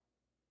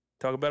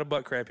Talk about a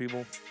butt crack,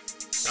 people.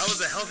 I was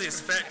the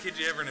healthiest fat kid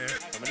you ever knew.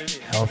 I'm an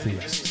idiot.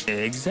 Healthiest.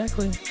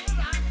 Exactly. I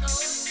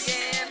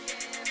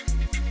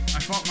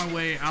fought my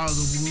way out of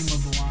the womb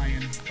of the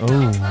lion.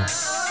 Oh.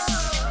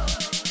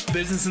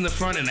 Business in the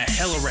front and a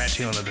hella rat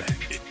tail in the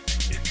back.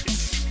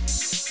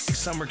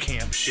 Summer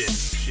camp shit.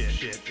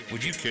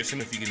 Would you kiss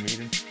him if you could meet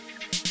him?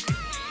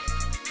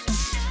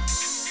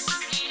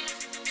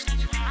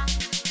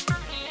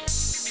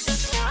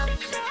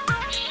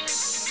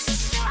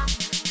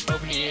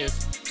 Open your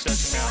ears,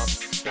 shut your mouth.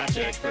 Snatch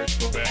your experts,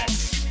 we're back.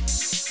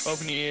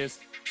 Open your ears,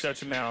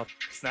 shut your mouth.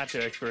 Snatch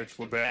your experts,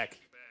 we're back.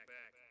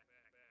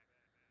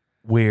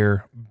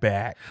 We're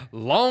back.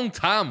 Long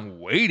time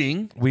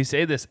waiting, We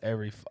say this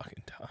every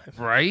fucking time.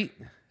 right?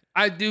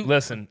 I do.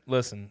 Listen.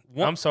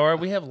 What- I'm sorry.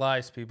 We have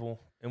lives, people.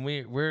 And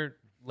we're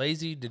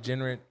lazy,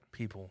 degenerate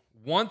people.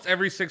 Once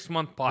every 6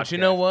 month podcast. But you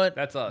know what?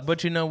 That's us.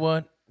 But you know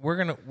what?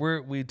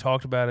 We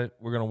talked about it.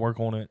 We're gonna work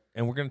on it,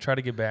 and we're gonna try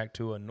to get back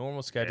to a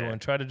normal schedule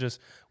and try to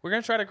we're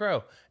gonna try to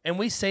grow. And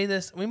we say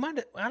this. I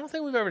don't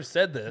think we've ever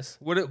said this.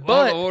 What are we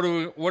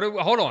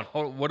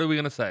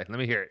gonna say? Let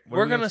me hear it. What are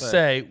We're we gonna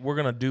say we're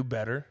gonna do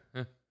better.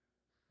 Huh.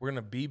 We're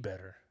gonna be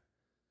better.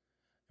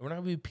 We're not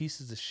gonna be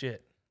pieces of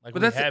shit like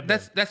But we have been.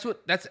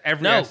 that's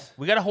every. No, Yes.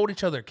 we gotta hold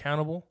each other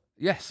accountable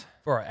Yes.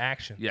 for our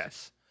actions.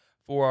 Yes.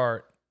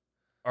 For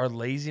our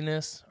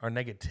laziness, our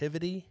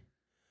negativity.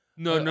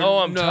 No.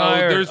 I'm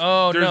tired. There's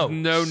Oh, no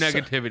no.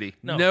 negativity.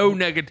 No. No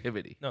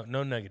negativity. No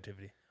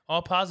negativity.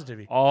 All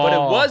positivity. Oh. But it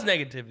was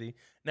negativity.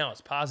 Now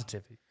it's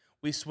positivity.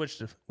 We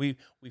switched. We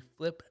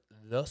flip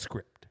the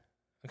script.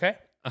 Okay.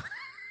 All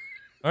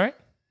right.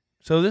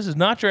 So this is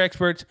Not Your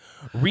Experts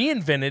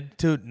reinvented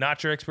to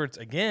Not Your Experts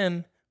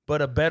again,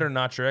 but a better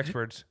Not Your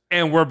Experts.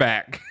 And we're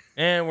back.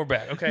 And we're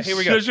back. Okay, here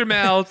we go. Shut your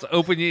mouths.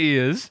 Open your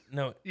ears.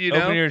 No, You open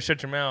know? your ears,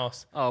 shut your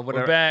mouth. Oh,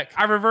 whatever. We're back.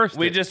 I reversed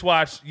We it. just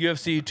watched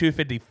UFC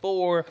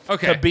 254.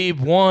 Okay. Khabib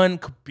won.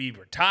 Khabib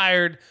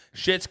retired.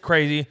 Shit's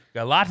crazy.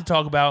 Got a lot to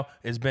talk about.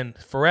 It's been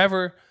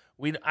forever.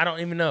 I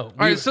don't even know. All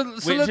right, so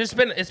let's it's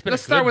been let's a good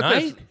start with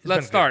night. this. It's Let's been a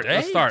good start. day.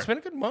 Let's start. It's been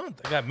a good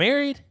month. I got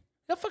married.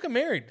 I got fucking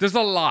married. There's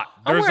a lot.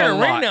 I'm There's wearing a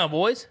a ring lot. now,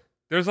 boys.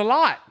 There's a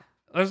lot.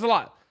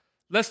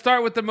 Let's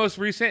start with the most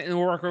recent and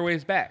we'll work our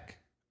ways back.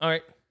 All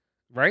right.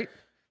 Right?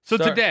 So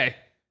Start. today.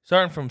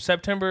 Starting from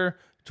September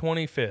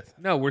 25th.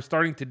 No, we're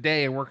starting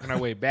today and working our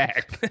way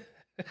back.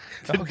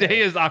 Today Okay.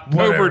 is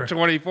October Whatever.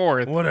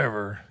 24th.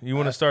 Whatever. You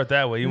want to start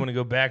that way. You want to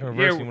go back in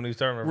reverse. Yeah, You want to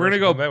start in reverse. We're going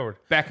to you go backward.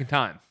 back in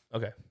time.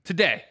 Okay.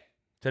 Today,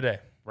 Today.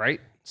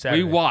 right?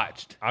 Saturday. We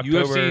watched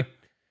October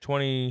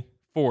UFC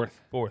 24th.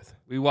 4th.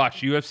 We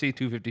watched UFC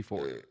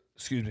 254.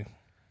 Excuse me.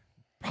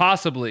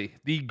 Possibly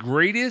the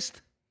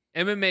greatest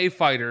MMA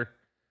fighter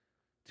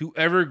to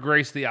ever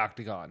grace the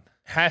octagon.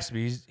 Has to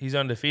be. He's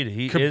undefeated.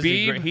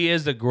 Khabib- He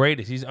is the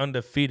greatest. He's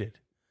undefeated.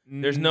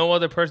 There's no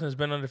other person that's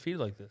been undefeated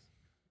like this.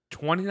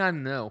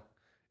 29-0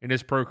 in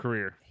his pro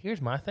career.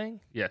 Here's my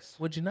thing. Yes.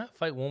 Would you not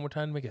fight one more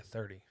time to make it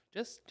 30?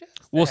 Just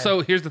Well, to so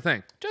have, here's the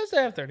thing. just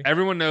to have 30.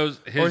 Everyone knows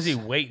his Or is he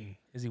waiting?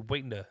 Is he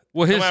waiting to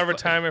Well, come his out of fa-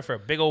 retirement for a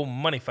big old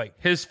money fight?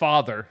 his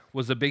father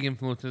was a big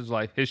influence in his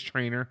life, his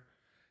trainer.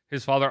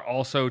 His father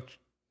also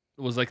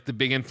was like the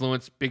big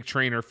influence, big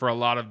trainer for a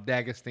lot of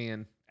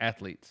Dagestan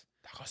athletes.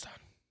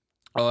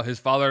 His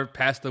father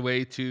passed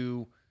away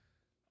to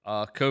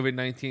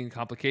COVID-19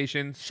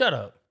 complications. Shut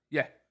up.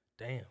 Yeah.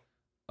 Damn.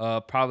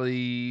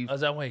 Probably Oh,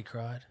 is that why he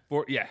cried?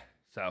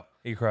 So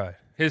He cried.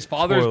 his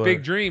father's Spoiler.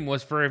 big dream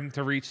was for him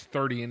to reach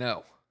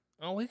 30-0.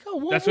 Oh, we got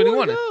one That's what he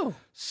more to wanted. go.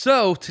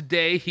 So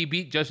today he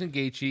beat Justin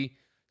Gaethje,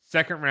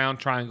 second round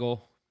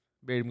triangle,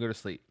 made him go to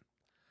sleep.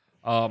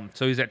 So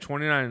he's at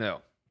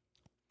 29-0.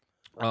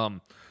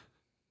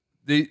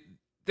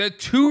 The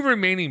two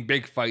remaining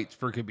big fights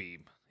for Khabib.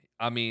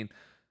 I mean,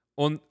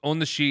 on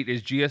the sheet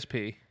is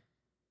GSP.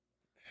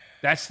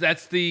 That's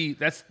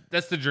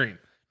the dream.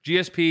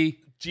 GSP.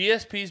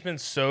 GSP's been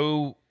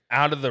so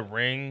out of the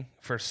ring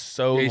for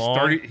so He's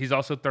long. He's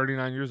also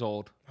 39 years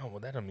old. Oh, well,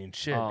 that don't mean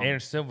shit. Um,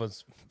 Anderson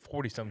Silva's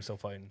 40-something still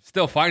fighting.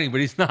 Still fighting, but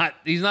he's not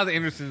the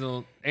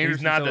Anderson.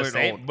 He's not the Silva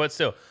same, old. but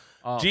still.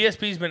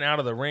 GSP's been out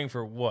of the ring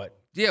for what?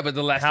 Yeah, but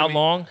the last How time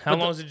long? How but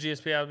long has the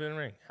GSP out of the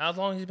ring? How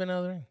long he's been out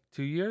of the ring?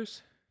 2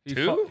 years.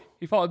 Two?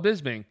 He fought with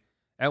Bisping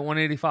at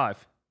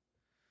 185.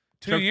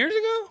 2 years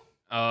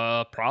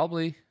ago?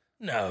 Probably.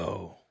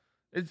 No.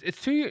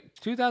 It's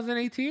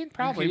 2018.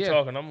 Probably. You keep Yeah.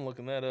 talking. I'm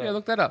looking that up. Yeah,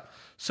 look that up.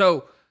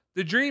 So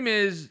the dream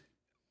is,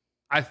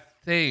 I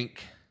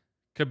think,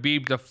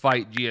 Khabib to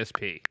fight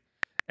GSP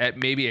at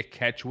maybe a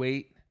catch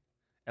weight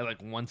at like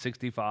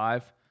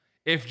 165.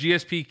 If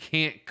GSP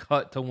can't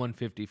cut to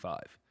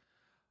 155.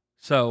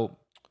 So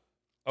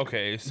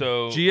Okay,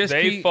 so GSP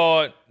they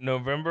fought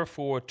November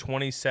 4,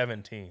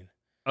 2017.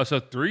 so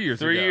 3 years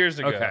ago. 3 years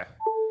ago. Okay.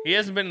 He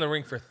hasn't been in the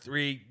ring for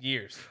 3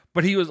 years.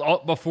 But he was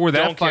all before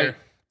that Don't fight. care.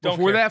 Don't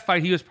Before care. that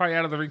fight, he was probably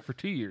out of the ring for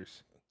 2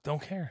 years.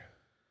 Don't care.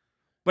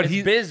 But It's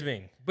he's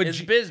Bisping. but It's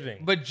G-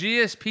 Bisping. But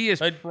GSP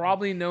is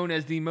probably known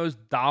as the most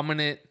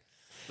dominant.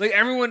 Like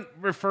everyone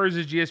refers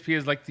to GSP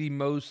as like the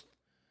most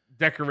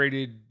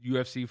decorated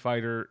UFC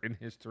fighter in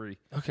history.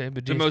 Okay,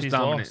 but The most GSP's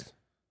dominant. lost.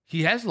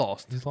 He has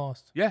lost. He's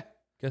lost. Yeah.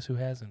 Guess who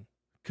hasn't?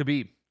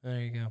 Khabib. There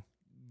you go.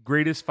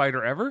 Greatest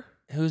fighter ever?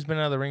 Who's been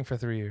out of the ring for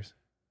 3 years?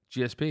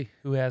 GSP.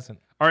 Who hasn't?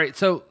 All right,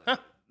 so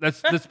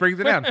let's break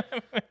it down.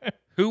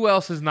 Who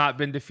else has not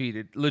been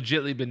defeated?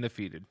 Legitly been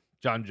defeated?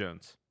 John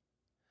Jones.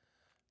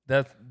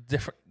 That's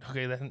different.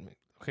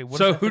 Okay, what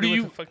So does that who have to do with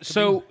you? the fuck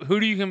So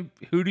Khabib?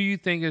 who do you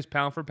think is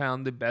pound for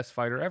pound the best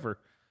fighter ever?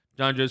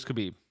 John Jones,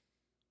 Khabib.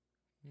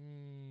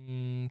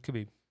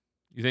 Khabib.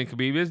 You think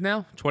Khabib is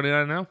now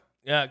 29 now?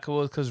 Yeah,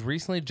 cool. Because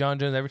recently, John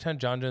Jones. Every time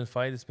John Jones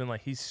fights, it's been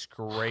like he's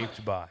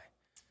scraped by,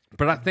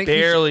 But I think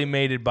barely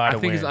made it by I the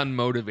think win. he's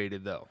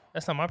unmotivated though.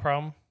 That's not my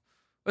problem.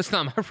 That's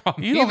not my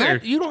problem You don't either.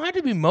 have, you don't have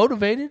to be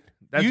motivated.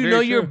 That's you very know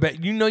you're true.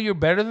 you know you're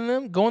better than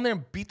them. Go in there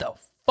and beat the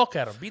fuck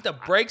out of them. Beat the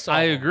brakes off.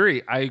 I them.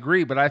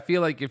 agree, but I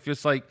feel like if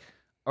it's like,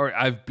 all right,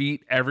 I've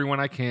beat everyone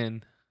I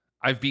can.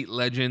 I've beat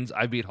legends.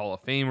 I beat Hall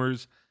of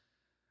Famers.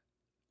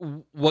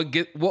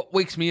 What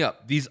wakes me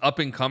up? These up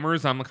and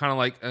comers. I'm kind of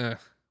like,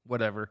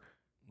 whatever.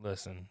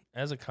 Listen,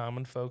 as a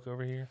common folk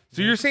over here.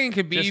 So you're saying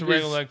Khabib just a is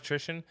regular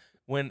electrician.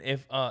 When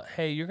if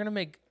hey, you're gonna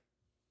make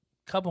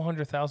a couple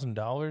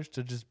 $100,000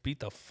 to just beat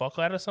the fuck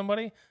out of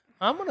somebody,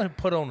 I'm gonna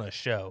put on a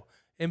show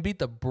and beat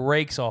the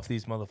brakes off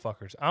these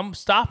motherfuckers. I'm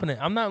stopping it.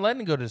 I'm not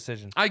letting it go to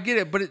decision. I get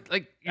it, but it,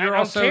 like I you're don't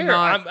also care.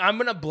 not. I'm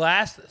gonna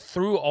blast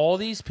through all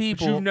these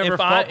people. you've never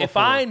if I fought if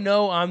I before.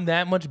 know I'm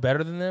that much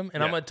better than them,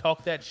 and I'm Yeah. gonna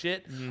talk that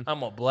shit,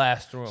 I'm gonna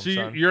blast through them. So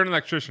son. you're an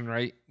electrician,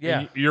 right? Yeah.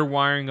 And you're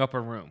wiring up a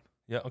room.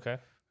 Yeah. Okay.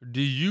 Do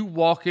you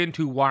walk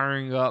into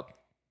wiring up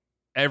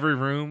every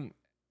room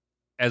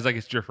as like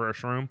it's your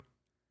first room?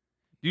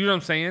 You know what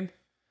I'm saying?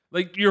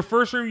 Like your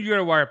first room, you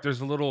gotta wire up.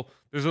 There's a little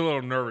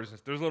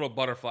nervousness. There's a little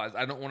butterflies.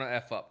 I don't want to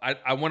f up.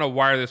 I want to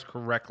wire this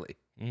correctly.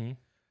 Mm-hmm.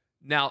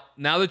 Now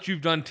that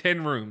you've done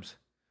 10 rooms,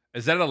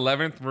 is that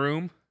 11th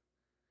room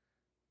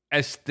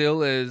as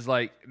still as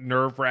like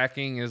nerve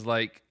wracking as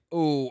like,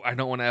 oh, I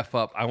don't want to f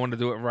up. I want to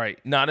do it right.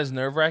 Not as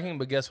nerve wracking,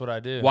 but guess what I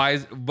do? Why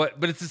is but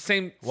it's the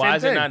same. Why same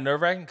is thing. it not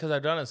nerve wracking? Because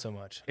I've done it so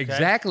much. okay?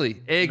 Exactly.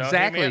 No, hear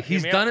Exactly. me out, hear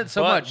He's me done out. it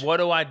so But much. What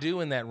do I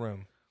do in that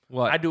room?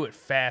 What? I do it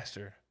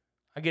faster.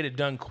 I get it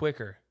done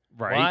quicker.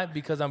 Right. Why?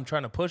 Because I'm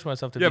trying to push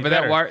myself to Yeah, be but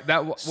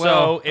better. well,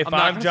 So if I'm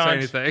not I'm gonna John, say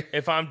anything.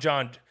 if I'm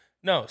John,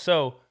 no.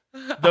 So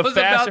I the was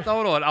faster,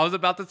 hold on. I was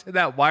about to say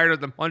that wire to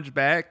the punch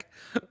back,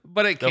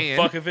 but it the can.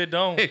 fuck if it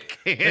don't, It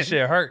can. that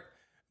shit hurt.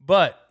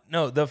 But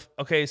no,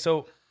 okay.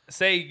 So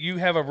say you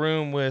have a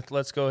room with,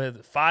 let's go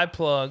ahead, 5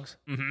 plugs,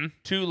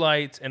 2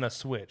 lights, and a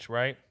switch.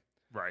 Right.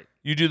 Right.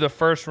 You do the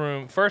first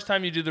room. First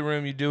time you do the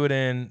room, you do it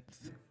in,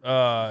 an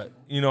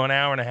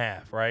hour and a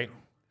half. Right.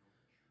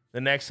 The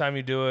next time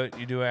you do it,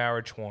 you do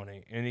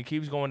 1:20, and it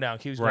keeps going down,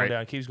 keeps going Right.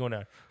 down, keeps going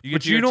down. You get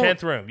But to you your don't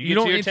 10th room. You get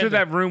don't to your enter 10th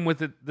that room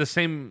with the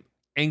same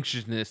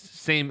anxiousness,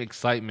 same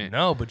excitement.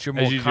 No, but you're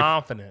As more you-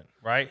 confident,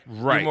 right?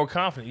 Right. You're more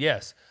confident,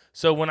 yes.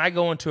 So when I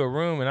go into a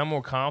room and I'm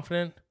more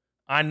confident,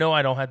 I know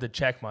I don't have to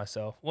check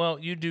myself. Well,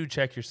 you do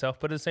check yourself,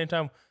 but at the same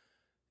time,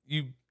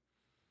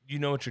 you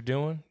know what you're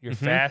doing. You're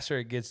faster.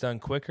 It gets done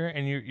quicker,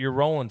 and you're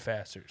rolling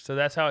faster. So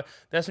that's when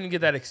you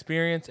get that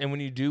experience. And when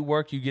you do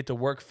work, you get to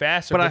work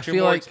faster. But I you're feel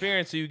more like-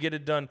 experienced, so you get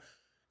it done.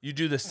 You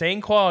do the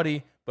same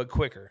quality but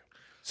quicker.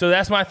 So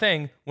that's my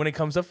thing when it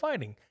comes to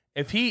fighting.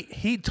 If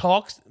he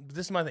talks,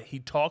 this is my thing. He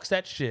talks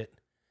that shit.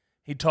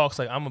 He talks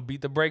like, I'm gonna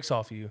beat the brakes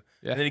off you.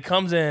 Yeah. And then he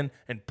comes in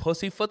and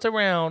pussyfoots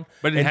around.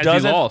 But and has he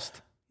doesn't-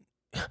 lost?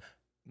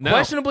 No.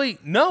 Questionably,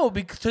 no,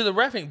 because to the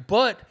reffing.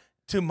 But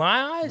to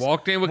my eyes,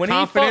 Walked in with when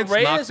confidence, he fought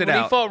Reyes, knocked it when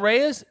out. he fought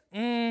Reyes,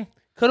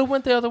 could have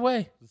went the other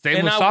way. Same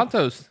And with I-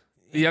 Santos.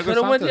 He Thiago could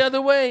have went the Santos.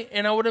 other way,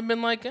 and I would have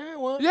been like,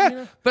 well, Yeah, you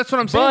know. that's what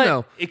I'm saying, But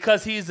though.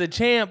 because he's the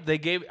champ,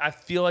 I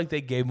feel like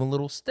they gave him a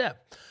little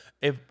step.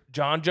 If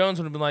John Jones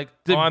would have been like,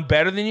 I'm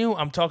better than you,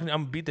 I'm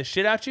gonna beat the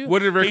shit out you. What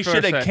did Ric he Flair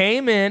should have say?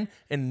 came in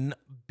and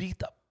beat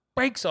the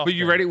brakes off. But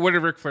you them. ready? What did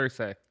Ric Flair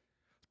say?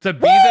 To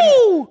be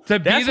Woo! to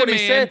be That's the what man,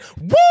 he said.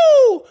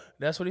 Woo!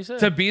 That's what he said.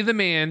 to be the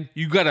man,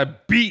 you gotta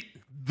beat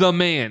the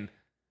man,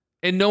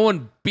 and no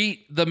one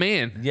beat the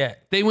man. Yeah.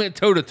 They went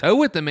toe to toe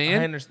with the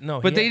man. I understand.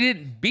 No, but he they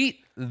didn't beat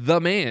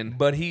the man.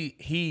 But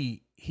he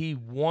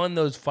won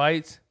those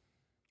fights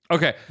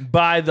Okay,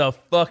 by the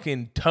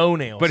fucking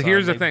toenails. But son.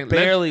 here's the They thing.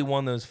 barely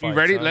won those fights. you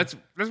ready? son.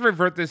 Let's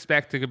revert this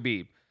back to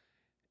Khabib.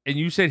 And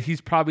you said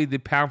he's probably the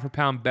pound for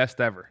pound best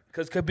ever.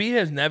 Because Khabib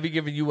has never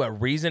given you a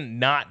reason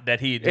not that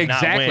he did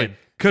Exactly. not win.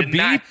 Khabib- Did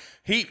not-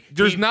 he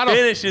there's he not a-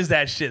 finishes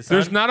that shit, son.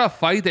 There's not a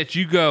fight that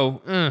you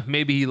go,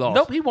 maybe he lost.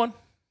 Nope, he won.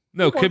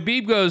 No, won.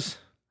 Khabib goes,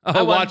 I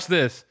oh, won. watch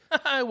this.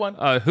 I won.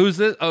 Who's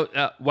this? Oh,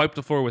 wipe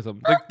the floor with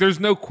him. Like, there's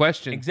no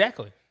question.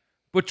 Exactly.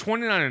 But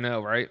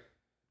 29-0, right?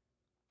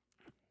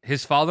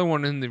 His father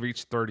wanted him to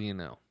reach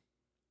 30-0.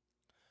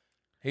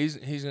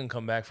 He's gonna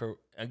come back for.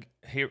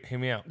 Hear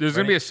me out. There's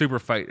going to be a super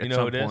fight at you know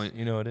some who it point. is.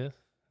 You know who it is.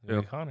 Who?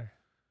 Maybe Connor.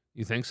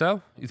 You think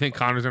so? You think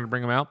Connor's going to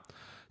bring him out?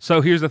 So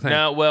here's the thing.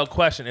 Now, well,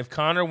 question: if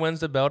Connor wins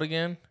the belt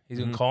again, he's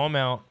Mm-hmm. gonna call him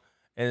out,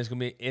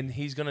 and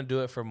he's gonna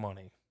do it for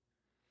money.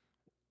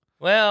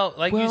 Well,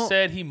 like you Well-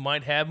 said, he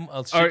might have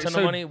a shit right, ton so-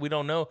 of money. We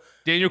don't know.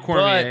 Daniel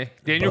Cormier.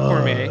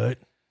 But-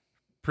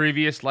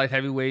 Previous light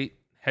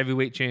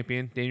heavyweight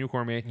champion. Daniel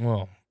Cormier.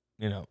 Well,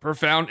 you know,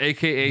 Profound,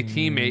 a.k.a.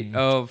 teammate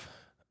of...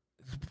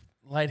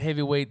 light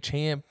heavyweight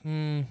champ.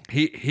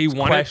 He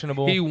won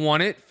questionable. it. He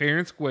won it fair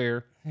and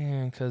square.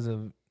 Because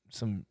of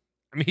some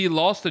I mean, he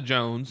lost to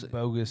Jones.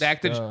 bogus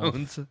Back to stuff.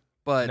 Jones.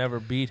 But Never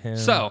beat him.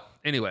 So,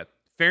 anyway,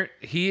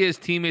 he is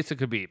teammates of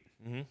Khabib.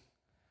 Mhm.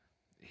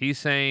 He's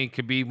saying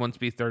Khabib wants to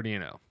be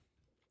 30-0.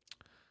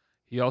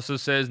 He also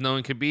says,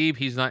 knowing Khabib,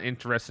 he's not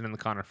interested in the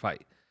Conor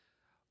fight.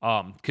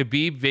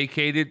 Khabib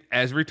vacated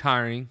as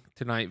retiring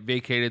tonight.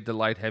 Vacated the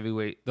light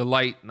heavyweight,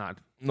 light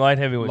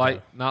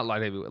heavyweight,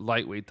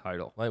 lightweight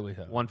title, lightweight,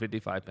 title.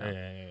 155 pounds.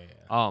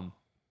 Yeah.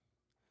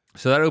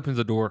 So that opens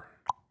the door.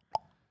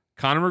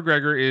 Conor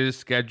McGregor is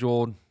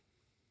scheduled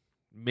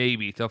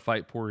maybe to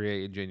fight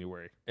Poirier in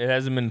January. It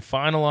hasn't been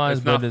finalized,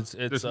 It's not- but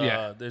it's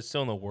yeah. there's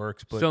still in the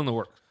works. But Still in the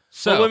works.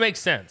 so So it makes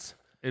sense.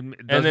 it And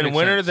does then make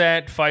winner sense. of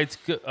that fights,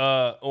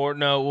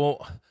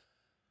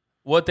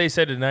 what they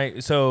said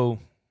tonight. So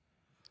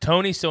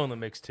Tony's still in the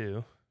mix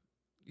too.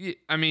 Yeah,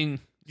 I mean,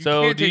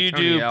 So can't do take you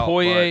Tony do out,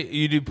 Poirier?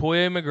 You do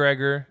Poirier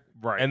McGregor,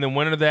 but- right? and then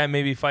winner of that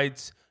maybe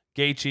fights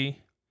Gaethje.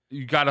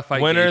 you got to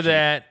fight Winner of Gaethje.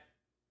 that.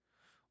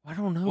 I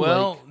don't know.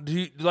 Well, do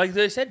you, like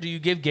they said, do you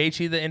give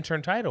Gaethje the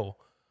interim title,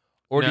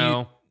 or no.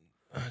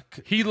 do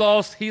you? He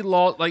lost.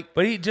 Like,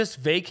 But he just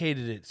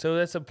vacated it, so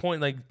that's the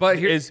point. Like, But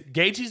here- is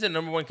Gaethje's the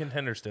number one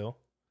contender still?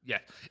 yeah.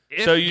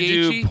 If So you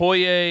do Gaethje-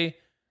 Poirier,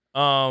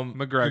 McGregor.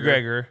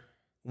 McGregor.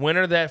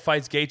 Winner of that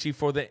fights Gaethje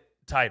for the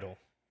title.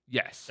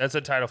 Yes. That's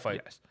a title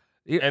fight.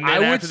 Yes. And I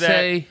then would after that-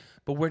 say,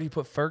 But where do you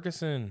put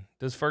Ferguson?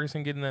 Does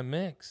Ferguson get in that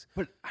mix?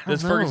 but I don't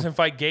Does know. Ferguson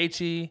fight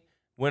Gaethje?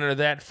 Winner of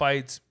that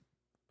fights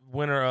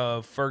winner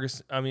of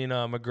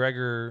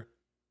McGregor,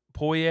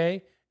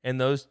 Poirier, and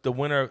the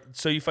winner.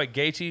 So you fight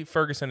Gaethje,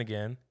 Ferguson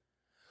again,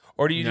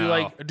 or do you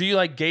No. do you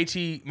like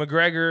Gaethje,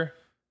 McGregor,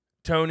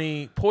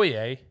 Tony,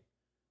 Poirier,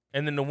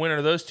 and then the winner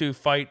of those two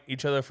fight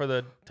each other for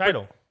the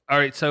title? All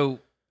right. So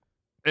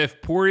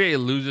if Poirier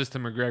loses to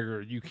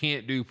McGregor, you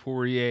can't do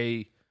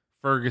Poirier,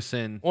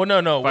 Ferguson. Well,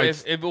 no.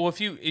 Fights- If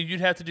you'd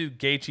have to do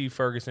Gaethje,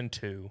 Ferguson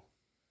 2,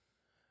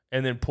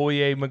 and then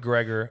Poirier,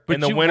 McGregor, But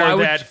and the you- winner why of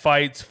would that you-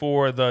 fights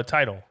for the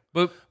title.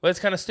 But Well, it's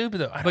kind of stupid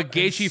though. but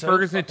Gaethje,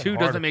 Ferguson 2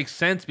 doesn't make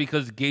sense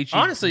because Gaethje.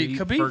 Honestly, beat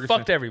Khabib Ferguson.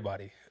 fucked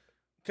everybody.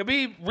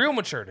 Khabib, real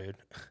mature dude.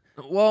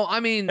 Well, I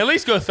mean, At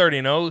least go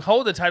 30-0.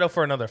 Hold the title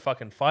for another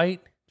fucking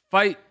fight.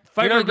 fight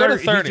You know, go to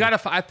McGregor.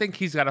 30. I think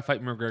he's got to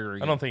fight McGregor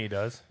again. I don't think he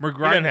does. McGregor.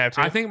 He doesn't have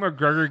to. I think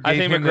McGregor gave I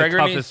think him McGregor the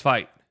toughest needs-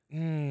 fight.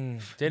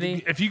 Did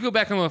he? If you go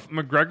back and look,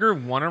 McGregor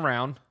won a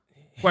round,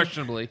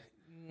 questionably.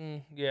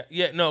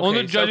 Yeah. No. On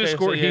okay, the judges' okay,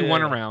 score, so he yeah, won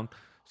yeah. a round.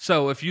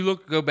 So if you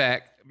go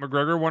back,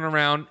 McGregor won a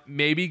round,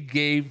 maybe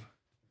gave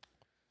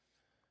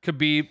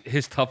Khabib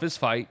his toughest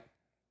fight.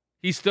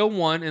 He still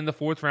won in the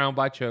fourth round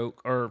by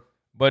choke.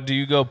 But do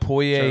you go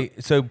Poirier?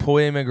 So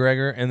Poirier,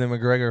 McGregor, and then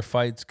McGregor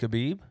fights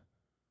Khabib?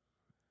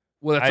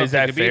 Well, that's Is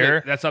up to that Khabib.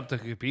 fair? That's up to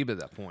Khabib at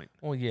that point.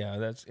 Well,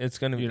 yeah. It's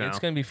gonna You know. it's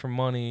gonna be for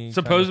money.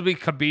 Supposedly,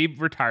 Khabib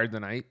retired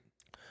tonight.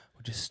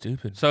 which is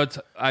stupid. So it's.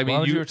 I mean,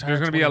 would you retire there's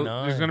going to be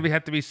 29? there's going to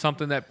have to be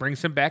something that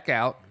brings him back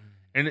out.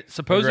 And it's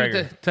supposedly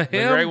to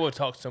him, McGregor will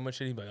talk so much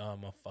shit. He's like, "Oh,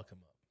 I'm gonna fuck him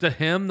up." to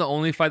him, the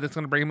only fight that's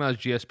going to bring him out is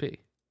GSP.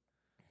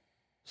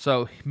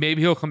 So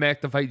maybe he'll come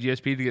back to fight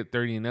GSP to get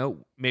 30-0.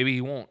 Maybe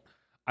he won't.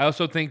 I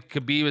also think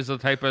Khabib is the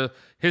type of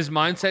his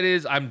mindset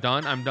is I'm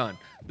done.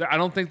 I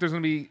don't think there's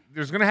going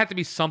to have to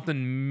be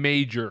something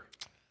major,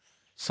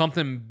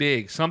 something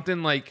big,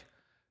 something like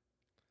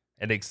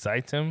It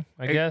excites him,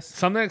 I guess.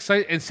 something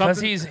exciting and Because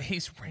something.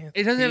 he's ran.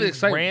 It doesn't have he's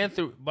excitement. ran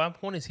through. My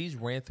point is he's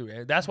ran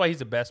through. That's why he's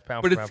the best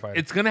pound But for pound fighter.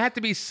 it's going to have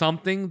to be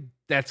something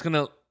that's going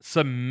to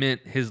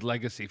cement his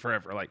legacy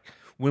forever. Like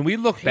when we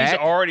look He's back,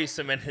 already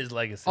cemented his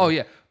legacy. oh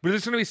yeah, but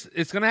it's going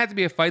to have to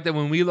be a fight that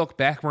when we look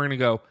back, we're going to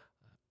go,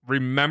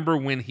 remember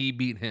when he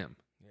beat him.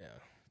 Yeah.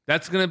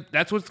 That's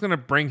what's gonna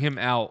bring him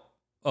out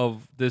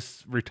of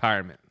this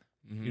retirement.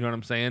 Mm-hmm. You know what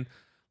I'm saying?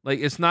 Like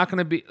it's not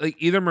gonna be like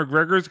either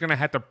McGregor's gonna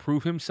have to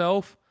prove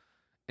himself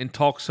and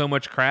talk so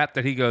much crap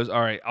that he goes, all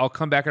right, I'll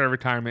come back out of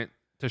retirement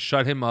to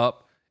shut him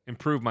up and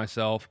prove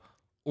myself,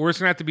 or it's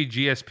gonna have to be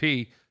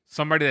GSP,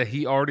 somebody that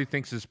he already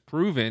thinks is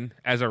proven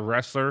as a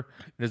wrestler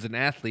and as an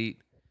athlete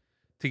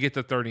to get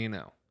to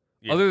 30-0.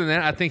 Yeah. Other than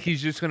that, I think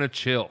he's just gonna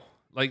chill.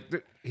 Like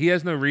he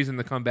has no reason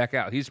to come back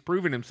out. He's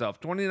proven himself.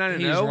 29-0.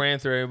 He's ran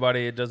through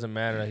everybody. It doesn't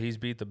matter. He's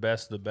beat the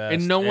best of the best,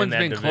 and no in one's that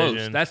been close.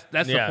 division. That's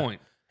Yeah. the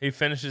point. He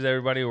finishes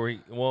everybody.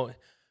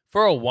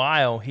 For a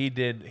while he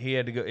did. He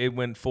had to go. It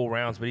went full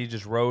rounds, but he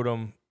just rode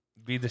them,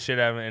 beat the shit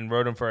out of him, and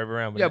rode him for every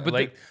round. But Yeah, but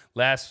like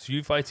last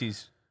few fights,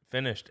 he's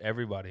finished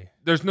everybody.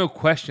 There's no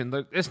question.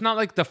 Like, it's not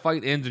like the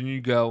fight ends and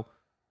you go,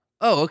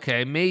 "Oh,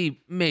 okay, maybe."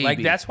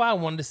 Like that's why I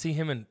wanted to see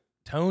him and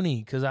Tony,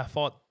 because I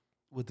thought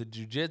with the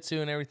jiu-jitsu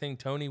and everything,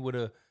 Tony would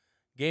have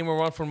gave him a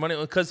run for money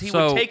because he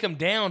would take him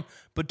down.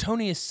 But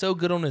Tony is so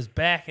good on his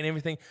back and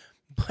everything.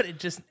 But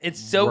it's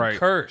so Right.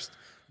 cursed.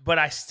 But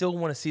I still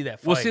want to see that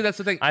fight. Well, see, that's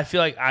the thing. I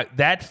feel like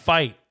that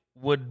fight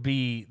would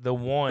be the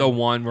one. The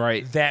one,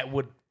 right? That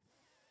would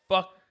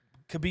fuck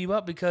Khabib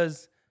up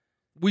because.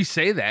 We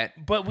say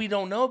that, But we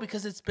don't know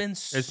because it's been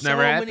it's so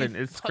never many happened.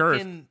 It's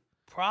fucking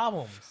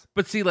problems.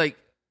 but see, like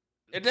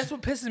And that's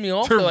what pisses me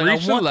off. To Though. Like,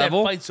 reach I the want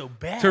level- that fight so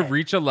bad. to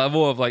reach a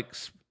level of like,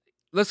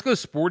 let's go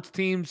sports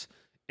teams,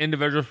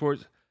 individual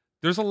sports.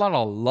 There's a lot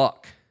of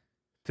luck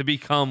to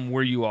become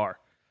where you are.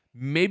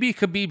 Maybe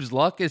Khabib's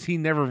luck is he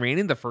never ran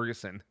into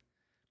Ferguson.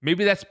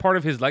 Maybe that's part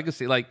of his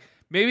legacy. Like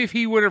maybe if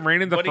he would have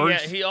ran into But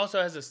Ferguson, he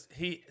also has a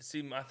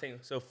see my thing.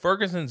 So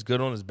Ferguson's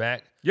good on his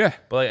back, yeah,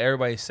 but like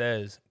everybody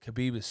says,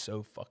 Khabib is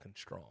so fucking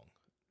strong.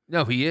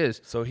 no, he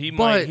is. So he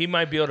But-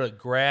 might be able to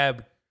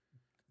grab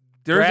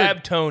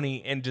There's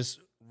Tony and just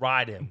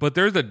ride him, but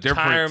there's a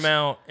difference. tire him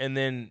out, and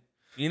then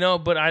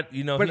but But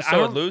he's I so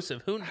don't-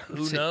 elusive. Who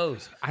See,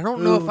 knows? I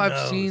don't know Who if I've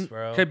knows, seen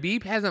bro?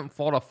 Khabib hasn't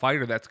fought a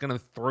fighter that's gonna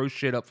throw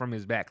shit up from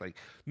his back. Like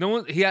no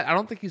one, I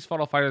don't think he's fought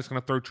a fighter that's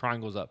gonna throw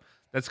triangles up.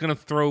 That's gonna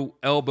throw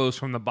elbows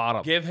from the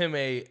bottom. Give him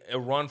a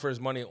run for his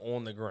money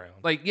on the ground.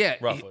 Like yeah,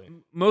 Roughly.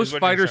 most Is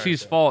what you're fighters trying to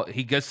he's say. fought,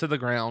 he gets to the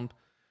ground,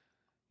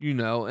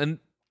 and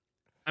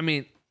I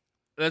mean,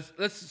 let's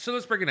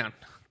break it down.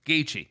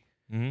 Gaethje,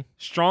 Mhm.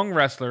 strong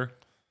wrestler,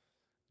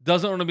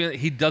 doesn't want to be.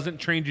 He doesn't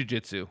train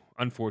jiu-jitsu,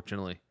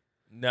 unfortunately.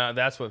 No,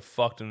 that's what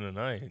fucked him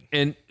tonight.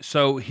 And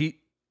so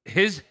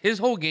his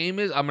whole game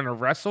is I'm gonna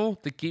wrestle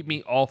to keep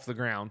me off the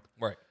ground.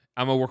 Right.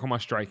 I'm gonna work on my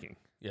striking.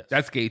 Yes.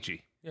 That's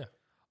Gaethje. Yeah.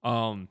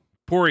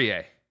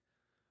 Poirier,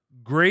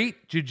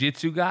 great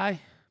jiu-jitsu guy,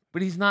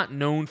 but he's not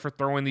known for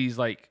throwing these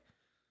like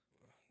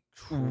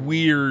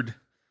weird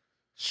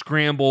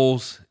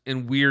scrambles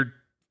and weird.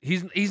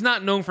 He's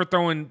not known for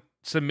throwing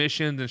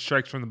submissions and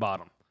strikes from the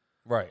bottom.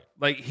 Right.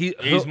 Like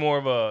He's more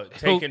of a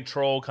take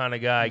control kind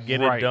of guy,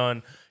 get Right. it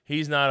done.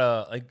 He's not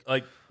a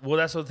like well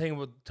that's the thing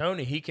with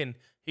Tony. He can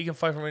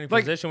fight from any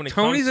like position when it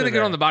Tony's comes to gonna get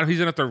that. on the bottom. He's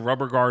gonna throw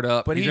rubber guard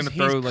up. But he's gonna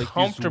throw like these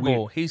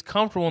comfortable. weird- He's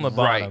comfortable on the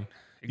Right. bottom.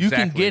 You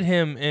can Exactly. get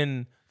him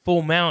in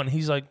full mount and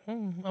he's like,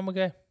 I'm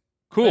okay.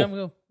 Cool. Yeah, I'm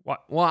good.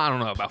 Well, I don't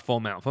know about full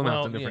mount. Full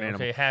mount's a different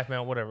animal. okay, half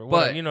mount, whatever.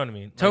 But you know what I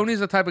mean. Like, Tony's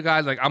the type of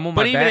guy like I'm on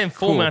my but even back. in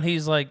full cool. mount,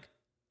 he's like,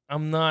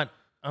 I'm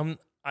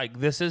like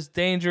this is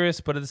dangerous,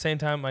 but at the same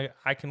time, like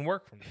I can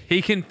work from it.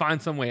 He can find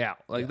some way out.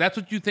 Like that's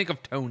what you think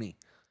of Tony.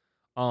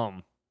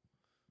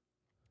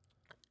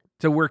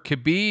 To where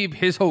Khabib,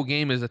 his whole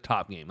game is a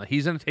top game. Like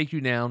he's gonna take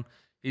you down.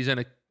 He's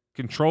gonna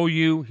control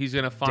you. He's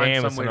gonna find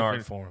Damn, some it's way an to art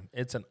finish. form.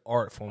 It's an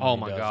art form. Oh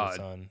when he my does it, God.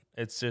 son.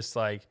 It's just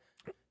like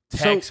So-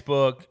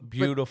 textbook,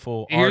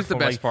 beautiful. Here's art the form.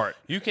 best Like, part.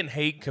 You can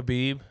hate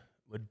Khabib,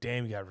 but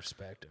damn, you gotta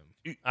respect him.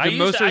 The I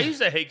most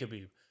used to hate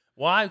Khabib.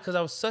 Why? Because I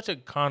was such a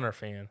Conor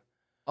fan.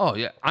 Oh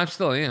yeah, I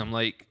still am.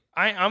 Like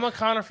I'm a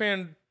Conor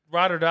fan,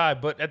 ride or die.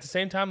 But at the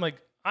same time, like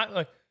I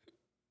like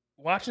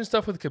watching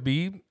stuff with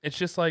Khabib. It's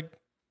just like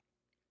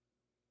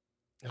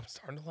I'm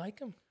starting to like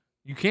him.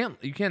 you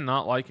can't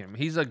not like him.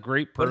 He's a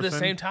great But person. at the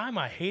same time,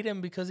 I hate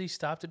him because he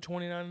stopped at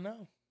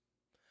 29-0.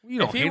 you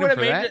don't if he hate him would've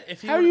for made that. it-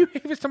 if he How do you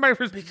would've- hate somebody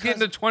for Because getting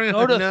to 20?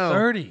 Go to no.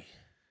 30.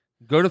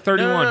 Go to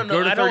 31. No,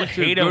 Go to I don't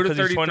 32. hate him Go to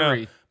because he's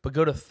 33. But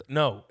go to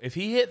no. If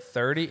he hit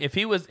 30,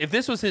 if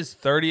this was his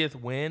 30th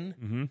win,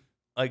 Mhm.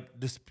 like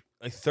this,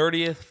 like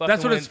 30th. Fucking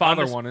That's what win, his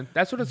father I'm just- wanted.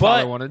 That's what his But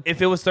father wanted.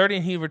 if it was 30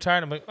 and he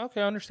retired, I'm like,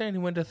 okay, I understand. He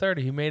went to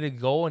 30. He made a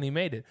goal and he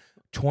made it.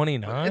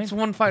 29. It's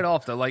one fight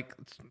off though. Like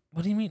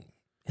What do you mean?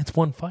 It's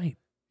one fight.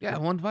 yeah,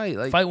 one fight.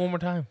 Like Fight one more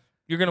time.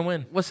 You're gonna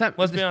win. what's that?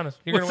 Let's be honest.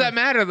 You're What's gonna that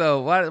matter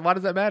though? Why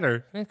does that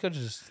matter? Because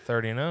it's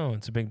 30-0.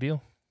 It's a big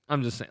deal.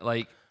 I'm just saying.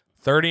 Like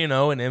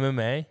 30-0 in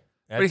MMA.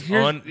 That's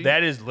here's-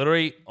 that is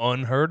literally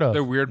unheard of.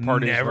 The weird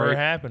part is, never right?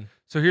 happened.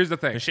 so. Here's the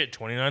thing. This shit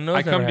 29-0.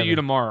 I come to you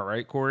tomorrow,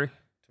 right, Corey?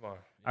 tomorrow.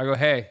 I go,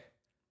 hey,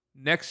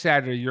 next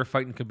Saturday you're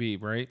fighting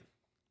Khabib, right?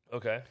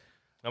 Okay.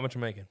 How much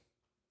you making?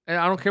 And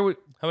I don't care what.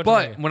 How much? you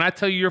But making? when I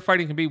tell you you're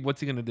fighting Khabib,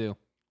 what's he gonna do?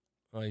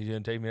 Oh, you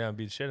didn't take me down and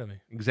beat the shit out of me.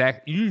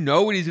 Exactly. You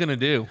know what he's gonna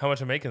do. How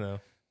much I'm making though?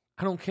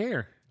 I don't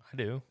care. I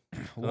do.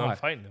 'Cause Why? I'm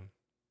fighting him.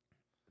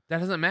 That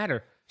doesn't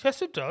matter.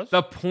 Yes, it does.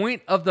 The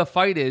point of the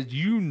fight is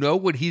you know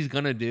what he's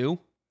gonna do.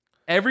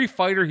 Every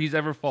fighter he's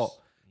ever fought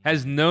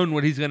has known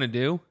what he's gonna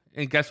do,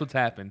 and guess what's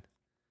happened?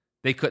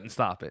 They couldn't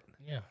stop it.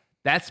 Yeah.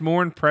 That's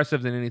more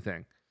impressive than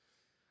anything.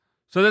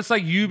 So that's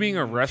like you being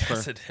a wrestler.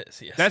 Yes, it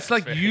is. Yes, That's it's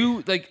like very-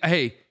 you, like,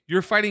 hey,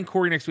 you're fighting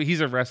Corey next week.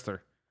 He's a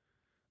wrestler.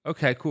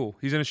 Okay, cool.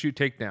 He's gonna shoot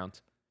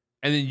takedowns,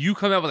 and then you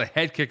come out with a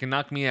head kick and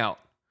knock me out.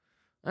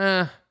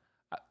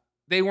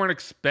 They weren't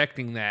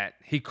expecting that.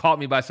 He caught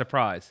me by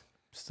surprise.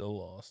 Still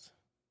lost.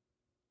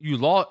 You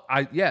lost.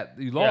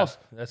 You lost,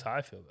 Yeah, that's how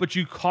I feel. but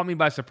you caught me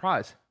by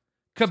surprise.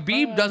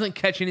 Khabib doesn't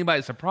catch anybody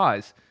by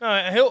surprise.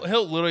 No,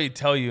 he'll literally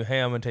tell you, "Hey,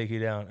 I'm gonna take you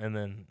down," and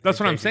then That's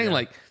he'll what I'm take you saying. down.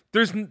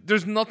 Like,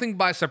 there's nothing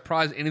by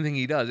surprise. Anything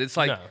he does, it's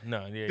like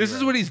no, yeah, this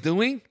is what he's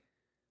doing.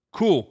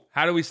 Cool.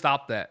 How do we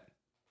stop that?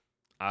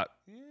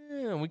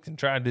 Yeah, we can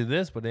try to do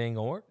this, but it ain't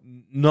gonna work.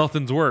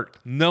 Nothing's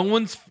worked. No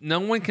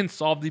one can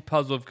solve the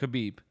puzzle of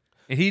Khabib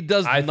and he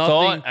does I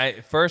nothing.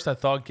 At first I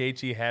thought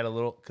Gaethje had a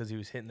little because he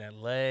was hitting that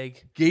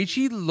leg.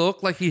 Gaethje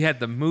looked like he had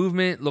the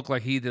movement, looked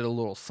like he did a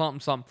little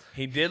something.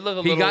 He did look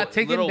a He little, got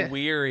taken little da-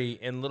 weary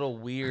and little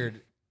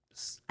weird.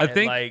 I at,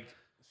 think- like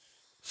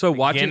So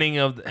watching, beginning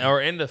of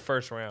or in the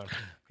first round.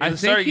 I started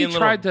think he getting a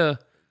tried little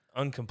to.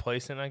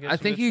 uncomplacent. I guess I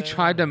think he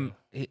tried to.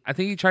 I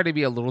think he tried to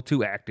be a little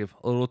too active,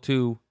 a little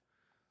too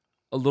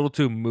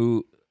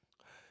move.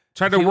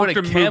 Tried to work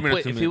the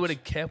movement. If he would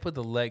have kept with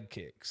the leg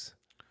kicks,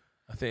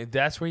 I think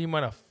that's where he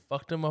might have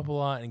fucked him up a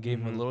lot and gave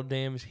him a little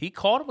damage. He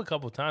caught him a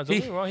couple of times. Don't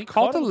get me wrong. He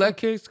caught the him. leg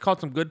kicks,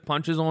 caught some good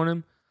punches on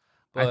him.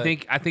 But- I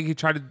think he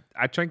tried to.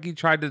 I think he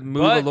tried to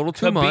move But a little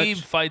too Khabib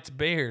much. fights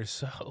bears,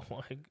 so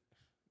like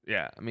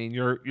Yeah, I mean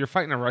you're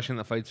fighting a Russian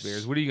that fights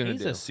bears. What are you gonna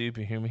he's do? a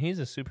superhuman. He's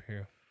a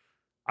superhero.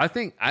 I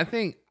think like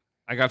I've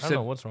I don't said.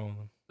 know what's wrong with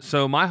him.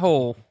 So my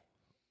whole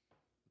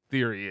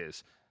theory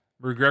is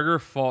McGregor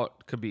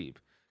fought Khabib.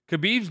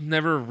 Khabib's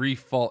never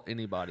refought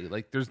anybody.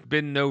 Like there's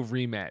been no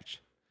rematch,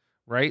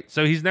 right?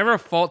 So he's never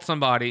fought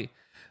somebody,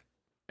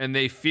 and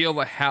they feel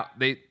like how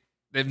they've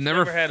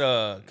never had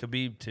a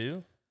Khabib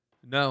too.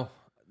 No,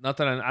 not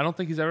that I don't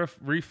think he's ever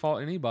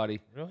refought anybody.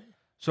 Really?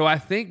 So I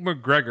think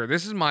McGregor.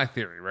 This is my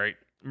theory, right?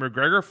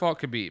 McGregor fought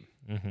Khabib,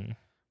 Mm-hmm.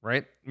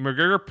 right?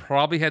 McGregor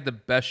probably had the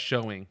best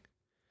showing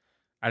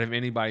out of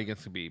anybody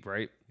against Khabib,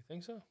 right? You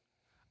think so?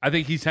 I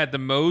think he's had the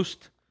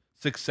most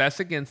success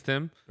against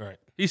him. Right.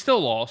 He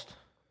still lost.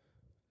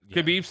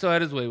 Yeah. Khabib still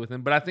had his way with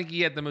him, but I think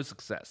he had the most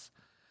success.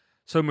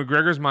 So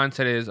McGregor's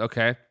mindset is,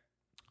 okay,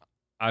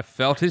 I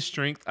felt his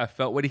strength. I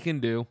felt what he can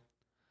do.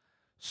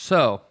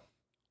 So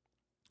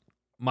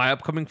my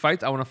upcoming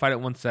fights, I want to fight at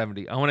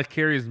 170. I want to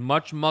carry as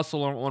much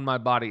muscle on my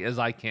body as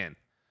I can.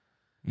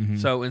 Mm-hmm.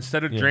 So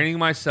instead of draining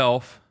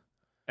myself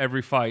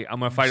every fight, I'm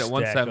going to fight at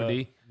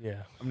 170. Yeah.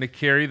 I'm going to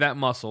carry that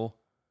muscle.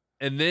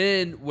 And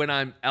then when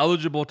I'm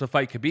eligible to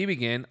fight Khabib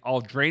again,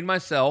 I'll drain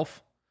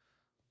myself,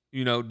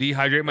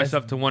 dehydrate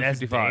myself to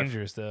 155. That's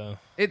dangerous though.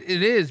 It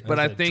is, but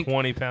I That's a think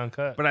 20-pound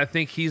cut. but I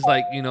think he's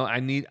like, I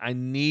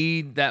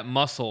need that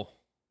muscle.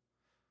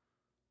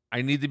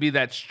 I need to be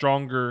that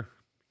stronger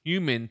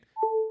human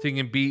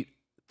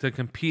to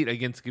compete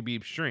against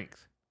Khabib's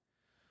strength.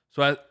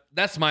 So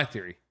that's my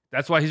theory.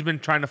 That's why he's been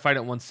trying to fight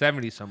at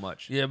 170 so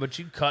much. yeah, but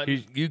you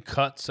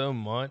cut so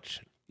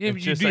much. Yeah,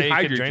 It's you just like it could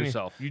dehydrate drain you.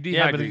 yourself. You dehydrate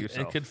Yeah, but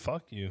yourself. it could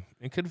fuck you.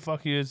 It could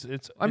fuck you. It's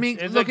It's a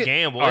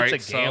gamble. All It's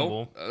right, a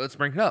gamble. So, let's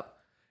bring it up.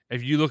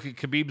 If you look at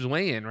Khabib's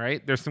weigh-in,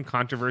 right? There's some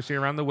controversy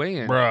around the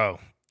weigh-in, Bro.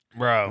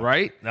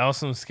 right? That was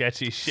some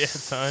sketchy shit,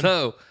 son.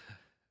 So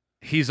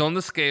he's on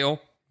the scale.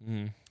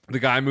 Mhm. The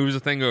guy moves the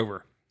thing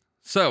over.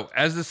 So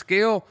as the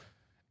scale,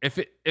 if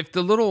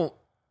the little,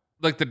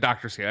 like the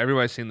doctor scale,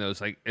 everybody's seen those.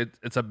 Like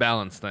it's a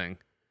balance thing,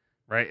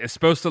 right? It's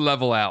supposed to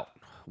level out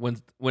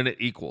when it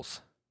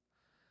equals.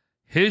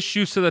 His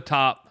shoots to the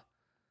top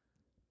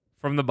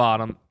from the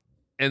bottom,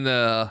 and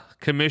the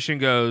commission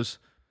goes,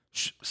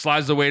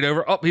 slides the weight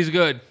over. Oh, he's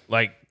good.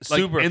 Like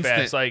super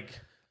instant. fast. Like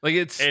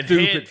It's it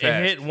stupid fast.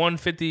 It hit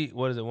 150.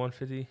 What is it?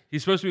 150.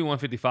 He's supposed to be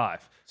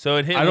 155. So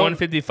it hit I don't-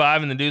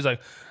 155, and the dude's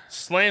like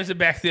slams it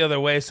back the other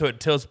way, so it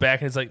tilts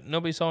back, and it's like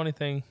nobody saw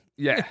anything.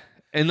 Yeah,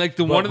 and like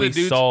But one of the we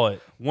dudes saw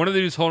it. One of the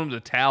dudes holding him to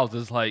towels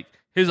is like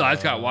his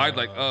eyes got wide,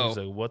 like He's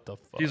like, what the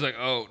fuck? He's like,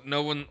 oh,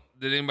 no one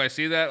did anybody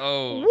see that?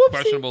 Oh, Whoopsie.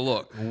 questionable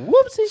look.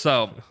 whoopsie.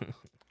 So,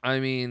 I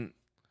mean,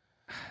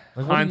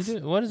 Like, what Heinz- do you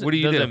do? What is it? what do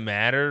you Does do? it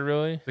matter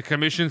really? the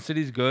commission said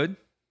he's good.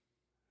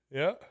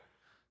 Yeah.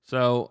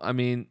 So, I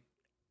mean,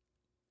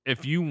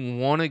 if you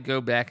want to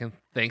go back and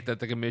think that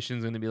the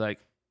commission's going to be like,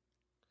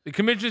 the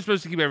commission's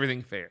supposed to keep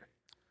everything fair.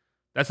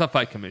 That's not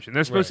fight commission.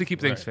 They're supposed to keep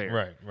things fair.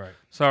 Right.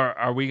 So,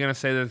 are we going to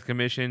say that the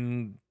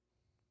commission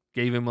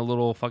gave him a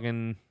little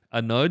fucking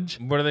a nudge?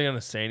 What are they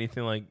gonna say?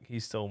 Anything like he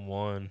still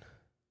won?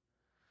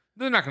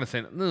 They're not going to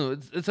say no.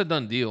 It's a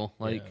done deal.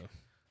 Like, Yeah.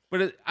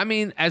 but I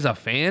mean, as a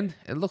fan,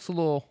 it looks a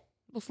little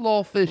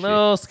fishy.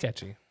 little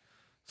sketchy.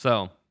 So,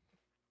 all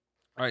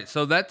right.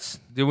 So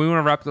do we want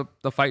to wrap up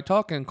the fight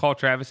talk and call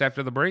Travis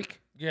after the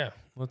break? Yeah.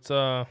 Let's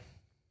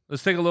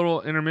Let's take a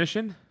little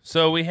intermission.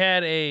 So we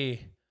had a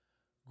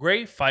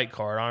great fight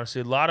card.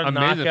 Honestly, a lot of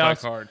Amazing knockouts. fight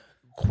card.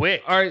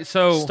 Quick. All right.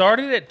 So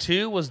Started at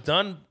 2, was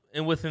done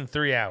within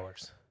 3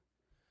 hours.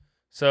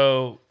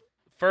 So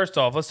first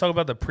off, let's talk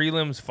about the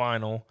prelims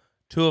final.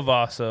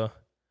 Tuivasa,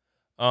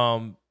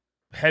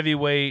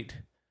 heavyweight.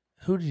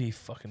 Who did he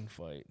fucking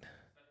fight?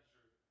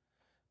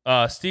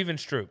 Stephen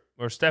Stroop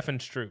or Stefan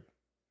Stroop,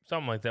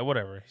 something like that.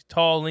 Whatever. He's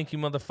tall, lanky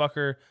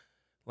motherfucker,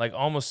 like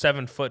almost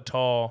 7 foot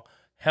tall.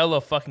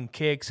 Hella fucking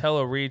kicks,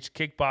 hella reach,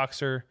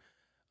 kickboxer.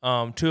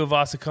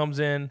 Tuivasa comes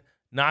in,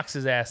 knocks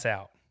his ass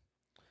out.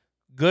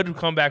 Good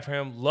comeback for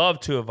him. Love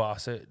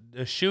Tuivasa.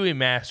 A shoey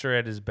master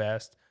at his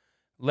best.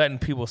 Letting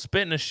people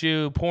spit in a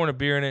shoe, pouring a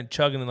beer in it,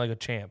 chugging it like a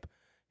champ.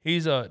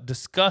 He's a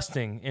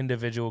disgusting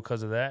individual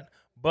because of that,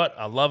 but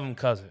I love him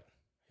because of it.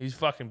 He's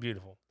fucking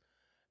beautiful.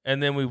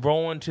 And then we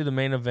roll into the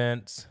main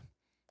events.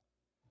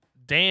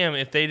 Damn,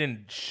 if they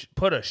didn't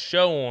put a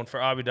show on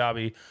for Abu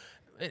Dhabi.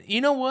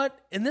 You know what?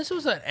 And this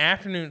was an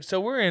afternoon.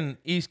 So we're in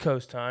East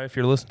Coast time, if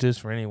you're listening to this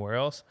from anywhere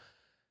else.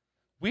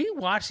 We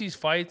watch these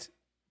fights.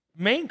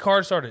 Main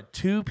card started at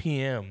 2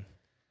 p.m.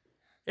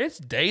 It's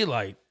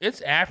daylight.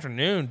 It's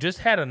afternoon. Just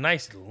had a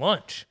nice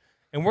lunch.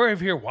 And we're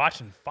over here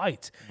watching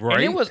fights. Right.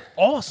 And it was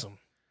awesome.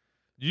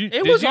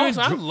 It was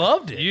awesome. I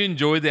loved it. You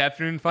enjoyed the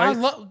afternoon fights?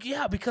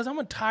 Yeah, because I'm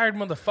a tired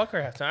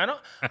motherfucker half the time.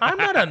 I'm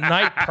not a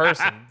night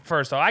person.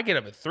 First of all, I get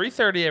up at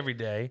 3:30 every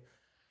day,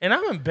 and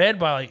I'm in bed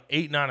by like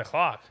 8, 9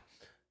 o'clock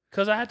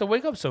because I have to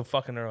wake up so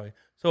fucking early.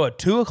 So a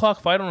 2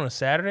 o'clock fight on a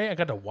Saturday, I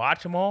got to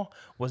watch them all.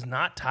 Was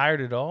not tired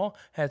at all.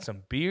 Had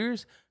some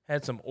beers.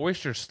 Had some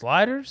oyster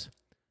sliders.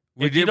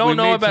 If you don't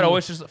know about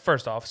oysters,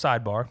 first off,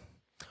 sidebar,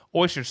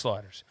 oyster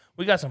sliders.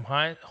 We got some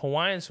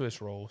Hawaiian Swiss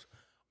rolls,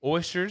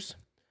 oysters.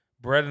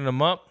 Breading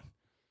them up.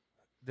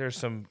 There's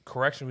some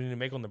correction we need to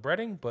make on the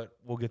breading, but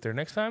we'll get there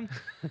next time.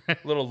 A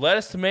little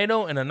lettuce,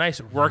 tomato, and a nice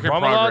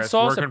remoulade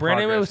sauce. A brand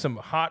new with some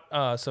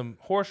some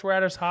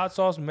horseradish, hot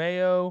sauce,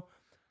 mayo,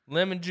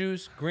 lemon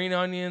juice, green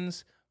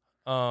onions,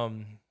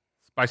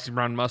 spicy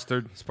brown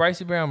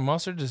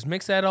mustard. Just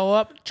mix that all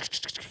up.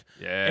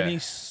 Yeah. And you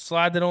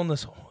slide that on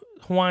this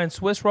Hawaiian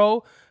Swiss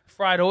roll,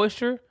 fried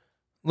oyster,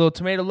 little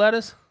tomato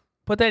lettuce.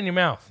 Put that in your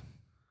mouth.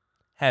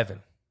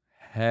 Heaven.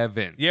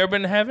 You ever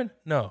been to heaven?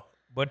 No.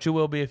 But you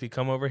will be if you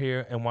come over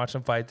here and watch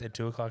some fights at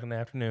 2 o'clock in the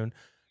afternoon,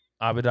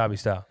 Abu Dhabi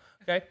style.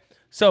 Okay?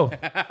 So,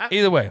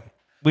 either way,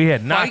 we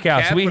had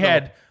knockouts. We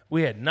had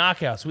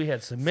knockouts. We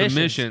had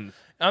submissions.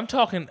 I'm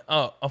talking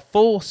a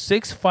full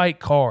 6-fight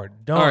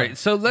card. Done. All right,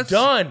 so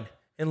done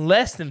in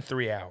less than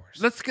 3 hours.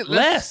 Let's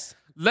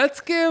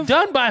give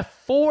done by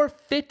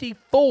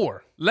 4:54.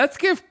 Let's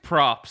give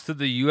props to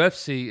the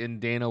UFC and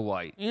Dana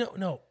White.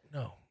 No.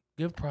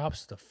 Give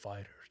props to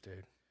fighters,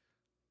 dude.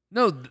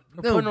 They're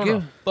putting on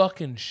a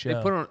fucking show.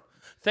 They put on.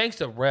 Thanks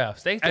to refs.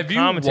 Thanks to Have you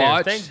commentators.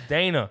 watched- Thanks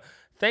Dana.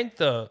 Thank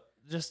the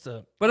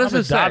But Abu let's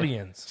just say,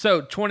 Dhabians.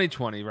 so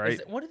 2020, right?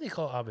 What do they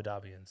call Abu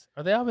Dhabians?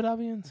 Are they Abu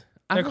Dhabians?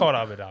 I They're don't- called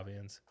Abu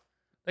Dhabians.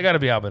 They got to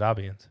be Abu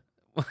Dhabians.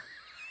 To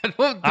be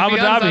honest, Abu I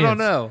Dhabians. don't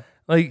know.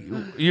 Like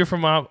you're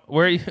from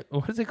where?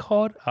 What is it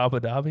called? Abu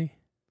Dhabi.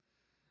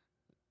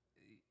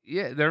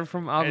 Yeah, they're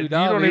from Abu You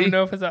Dhabi. don't even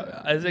know if it's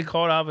is it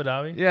called Abu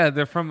Dhabi? Yeah,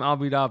 they're from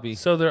Abu Dhabi.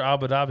 So they're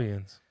Abu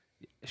Dhabians.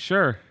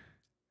 Sure.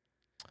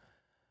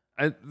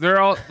 They're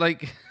all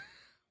like,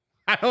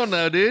 I don't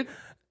know, dude.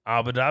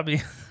 Abu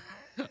Dhabi.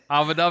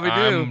 Abu Dhabi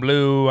I'm do.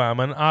 blue. I'm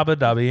an Abu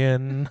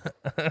Dhabian.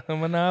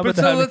 I'm an Abu But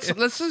so Dhabi.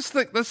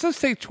 let's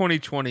just take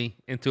 2020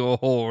 into a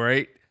whole,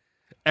 right?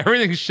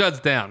 Everything shuts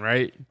down,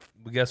 right?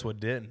 But guess what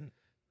didn't?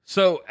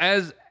 So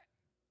as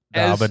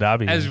Abu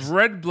Dhabians. as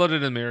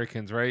red-blooded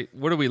Americans, right?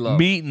 What do we love?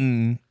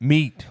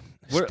 Meat,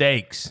 What-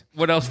 steaks,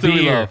 What else do we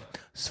beer, love?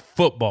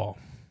 football,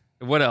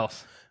 What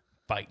else?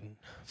 fighting,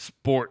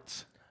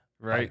 Sports,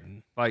 right?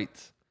 Fighting.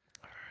 Fights.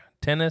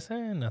 tennis,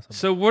 not so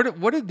So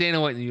what did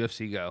Dana White and the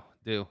UFC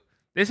do?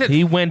 They said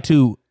He went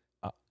to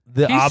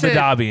the he Abu said-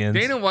 Dhabians.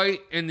 Dana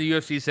White and the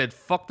UFC said,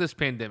 "Fuck this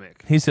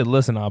pandemic. He said,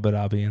 "Listen, Abu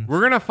Dhabians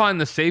We're gonna find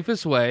the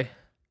safest way.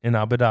 in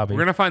Abu Dhabi. We're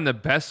gonna find the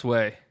best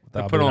way to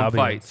Abu put on Dhabians.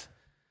 fights."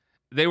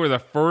 They were the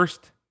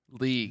first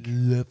league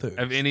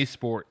of any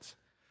sports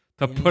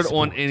to Any put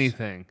on sports.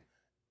 anything,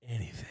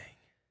 anything."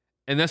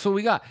 and that's what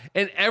we got.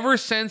 And ever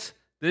since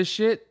this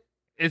shit,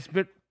 it's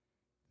been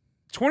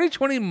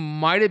 2020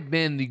 might have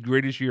been the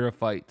greatest year of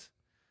fights,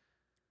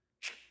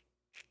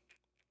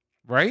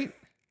 right?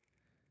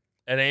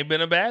 It ain't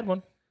been a bad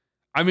one.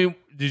 I mean,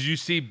 did you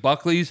see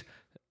Buckley's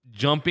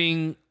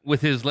jumping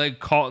with his leg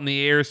caught in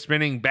the air,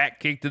 spinning back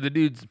kick to the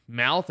dude's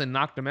mouth and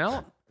knocked him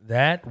out?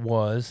 That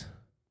was,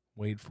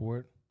 wait for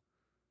it,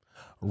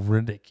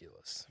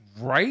 ridiculous,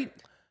 Right?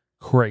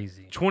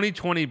 crazy.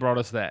 2020 brought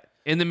us that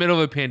in the middle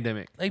of a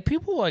pandemic. Like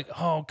people like,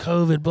 oh,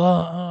 COVID,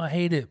 blah, oh, I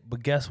hate it.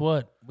 But guess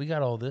what? We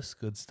got all this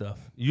good stuff.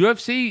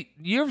 UFC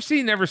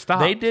never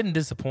stopped. They didn't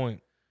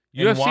disappoint.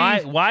 And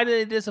UFC why did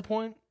they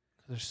disappoint?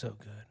 They're so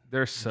good.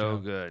 They're so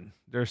good.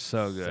 They're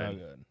so good. So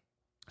good.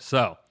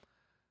 So,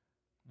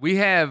 we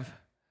have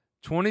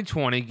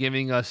 2020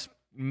 giving us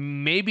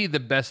maybe the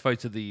best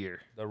fights of the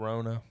year. The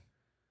Rona.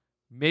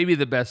 Maybe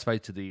the best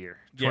fights of the year.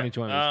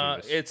 2020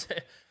 was giving us. It's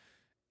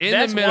in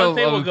that's the middle one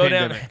thing of will a go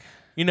pandemic. down.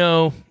 You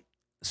know,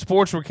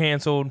 sports were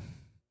canceled,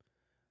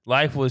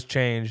 life was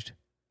changed,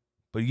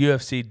 but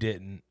UFC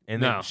didn't,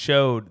 and No. it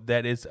showed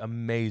that it's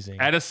amazing.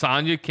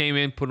 Adesanya came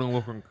in, put on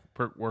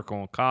work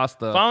on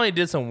Costa. Finally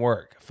did some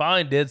work.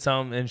 Finally did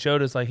something and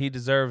showed us like he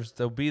deserves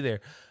to be there.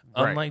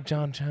 Right. Unlike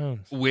John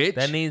Jones, Which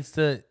that needs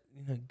to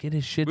get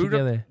his shit moved up-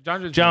 together.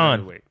 John just John.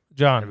 heavyweight.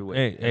 John, Heavyweight,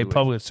 hey, heavyweight.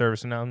 public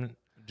service announcement.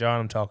 John,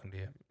 I'm talking to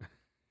you.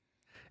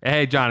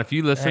 Hey, John, if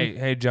you listen,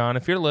 Hey, John,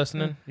 if you're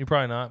listening, you're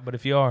probably not, but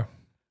if you are,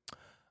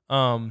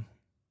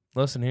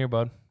 listen here,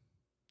 bud.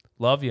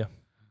 Love you.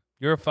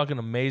 You're a fucking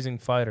amazing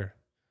fighter.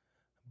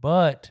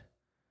 But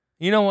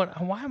you know what?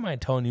 Why am I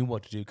telling you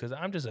what to do? Because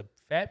I'm just a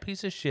fat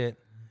piece of shit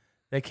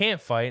that can't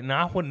fight, and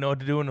I wouldn't know what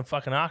to do in the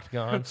fucking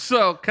octagon.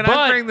 so can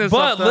I bring this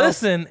but up? though?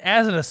 listen,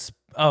 as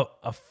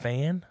a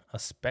fan, a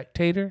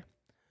spectator,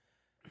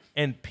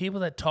 and people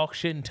that talk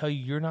shit and tell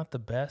you you're not the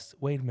best,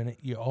 wait a minute,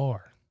 you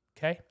are.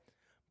 Okay?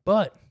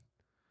 But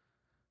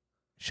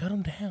shut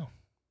them down.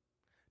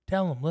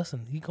 Tell him,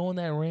 listen, you go in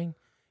that ring,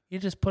 you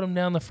just put him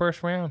down the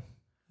first round.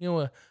 You know,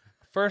 a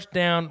first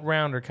down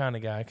rounder kind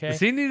of guy, okay? Does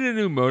he need a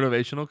new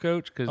motivational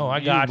coach? Oh,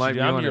 I got you,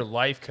 dude. I'm your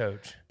life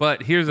coach.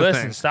 But here's the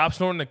Listen, thing. stop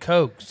snorting the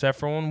coke, except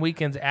for on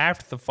weekends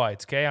after the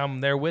fights, okay? I'm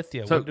there with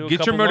you. So We'll do a get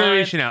your couple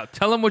motivation lines. out.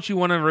 Tell them what you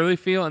want to really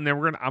feel, and then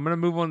I'm gonna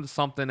move on to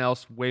something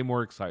else way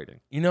more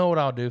exciting. You know what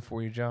I'll do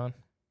for you, John?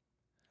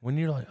 When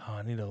you're like, oh,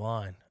 I need a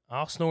line,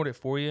 I'll snort it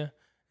for you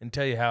and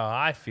tell you how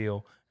I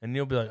feel, and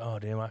you'll be like, oh,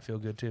 damn, I feel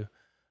good too.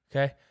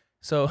 Okay?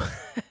 So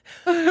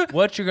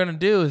what you're going to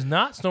do is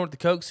not snort the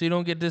coke so you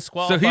don't get So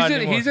disqualified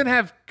anymore. he's gonna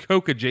have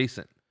Coke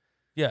adjacent.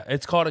 Yeah,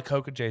 it's called a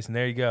coke adjacent.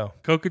 There you go.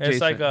 Coke adjacent.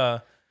 It's like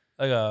a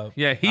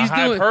Yeah, a he's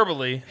doing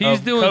hyperbole He's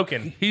of doing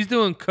coking. He's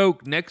doing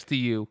Coke next to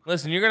you.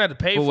 Listen, you're going to have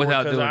to pay But for it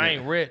without because doing I it.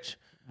 ain't rich.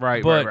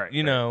 Right, But right.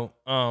 you know,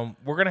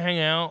 we're gonna hang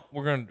out.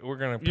 We're gonna You're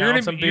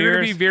pound some gonna, you're beers.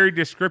 gonna be very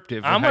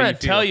descriptive. I'm of how gonna you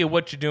feel. tell you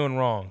what you're doing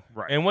wrong.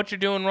 Right. And what you're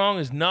doing wrong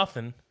is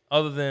nothing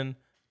other than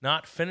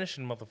not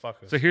finishing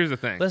motherfuckers. So here's the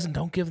thing. Listen,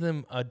 don't give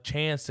them a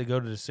chance to go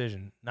to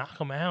decision. Knock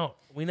them out.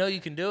 We know you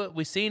can do it.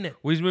 We've seen it.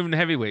 He's moving to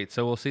heavyweight,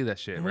 so we'll see that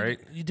shit, And we- right?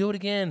 You do it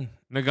again.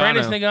 Nagano.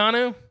 Francis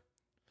Nagano.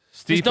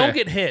 Stipe. Just don't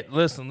get hit.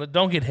 Listen,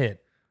 don't get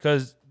hit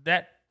because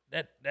that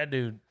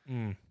dude.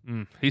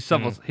 He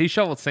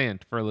shoveled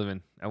sand for a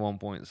living at one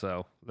point,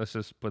 so let's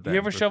just put that. You in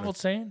ever perspective. shoveled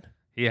sand?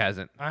 He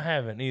hasn't. I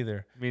haven't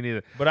either. Me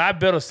neither. But I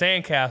built a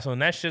sandcastle,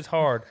 and that shit's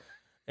hard.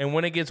 And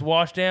when it gets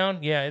washed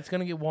down, yeah, it's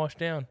gonna get washed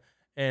down.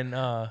 And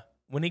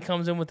when he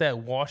comes in with that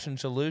washing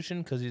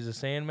solution, because he's a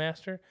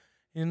sandmaster,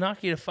 he'll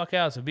knock you the fuck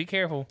out. So be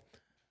careful.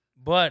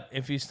 But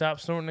if you stop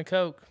snorting the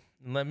coke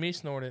and let me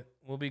snort it,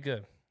 we'll be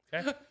good.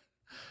 Okay?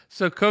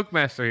 So Coke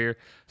Master here.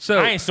 So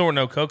I ain't snorting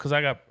no coke because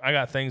I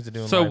got things to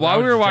do. In So life. I while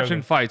was we were just watching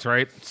joking. fights,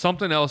 right,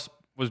 something else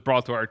was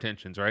brought to our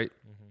attentions, right?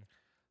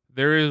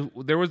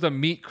 There was a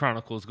Meat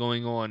Chronicles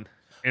going on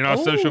in our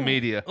social Ooh.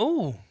 media,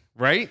 Ooh,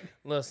 right?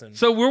 listen.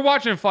 So we're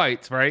watching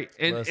fights, right?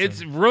 And Listen.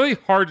 it's really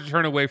hard to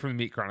turn away from the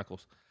Meat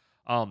Chronicles.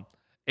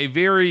 A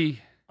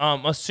very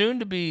A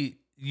soon-to-be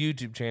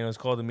YouTube channel is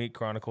called The Meat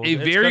Chronicles. a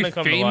It's very gonna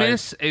come to life.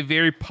 famous, a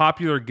very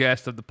popular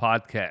guest of the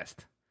podcast,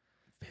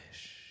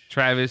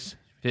 Travis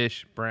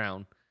Fish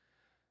Brown,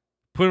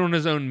 put on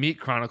his own Meat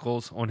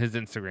Chronicles on his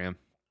Instagram.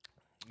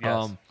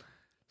 Yes.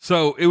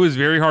 So it was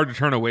very hard to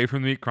turn away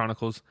from the Meat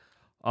Chronicles.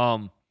 I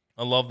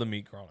love The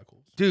Meat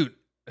Chronicles. Dude,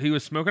 he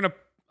was smoking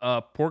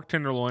a pork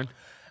tenderloin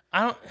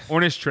I don't.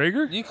 on his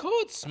Traeger. You call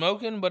it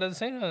smoking, but at the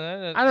same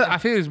time, I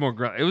think it was more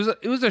grunt.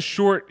 It was a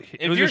short.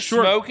 It if was you're a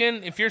short.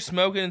 smoking,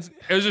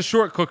 It was a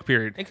short cook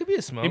period. it could be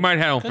a smoke. He might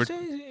have on for. 'Cause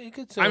it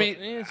could I mean,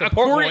 it's a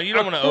pork one. You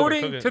don't want to overcook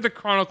according it. to the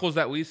chronicles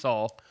that we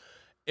saw,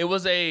 It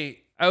was a.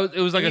 it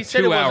was like He a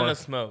said 2 it hour. wasn't a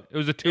smoke. It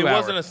was a 2 It hour.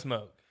 wasn't a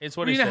smoke. It's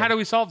what he said. How do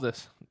we solve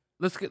this?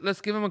 Let's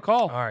give him a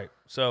call. All right,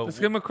 so Let's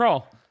give him a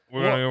crawl.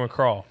 we're gonna give him a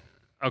crawl.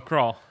 A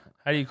crawl.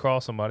 How do you crawl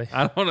somebody?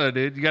 I don't know,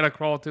 dude. You got to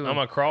crawl to him. I'm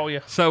gonna crawl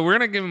you. So we're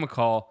gonna give him a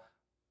call.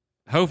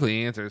 Hopefully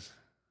he answers.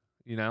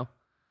 You know,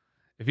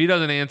 if he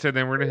doesn't answer,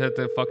 then we're gonna have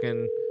to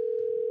fucking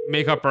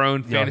make up our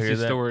own Y'all hear fantasy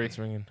that? story. It's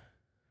ringing.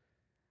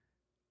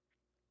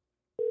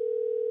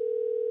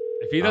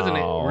 If he doesn't,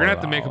 Oh, we're gonna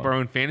have to make up our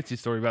own fantasy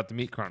story about the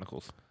Meat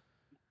Chronicles.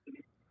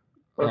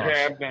 What's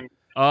happening?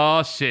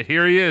 Oh shit!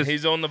 Here he is.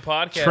 He's on the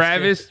podcast.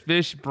 Travis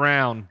Fish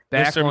Brown,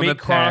 back Mr. on Meat the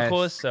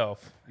Chronicle pass.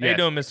 itself. How you Yes.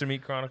 doing, Mr.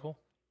 Meat Chronicle?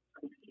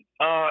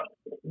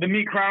 The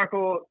Meat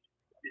Chronicle.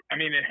 I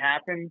mean, it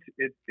happened.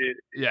 It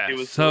Yeah.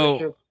 was So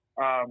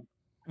delicious.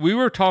 we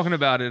were talking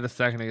about it a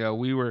second ago.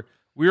 We were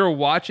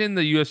watching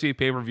the UFC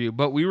pay per view,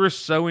 but we were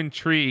so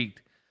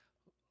intrigued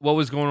what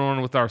was going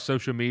on with our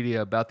social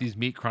media about these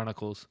Meat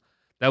Chronicles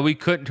that we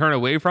couldn't turn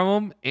away from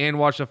them and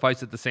watch the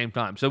fights at the same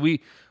time. So we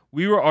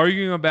were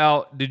arguing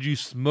about, did you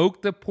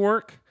smoke the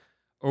pork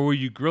or were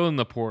you grilling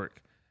the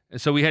pork? And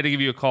so we had to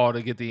give you a call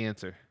to get the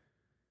answer.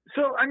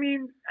 So I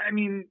mean,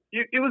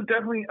 it was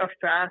definitely a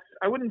fast.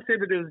 I wouldn't say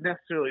that it was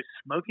necessarily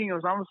smoking. It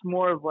was almost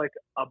more of like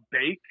a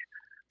bake.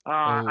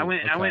 I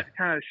went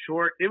kind of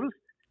short. It was.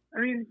 I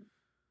mean,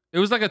 It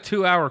was like a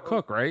 2 hour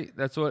cook, right?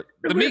 That's what It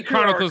the was a Meat 2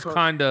 hour Chronicles cook.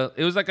 kind of.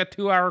 It was like a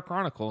 2 hour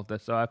chronicle.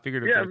 That's so I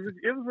figured. yeah, Like,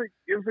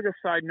 it was like a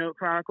side note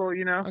chronicle.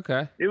 You know,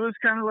 okay. it was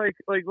kind of like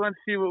let's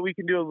see what we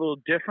can do a little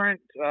different.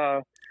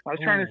 I was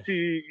trying to Ooh.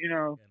 see, you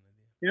know,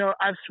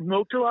 I've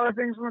smoked a lot of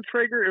things on the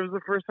Traeger. It was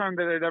the first time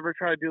that I'd ever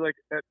tried to do like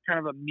that kind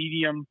of a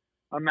medium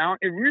amount.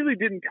 It really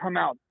didn't come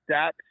out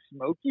that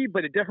smoky,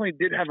 but it definitely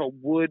did have a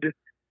wood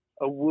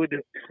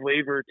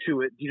flavor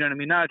to it. You know what I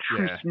mean? Not a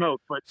true Yeah.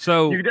 smoke, but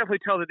So you could definitely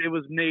tell that it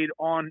was made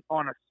on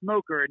a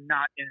smoker and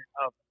not in an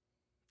oven.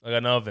 Like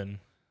an oven.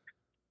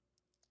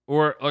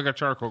 or like a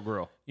charcoal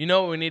grill. You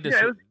know what we need to Yeah,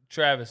 it was-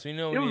 Travis, you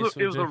know what we need to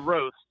It was switch a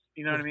roast.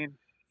 You know what I mean?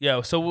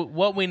 Yeah, so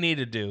what we need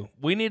to do,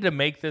 we need to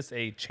make this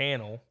a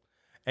channel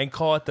and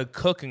call it the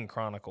Cooking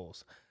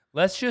Chronicles.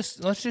 Let's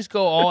just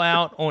go all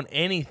out on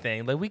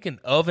anything. Like we can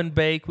oven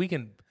bake, we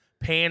can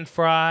pan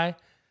fry,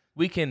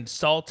 we can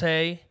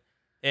saute,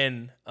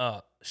 and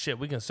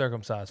we can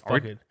circumcise.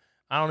 Fuck it.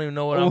 I don't even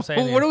know what I'm saying.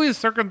 What here. are we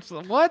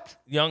circumcise? What?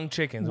 Young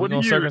chickens. What We're do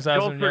gonna you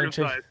circumcise some young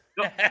circumcise?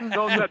 chickens.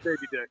 Don't that baby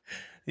dick.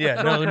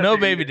 Yeah, no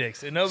baby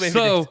dicks. No baby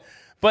So- dicks.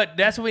 But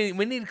that's what we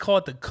need to call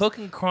it, the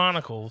Cooking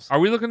Chronicles. Are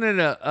we looking at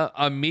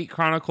a Meat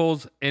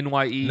Chronicles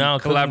NYE No,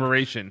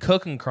 collaboration?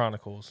 Cooking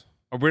Chronicles.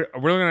 Are we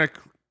looking at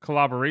a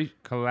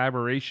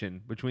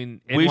collaboration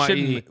between We NYE?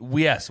 should.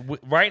 Yes.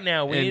 Right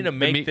now, we and need to the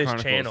make Meat this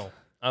Chronicles. channel.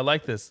 I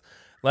like this.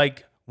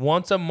 Like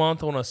once a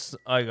month on a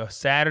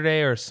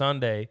Saturday or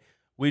Sunday,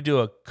 we do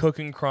a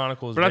Cooking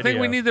Chronicles. But I think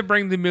we video. need to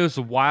bring the most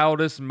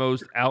wildest,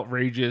 most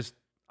outrageous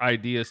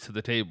ideas to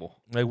the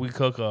table. like we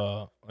cook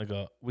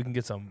we can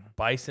get some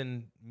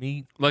bison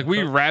meat. Like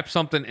we cook- wrap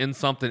something in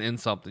something in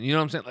something. You know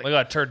what I'm saying? Like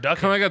like a turducken.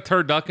 kind of like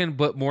a turducken,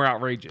 but more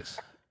outrageous.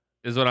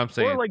 Is what I'm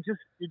saying. Or like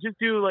just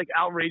do like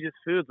outrageous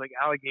foods like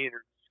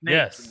alligator, snakes.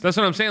 Yes. That's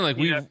what I'm saying. Like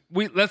Yeah.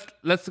 we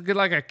let's get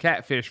like a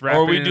catfish wrapped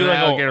or we in do an like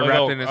alligator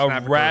wrapped in a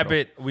snapper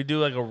rabbit. We do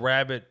like a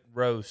rabbit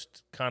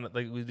roast, kind of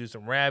like we do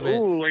some rabbit.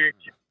 Ooh, like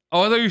turtle.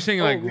 Oh, I thought you were saying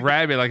like we-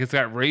 rabbit, like it's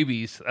got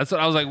rabies. That's what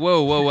I was like.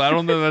 Whoa! I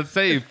don't know that's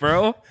safe,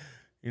 bro.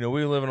 You know,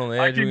 we living on the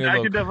I edge. we can get a I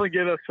little- can definitely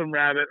get us some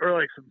rabbit or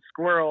like some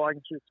squirrel. I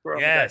can shoot squirrel.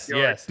 in the yes,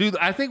 backyard. yes. Dude,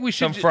 I think we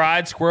should Some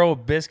fried squirrel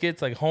with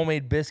biscuits, like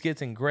homemade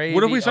biscuits and gravy.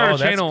 What if we start a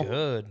that's channel?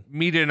 Good.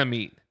 meat in a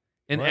meat,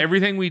 and What?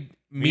 everything we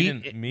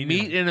Meat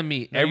meat in a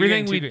meat. No, you're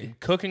Everything getting we too good.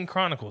 Cooking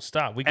Chronicles.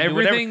 Stop. We can do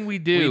everything we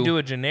do. We do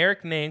a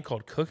generic name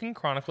called Cooking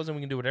Chronicles, and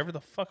we can do whatever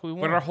the fuck we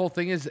want. But our whole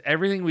thing is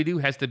everything we do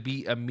has to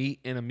be a meat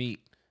in a meat.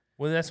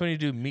 well, that's when you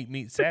do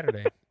meat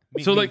Saturday.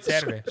 So Meat like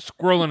Saturday.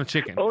 squirrel and a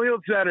chicken. Only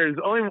on Saturdays.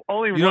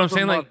 Only. You know what I'm once a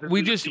saying? month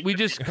Like is we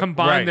just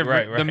combine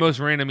Right, the right. most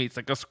random meats,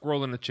 like a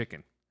squirrel and a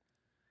chicken,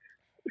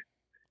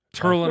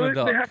 turtle and a They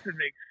duck. have to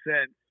make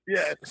sense.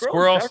 Yeah,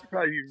 Squirrel- that would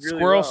probably be really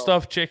Squirrel well.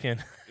 stuffed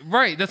chicken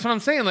Right, that's what I'm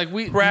saying. Like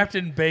we wrapped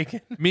in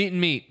bacon. meat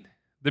and meat,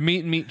 the meat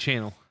and meat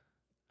channel.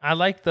 I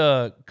like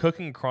the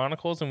Cooking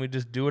Chronicles, and we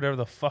just do whatever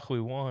the fuck we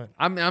want.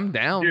 I'm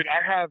down. Dude,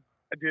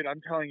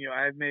 I'm telling you,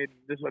 I have made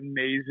this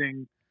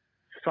amazing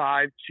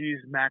 5-cheese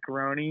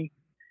macaroni,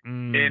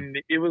 Mm. and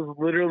it was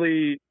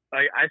literally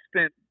like I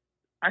spent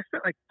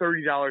like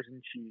 $30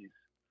 in cheese.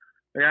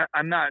 Like,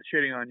 I'm not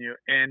shitting on you.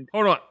 And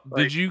Hold on,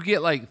 like- did you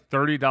get like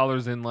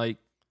 $30 in like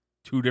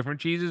 2 different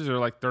cheeses, or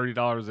like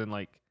 $30 in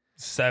like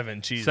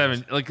 7 cheeses.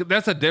 7? Like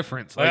that's a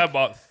difference. Like, I Like,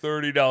 bought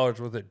 $30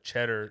 worth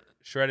of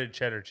shredded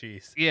cheddar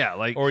cheese. yeah,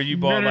 like Or you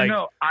bought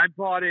no. I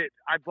bought it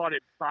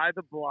by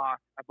the block.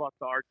 I bought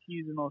the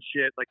artisanal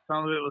shit. Like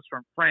some of it was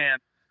from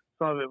France,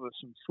 some of it was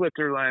from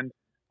Switzerland.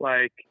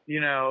 Like,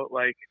 you know,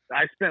 like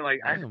I spent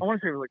like I Damn.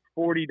 want to say it was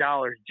like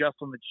 $40 just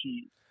on the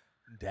cheese.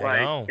 Dang.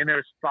 Like, and there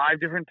was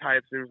 5 different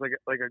types. There was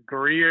like a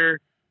Gruyere.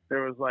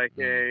 There was like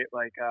Mm.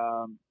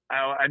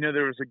 I know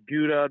there was a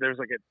Gouda. There was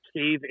like a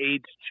cave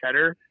aged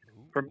cheddar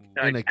from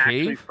In like, a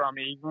actually cave? from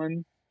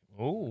England.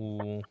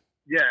 Ooh.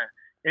 Yeah,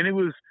 and it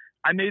was.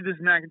 I made this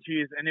mac and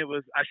cheese, and it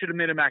was. I should have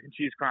made a mac and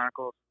cheese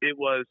chronicles. It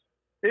was.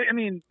 I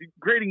mean,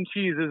 grating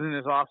cheese isn't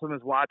as awesome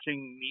as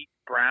watching meat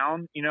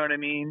brown. You know what I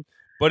mean?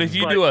 But if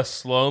you But- do a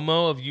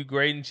slow-mo of you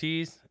grating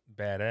cheese,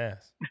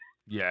 badass.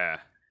 yeah.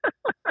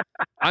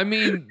 I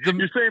mean You're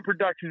the saying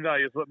production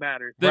value is what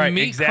matters. the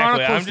meat exactly.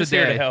 chronicles I'm just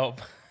today. here to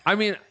help. I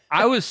mean,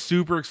 I was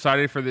super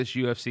excited for this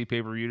UFC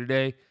pay-per-view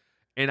today,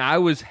 and I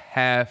was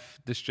half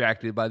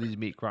distracted by these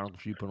meat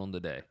chronicles you put on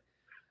today.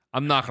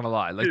 I'm not gonna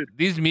lie, like Dude,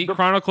 these meat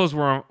chronicles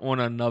were on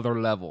another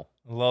level.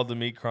 Love the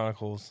Meat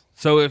Chronicles.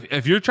 So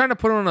if you're trying to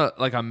put on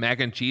a mac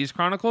and cheese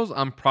chronicles,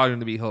 I'm probably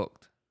gonna be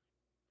hooked.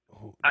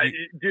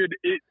 Dude,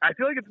 I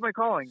feel like it's my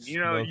calling. You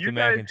know, Smoke the you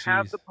mac guys and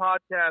have cheese. the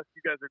podcast.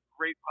 You guys are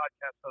great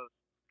podcast hosts.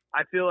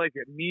 I feel like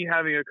me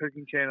having a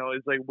cooking channel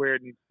is like where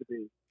it needs to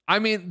be. I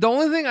mean, the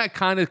only thing I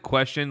kind of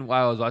questioned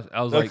while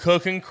I was The like,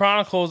 Cooking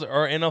Chronicles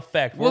are in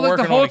effect. well, We're like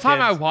the working on whole it,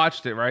 time I kids.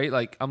 watched it, right?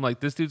 Like I'm like,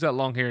 this dude's got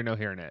long hair, no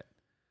hairnet.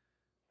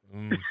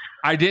 Mm.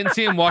 I didn't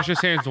see him wash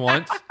his hands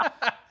once.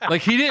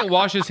 Like he didn't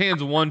wash his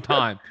hands one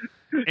time,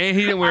 and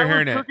he didn't wear a I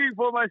was hairnet. cooking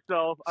for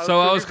myself.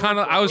 So I was cooking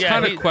for kind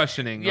myself. of he-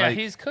 questioning. Yeah, like,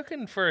 he's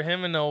cooking for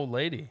him and the old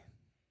lady.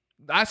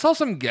 I saw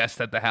some guests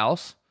at the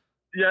house,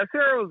 Yeah,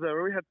 Sarah was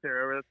over. We had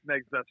Sarah. That's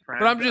Meg's best friend.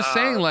 but I'm just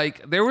saying,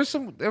 like there was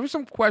some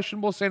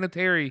questionable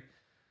sanitary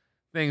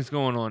things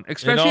going on,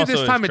 especially also this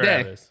is time of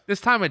day. Travis.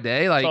 This time of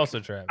day, like It's also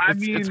Travis. I it's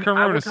mean, I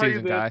Corona will tell you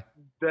season, this, guy.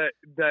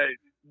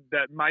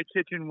 that my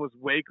kitchen was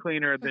way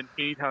cleaner than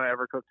any time I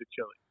ever cooked at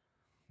Chili.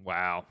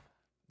 Wow,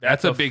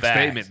 that's a big fact.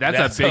 statement.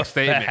 That's a big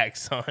statement. Fact,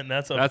 son.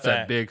 That's a That's a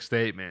fact. big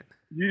statement.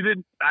 You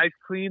didn't. I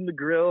cleaned the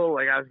grill.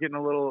 Like I was getting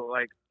a little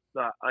like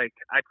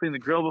I cleaned the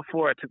grill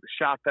before. I took the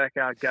shop back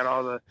out. Got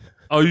all the.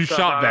 Oh, you Stuff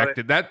shot out of backed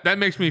it. That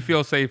makes me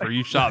feel safer.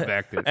 You shot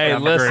backed it. Hey,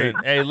 That's listen.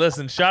 great. Hey,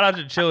 listen. Shout out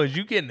to Chili's.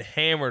 You getting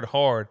hammered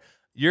hard.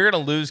 You're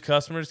gonna lose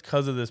customers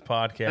because of this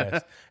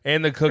podcast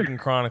and the Cooking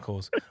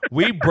Chronicles.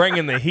 We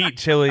bringing the heat,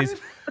 Chili's.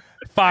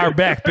 Fire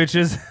back,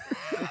 bitches.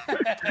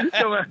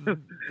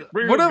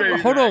 Bring What the if,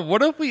 baby hold back. on.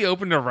 What if we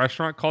opened a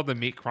restaurant called the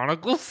Meat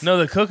Chronicles? No,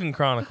 the Cooking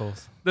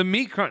Chronicles The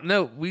Meat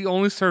No, we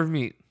only serve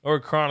meat. or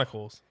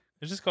Chronicles.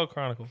 It's just called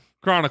Chronicles.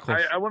 Chronicles.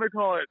 I want to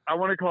call it. I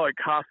want to call it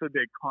Casa de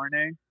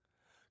Carne.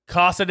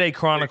 Casa de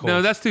Chronicles.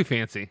 No, that's too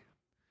fancy.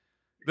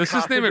 Let's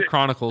just Casa name it de-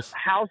 Chronicles.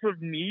 House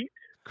of Meat.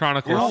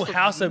 Chronicles. Ooh,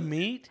 House of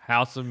Meat?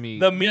 House of Meat.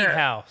 The Meat Yeah.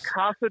 House.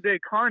 Casa de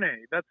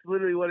Carne. That's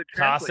literally what it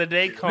translates Casa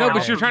de to. Carne. No,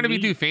 but you're House trying to of be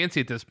Meat. too fancy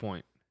at this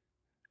point.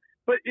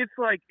 But it's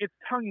like it's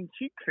tongue in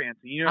cheek fancy.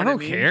 You know I what don't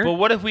mean? care. But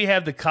what if we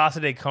have the Casa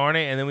de Carne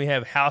and then we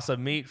have House of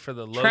Meat for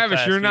the low Travis,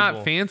 class you're people,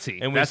 not fancy.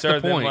 and we That's the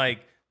serve them point. like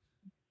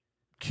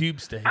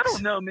cube steaks? I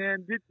don't know,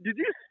 man. Did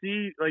you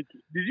see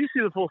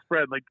the full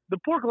spread? Like the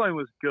pork loin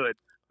was good,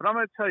 but I'm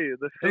gonna tell you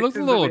the It looks a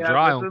fixins little that we had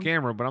dry with on them,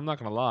 camera, but I'm not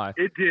gonna lie.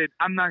 It did.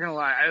 I'm not gonna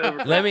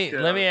lie. Let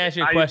me ask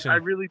you a question. I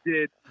really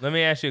did. Let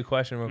me ask you a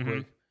question real Mhm.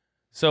 quick.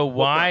 So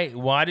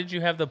why did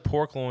you have the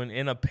pork loin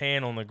in a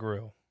pan on the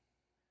grill?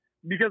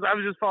 Because I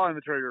was just following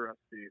the Traeger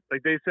recipe.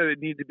 Like they said, it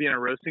needed to be in a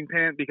roasting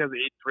pan because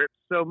it drips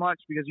so much.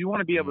 Because you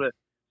want to be able to.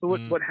 So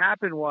what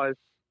happened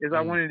is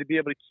I wanted to be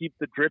able to keep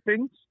the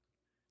drippings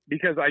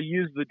because I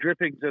used the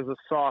drippings as a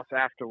sauce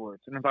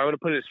afterwards. And if I would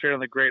have put it straight on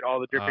the grate, all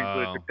the drippings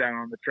would have dripped down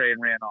on the tray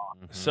and ran off.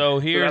 So So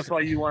here's that's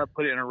why you want to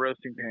put it in a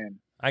roasting pan.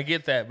 I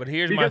get that, but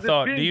here's Because my it's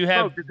thought. being Do you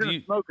have smoked. It's in do a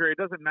you, smoker. It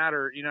doesn't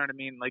matter. You know what I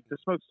mean? Like the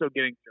smoke's still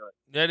getting to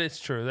it. that is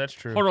true. That's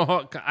true. Hold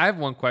on. I have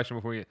one question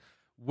before you.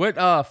 What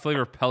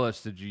flavor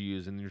pellets did you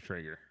use in your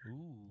Traeger? Ooh,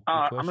 good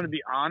I'm question. going to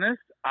be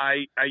honest.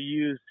 I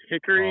used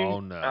hickory.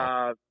 Oh, no.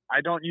 I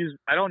don't use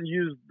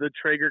the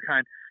Traeger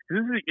kind. This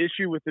is the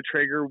issue with the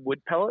Traeger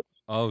wood pellets.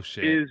 Oh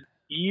shit! Is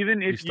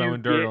even if He's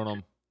throwing dirt on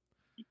them.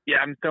 Yeah,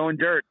 I'm throwing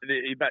dirt.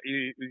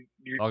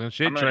 You're Talking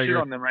shit, I'm gonna shoot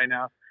Traeger. on them right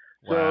now.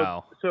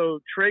 Wow. So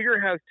Traeger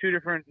has two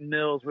different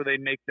mills where they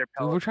make their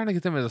Dude, we're pellets. trying to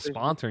get them as a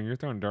sponsor, and you're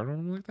throwing dirt on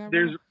them like that.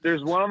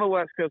 There's one on the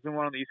West Coast and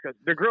one on the East Coast.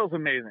 Their grill's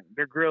amazing.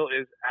 Their grill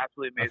is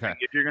absolutely amazing. Okay.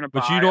 If you're gonna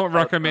But buy you don't a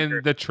pellet recommend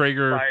smoker, the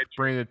Traeger buy a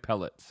branded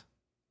pellets.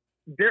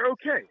 they're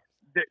okay.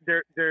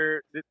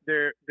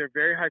 They're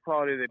very high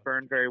quality. They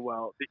burn very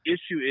well. The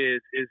issue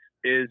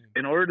is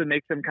in order to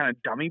make them kind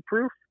of dummy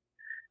proof,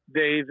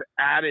 they've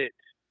added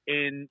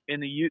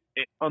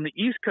on the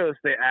East Coast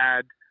they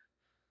add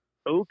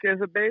oak as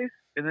a base,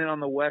 and then on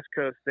the West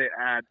Coast they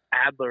add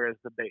Adler as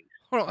the base.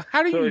 Hold on,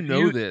 how do So you if know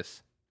you-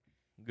 this?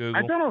 Google.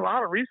 I've done a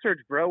lot of research,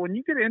 bro. When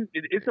you get in,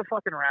 it's a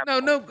fucking rabbit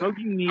hole. No.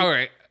 Smoking meat All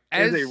right.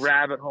 is a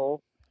rabbit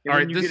hole. And All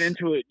when right, you this- get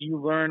into it, you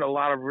learn a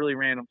lot of really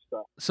random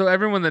stuff. So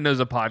everyone that knows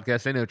a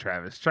podcast, they know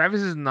Travis. Travis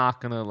is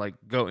not gonna like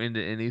go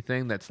into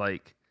anything that's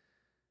like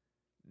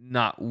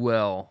not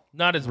well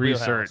Not his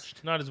wheelhouse.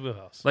 researched. Not his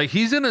wheelhouse. Like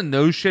he's gonna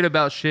know shit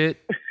about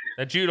shit.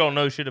 That you don't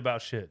know shit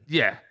about shit.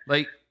 Yeah.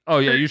 Like, oh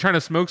yeah, you're trying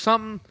to smoke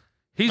something.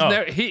 He's Oh.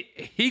 never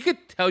he could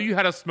tell you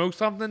how to smoke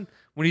something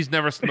when he's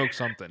never smoked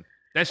something.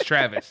 That's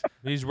Travis.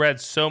 He's read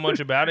so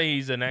much about it.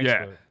 He's an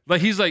expert. Yeah.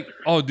 Like he's like,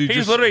 oh dude, He's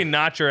just literally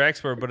not your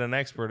expert, but an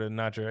expert and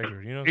not your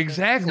expert. You know what I'm saying?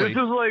 exactly.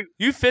 This is like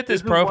You fit this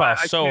is why profile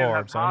I so can't hard,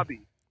 have son. hobbies.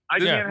 I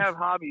Yeah. can't have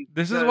hobbies.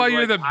 This is because, why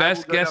you're like, the I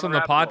best will go guest down on the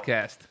a rabbit hole.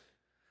 podcast.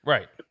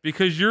 Right.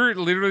 Because you're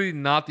literally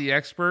not the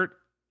expert,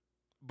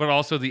 but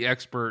also the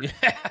expert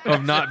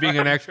of not being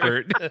an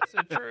expert. That's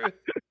the truth.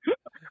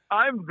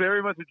 I'm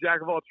very much a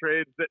jack of all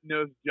trades that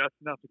knows just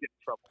enough to get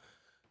in trouble.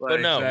 But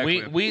no,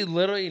 Exactly. we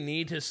literally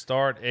need to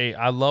start a.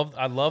 I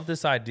love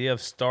this idea of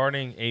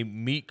starting a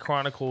Meat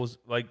Chronicles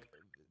like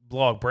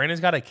blog. Brandon's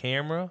got a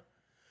camera.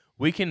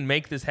 We can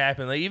make this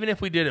happen. Like even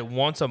if we did it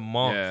once a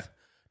month, Yeah.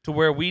 to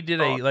where we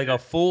did a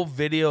full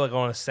video, like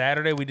on a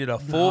Saturday, we did a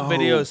full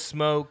video of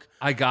smoke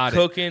I got it.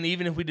 cooking.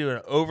 Even if we do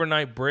an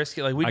overnight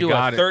brisket, like we I do a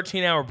got it.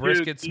 13-hour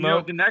brisket Dude, you know,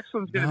 smoke. the next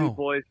one's gonna No. be,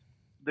 boys.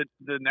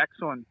 The next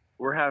one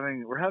we're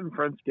having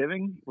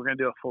Friendsgiving. We're gonna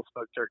do a full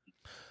smoked turkey.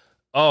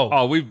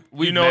 Oh, we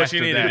You know what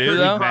you need to do,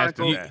 though?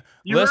 Chronicles. That.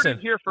 You Listen, heard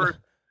it here first.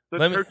 The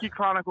let me- Turkey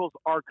Chronicles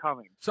are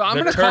coming. So I'm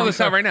The gonna call turkey- this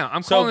out right now.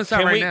 I'm So calling this out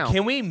can right we, now.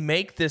 Can we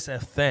make this a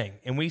thing?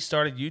 And we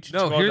started YouTube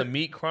No, called here- the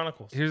Meat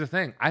Chronicles, Here's the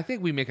thing. I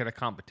think we make it a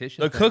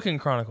competition. the thing. Cooking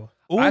Chronicle.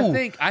 Ooh, I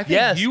think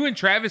yes. you and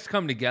Travis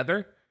come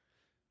together.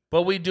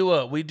 But we do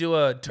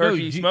a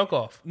turkey you- smoke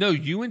off. No,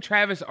 you and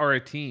Travis are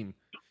a team,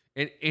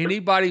 and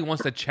anybody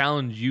wants to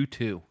challenge you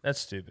two. That's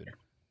stupid.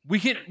 We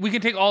can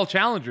take all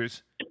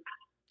challengers.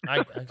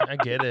 I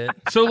get it.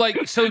 So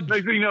Next thing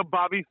you know,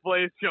 Bobby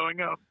Flay is showing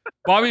up.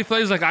 Bobby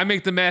Flay's like, I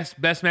make the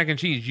best mac and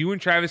cheese. You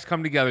and Travis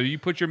come together. You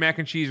put your mac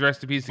and cheese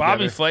recipes together.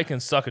 Bobby Flay can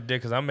suck a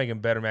dick because I'm making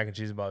better mac and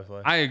cheese than Bobby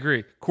Flay. I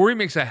agree. Corey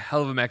makes a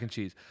hell of a mac and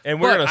cheese. And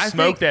we're But gonna I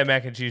smoke think- that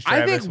mac and cheese, I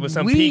Travis, think with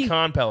some we-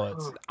 pecan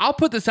pellets. I'll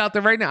put this out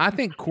there right now. I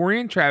think Corey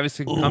and Travis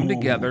can come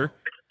together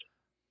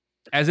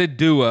as a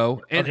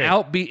duo and Okay.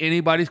 outbeat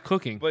anybody's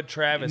cooking. But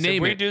Travis, if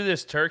Name we it. do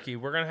this turkey,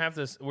 we're gonna have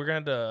this. We're gonna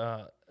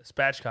have to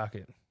spatchcock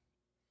it.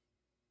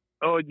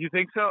 Oh, you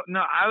think so?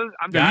 No, I'm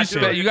Yeah, not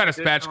doing you got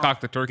to it.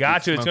 spatchcock the turkey.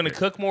 Got to. and It's smoke gonna it.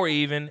 cook more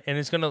even, and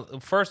it's gonna.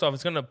 First off,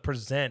 it's gonna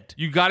present.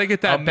 You got to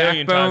get that a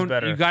million times backbone.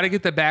 better. You got to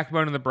get the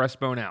backbone and the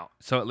breastbone out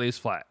so it lays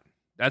flat.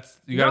 That's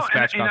you got to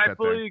spatchcock and I that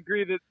fully thing.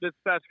 agree that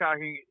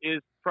spatchcocking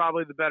is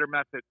probably the better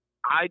method.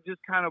 I just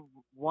kind of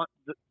want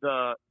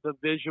the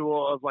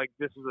visual of like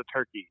this is a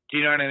turkey. Do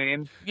you know what I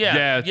mean?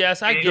 Yeah.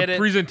 Yes, I The get The it.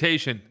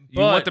 presentation. You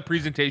But- want the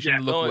presentation to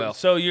look Oh, well.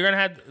 So you're gonna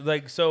have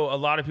like so a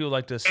lot of people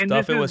like to stuff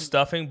this it with is-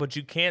 stuffing, but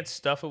you can't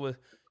stuff it with.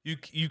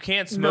 You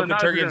can't smoke not a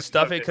if turkey you're and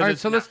stuff it gonna All because right,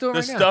 so let's do it the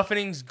right now.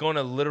 stuffing's going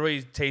to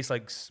literally taste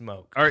like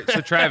smoke. All right, so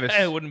Travis,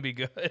 It wouldn't be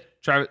good.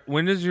 Travis,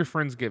 when is your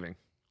Friendsgiving?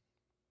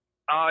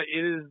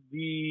 It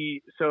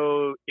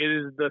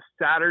is the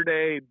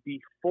Saturday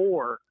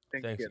before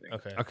Thanksgiving.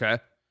 Okay. Okay.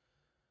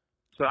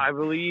 So I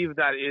believe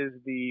that is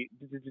the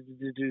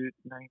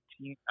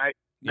 19th.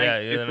 Yeah,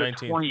 it's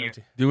the 19th. 20th.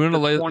 Do we want to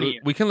The lay? 20th.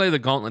 We can lay the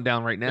gauntlet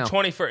down right now. The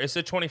 21st. It's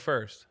the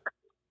 21st.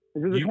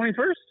 Is it the You-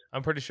 21st?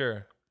 I'm pretty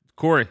sure.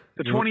 Corey,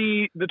 The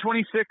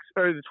 26th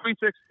or the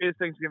 26th is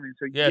Thanksgiving.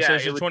 So Yeah, so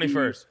it's it the would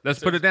 21st. let's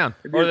put it down.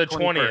 Or the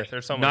 20th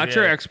or something. Not yeah.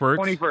 your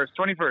experts. 21st.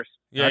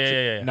 Yeah, not yeah,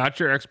 your, yeah. Not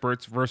your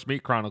experts versus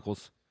Meat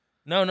Chronicles.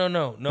 No.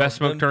 Best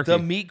smoked turkey. The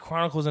Meat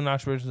Chronicles and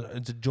Knoxville,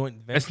 it's a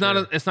joint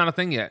venture. It's not a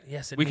thing yet.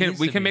 Yes, it we can needs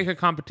we to can be. make a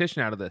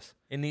competition out of this.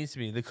 It needs to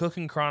be the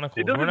Cooking Chronicles.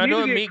 It doesn't We're not need to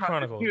doing be a Meat con-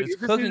 Chronicles. dude, It's it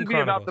just Cooking needs to be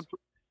about Chronicles.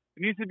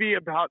 It needs to be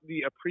about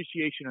the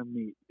appreciation of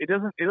meat. It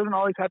doesn't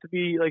always have to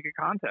be like a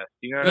contest.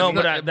 You know what I No, mean?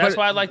 but that's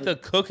why I like the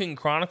Cooking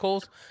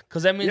Chronicles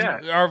because that means Yeah.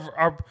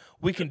 our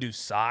we can do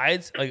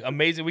sides like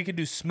amazing. We can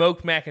do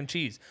smoked mac and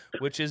cheese,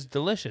 which is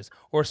delicious,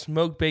 or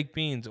smoked baked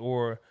beans,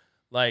 or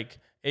like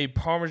a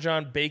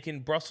Parmesan bacon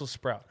Brussels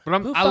sprout.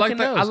 But Who I like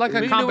fucking I knows? like We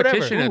a can do whatever.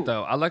 competition. It Ooh.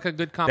 though. I like a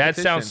good That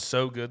competition. sounds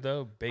so good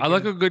though. I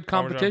like a Bacon, good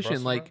Parmesan competition.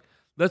 Brussels Like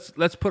sprout.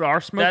 let's put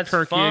our smoked That's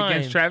turkey fine.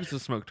 against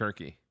Travis's smoked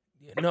turkey.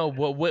 No,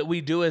 what we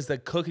do is the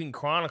Cooking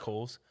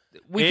Chronicles.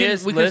 We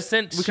is can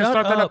listen. we can shut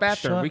start that up up,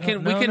 after. shut We can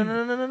up. we No, can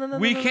no, no, no, no, no,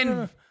 we no, can no,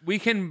 no. we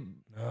can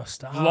No,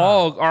 stop.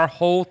 vlog our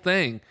whole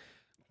thing.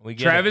 We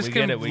get Travis it, we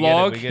can get it, we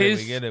vlog get it, his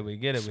we get it, we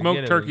get it, we smoked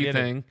get it, turkey we get it.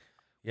 thing.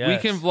 Yes.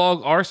 We can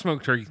vlog our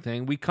smoked turkey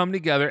thing. We come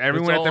together,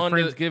 everyone at all the under-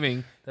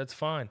 Friendsgiving. That's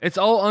fine. It's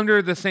all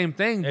under the same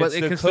thing, but It's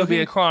it the can still be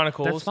Cooking a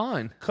Chronicles. That's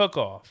fine. Cook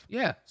off.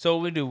 Yeah. So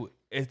what we do.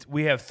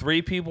 We have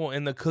 3 people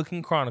in the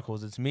Cooking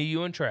Chronicles. It's me,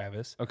 you, and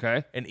Travis.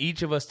 Okay. And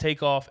each of us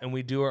take off and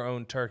we do our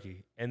own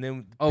turkey. And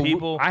then Oh,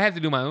 people. I have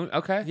to do my own.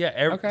 Okay.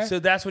 Yeah. Okay. So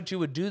that's what you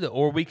would do, though.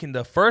 Or we can.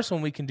 The first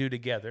one we can do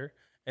together.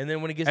 And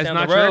then when it gets As down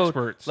not the your road,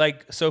 experts.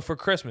 like so for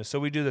Christmas, so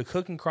we do the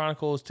Cooking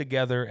Chronicles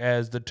together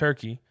as the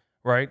turkey,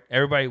 right?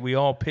 Everybody, we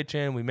all pitch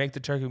in, we make the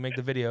turkey, we make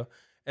the video,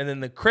 and then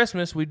the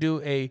Christmas we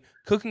do a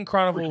Cooking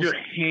Chronicles, Your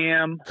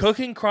ham.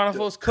 Cooking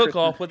Chronicles The cook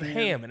off with Christmas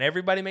ham, ham. and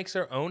everybody makes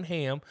their own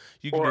ham.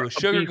 You can Or do a a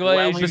sugar beef glaze, you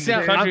Wellington. can But see,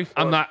 do country.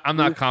 I'm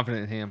not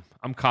confident in him.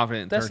 I'm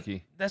confident in That's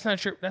turkey. that's not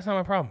sure. That's not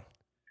my problem.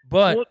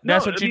 But Well,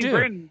 that's no, what I you mean, do.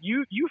 Brandon,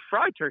 you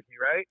fry turkey,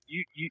 right?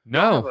 You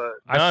No.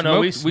 have a- No,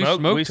 we we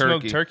smoked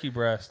turkey. turkey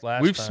breast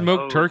last We've time.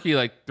 smoked Oh. turkey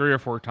like 3 or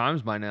 4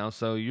 times by now,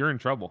 so you're in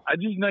trouble. I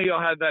just know y'all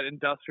had that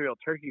industrial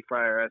turkey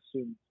fryer. I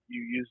assume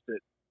you used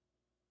it.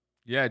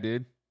 Yeah,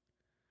 dude.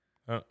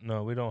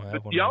 No, we don't have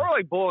But one. y'all of were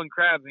like boiling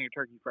crabs in your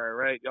turkey fryer,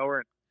 right? Y'all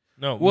weren't.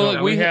 No, Well,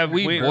 no, we have boil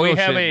we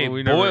have shit, a but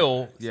we never-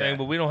 boil yeah. thing,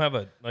 but we don't have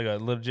a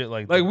legit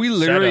Like we setup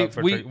literally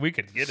for we turkey. We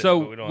could get it. so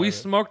but we don't we have it.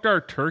 smoked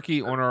our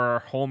turkey on our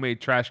homemade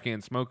trash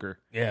can smoker.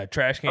 Yeah,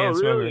 trash can Oh,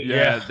 smoker. really?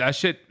 Yeah, that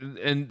shit.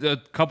 And a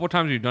couple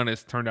times we've done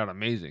it's turned out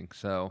amazing.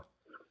 So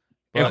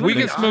But if we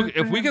can honestly, smoke,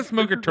 if we can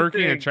smoke this a is the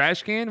turkey in a thing.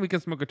 trash can, we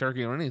can smoke a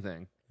turkey on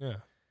anything. Yeah.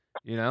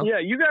 You know. Yeah,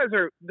 you guys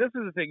are. This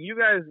is the thing. You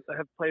guys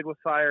have played with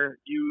fire.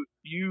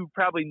 You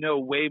probably know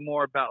way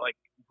more about like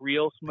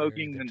real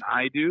smoking than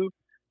I do,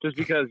 just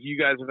because you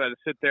guys have had to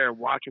sit there and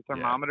watch a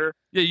thermometer.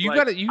 Yeah, you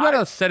Like,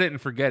 gotta set it and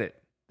forget it.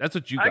 That's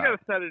what you got. I gotta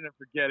set it and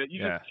forget it.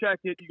 You Yeah. just check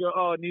it. You go,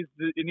 oh, it needs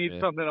Yeah.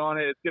 something on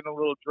it. It's getting a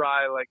little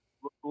dry. Like,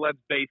 let's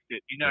baste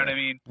it. You know what I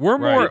mean? We're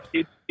more.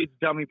 Right. It's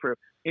dummy proof.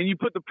 And you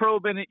put the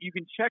probe in it. You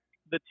can check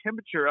the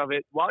temperature of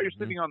it while you're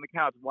sitting on the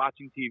couch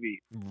watching TV.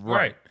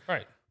 Right.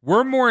 Right.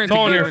 We're more It's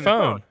into on your giving.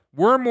 phone.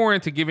 We're more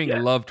into giving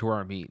Yeah. love to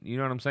our meat. You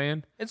know what I'm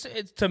saying? It's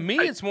to me.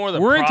 It's more the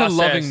We're process.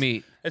 into loving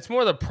meat. It's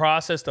more the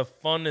process, the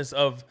funness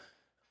of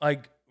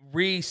like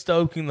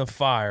re-stoking the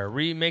fire,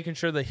 making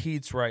sure the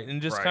heat's right,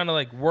 and just Right. kind of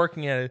like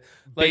working at it.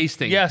 Like,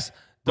 Basting. Yes,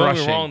 don't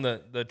get me Brushing. wrong.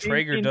 The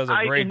Traeger And does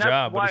a great and that's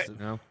job, why- but it's, You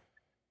know,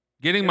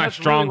 getting And my that's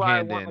really strong why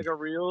hand I want in. like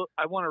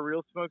I want a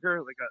real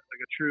smoker, like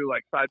a true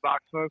like side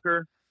box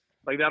smoker.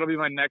 Like that'll be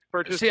my next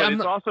purchase. See, but I'm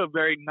it's not- also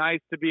very nice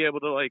to be able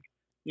to like,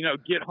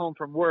 get home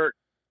from work,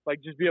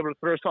 like just be able to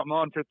throw something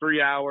on for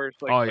 3 hours.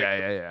 Like, Oh like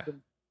yeah.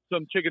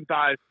 some chicken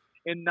thighs,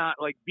 and not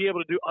like be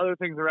able to do other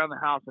things around the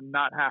house and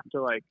not have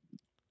to like,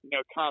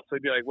 constantly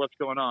be like, what's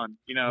going on?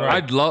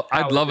 Right. I'd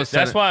love a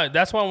set.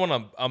 that's why I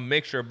want a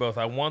mixture of both.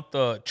 I want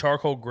the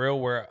charcoal grill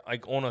where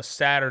like on a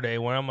Saturday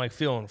when I'm like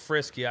feeling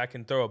frisky, I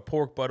can throw a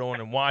pork butt on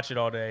and watch it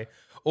all day.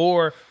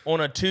 Or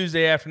on a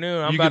Tuesday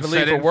afternoon, I'm You about can to leave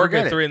set it for and work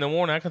forget at it. 3 in the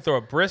morning. I can throw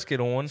a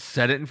brisket on,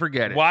 Set it and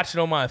forget it. watch it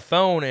on my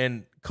phone,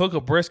 and cook a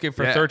brisket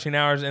for Yeah. 13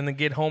 hours, and then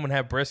get home and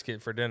have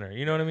brisket for dinner.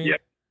 You know what I mean?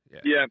 Yep.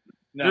 Yeah.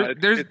 No,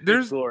 There's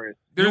it's glorious.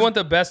 You want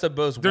the best of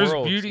both there's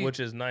worlds, beauty- which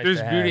is nice.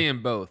 There's to beauty have.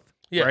 in both.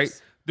 Yes.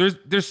 Right.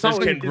 There's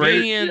something There's great.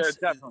 convenience,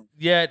 Yeah, definitely.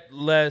 yet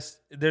less.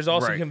 There's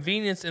also Right.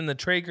 convenience in the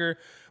Traeger,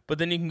 but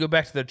then you can go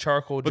back to the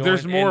charcoal But joint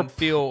there's more- and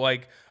feel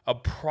like a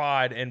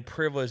pride and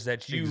privilege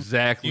that you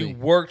Exactly.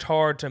 worked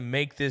hard to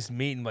make this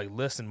meat and like,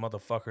 listen,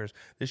 motherfuckers,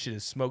 this shit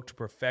is smoked to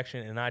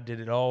perfection, and I did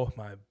it all with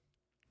my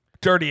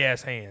dirty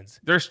ass hands.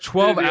 There's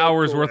 12 Dude,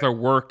 hours boy. worth of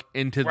work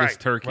into this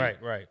turkey,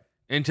 Right.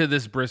 into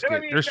this brisket. I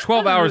mean, There's that's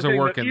 12 another hours of thing,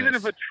 work that in even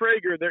this. if a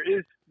Traeger,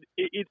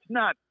 it's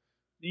not,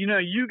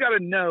 you got to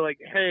know, like,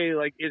 hey,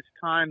 like, it's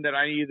time that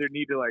I either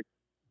need to, like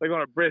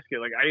on a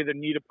brisket, like, I either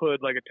need to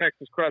put, like, a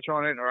Texas crutch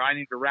on it, or I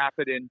need to wrap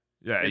it in.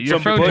 Yeah, and your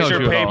Some phone tells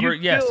butcher you it all. paper.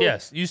 You Yes, still-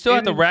 yes. You still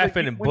have to And, wrap like, it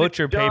in when it's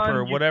butcher done, paper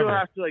or you whatever. still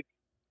have to, like,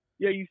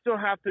 you still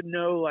have to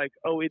know, like,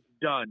 oh, it's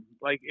done.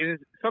 Like,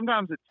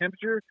 sometimes the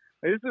temperature,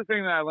 like, this is the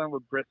thing that I learned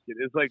with brisket,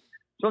 is, like,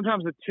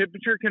 sometimes the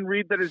temperature can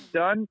read that it's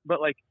done,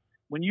 but, like,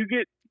 when you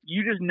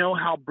just know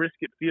how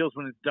brisket feels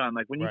when it's done.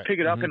 Like, when you Right. pick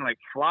it up and, like,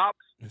 flops,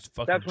 It's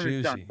fucking that's when juicy.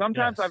 it's done.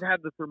 Sometimes yes. I've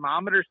had the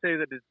thermometer say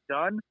that it's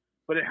done,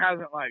 but it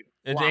hasn't, like,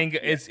 flopped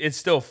yet. It's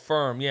still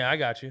firm. Yeah, I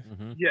got you.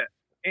 Mhm.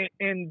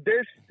 And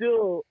there's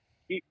still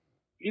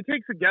it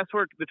takes the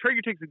guesswork. The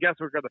Traeger takes the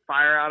guesswork of the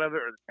fire out of it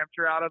or the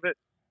temperature out of it,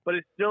 but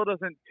it still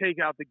doesn't take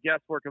out the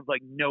guesswork of,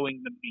 like,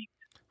 knowing the meat.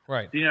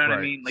 Right. Do you know what I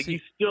Right. mean? Like, See- you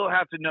still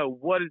have to know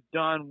what is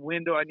done.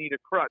 When do I need a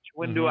crutch?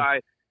 When do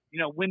I,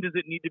 when does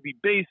it need to be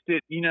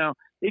basted?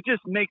 It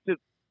just makes it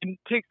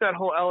takes that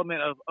whole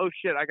element of, oh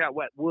shit, I got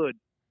wet wood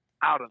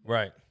out of it.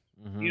 Right.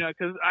 Mhm.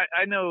 Because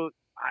I know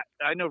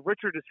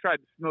Richard has tried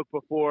to smoke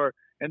before,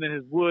 and then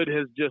his wood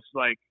has just,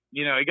 like,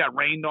 it got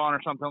rained on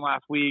or something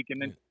last week,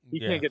 and then he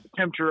Yeah. can't get the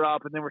temperature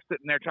up, and then we're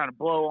sitting there trying to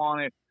blow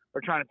on it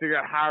or trying to figure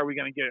out how are we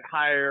going to get it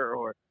higher,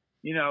 or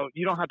you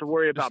don't have to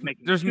worry about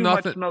making there's too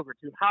nothing- much smoke or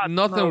too hot.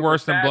 Nothing smoke or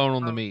worse than bad blowing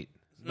on the smoke. meat.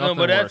 No, Nothing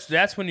but worse.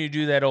 that's when you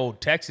do that old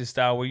Texas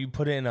style where you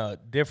put it in a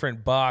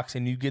different box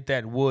and you get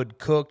that wood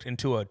cooked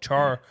into a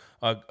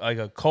like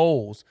a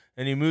coals,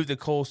 and you move the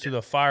coals to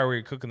the fire where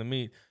you're cooking the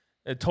meat.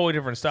 A totally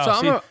different style. So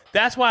I'm See, gonna-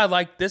 that's why I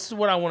like. This is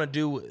what I want to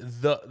do.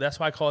 That's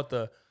why I call it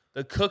the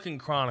Cooking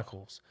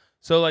Chronicles.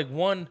 So like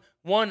one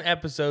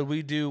episode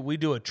we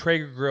do a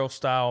Traeger grill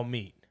style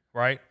meat,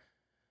 right?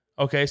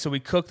 Okay, so we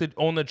cook it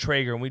on the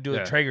Traeger and we do Yeah.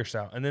 a Traeger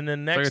style, and then the It's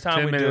next like a time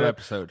we 10-minute do it,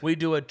 episode. we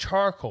do a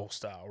charcoal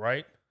style,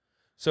 right?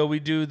 So we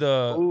do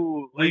the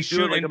Ooh, we like,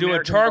 shoot like and do a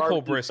American charcoal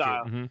barbecue brisket.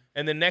 style. Mhm.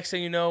 And the next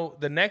thing you know,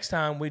 the next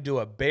time we do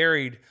a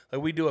buried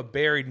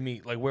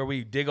meat, like where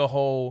we dig a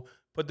hole,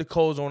 put the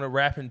coals on it,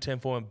 wrap it in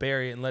tinfoil, and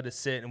bury it and let it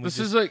sit. And we This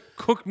just, is like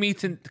cook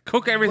meats and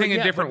cook everything But in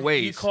yeah, different but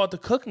ways. You call it the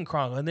Cooking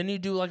Chronicle, and then you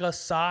do like a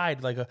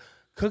side, like a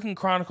Cooking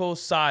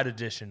Chronicles side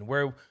edition,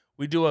 where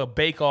we do a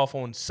bake off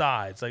on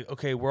sides. Like,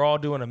 okay, we're all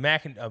doing a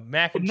mac and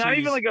But cheese. not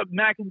even like a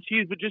mac and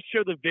cheese, but just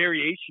show the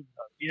variation.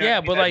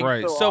 Yeah, but like,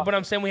 Right. so, but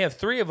I'm saying we have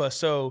three of us.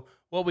 So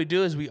what we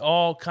do is we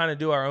all kind of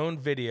do our own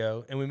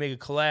video and we make a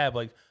collab.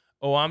 Like,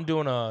 oh, I'm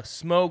doing a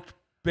smoked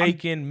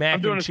bacon mac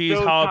I'm doing and a cheese,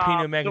 stovetop,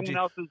 jalapeno mac and someone cheese.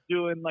 else is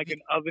doing like an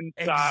oven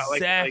style.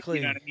 Exactly.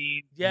 Like, you know what I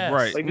mean? Yes.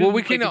 Right. Like, Well, this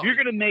we is, can. like, if you're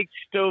gonna make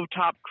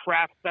stovetop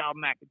craft style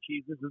mac and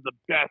cheese, this is the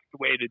best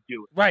way to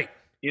do it. Right.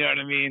 You know what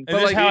I mean? And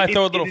this is how I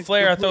throw a little it's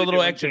flair. I throw a completely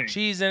little different extra thing.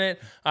 cheese in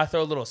it. I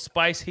throw a little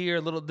spice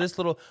here,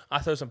 I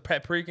throw some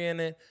paprika in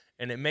it,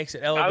 and it makes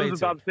it I was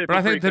elevates about it. to say, But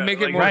I think to paprika, make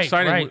it like, more Right,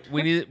 exciting, right.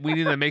 we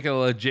need to make it a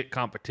legit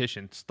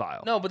competition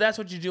style. No, but that's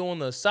what you do on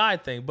the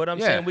side thing. But I'm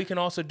Yeah. saying we can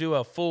also do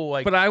a full,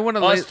 like, But I want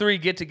to us three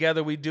get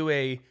together. We do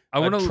a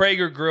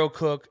Traeger grill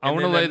cook. I And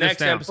wanna then lay the this next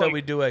down. episode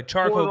we do a for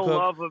charcoal the cook.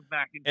 love of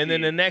mac and cheese. And then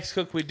the next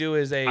cook we do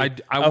is I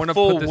a wanna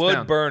full put this wood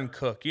down. burn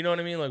cook. You know what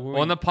I mean? Like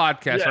on the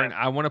podcast Yeah. right now,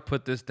 I want to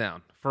put this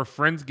down for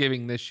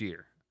Friendsgiving this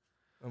year.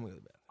 I'm gonna go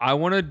back. I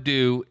want to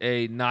do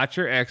a Not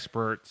Your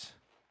Experts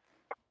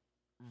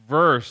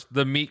versus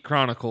the Meat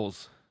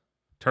Chronicles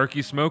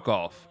turkey smoke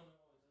off.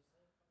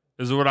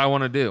 This is what I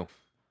want to do.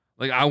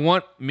 Like, I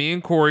want me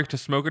and Corey to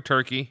smoke a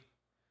turkey.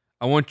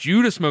 I want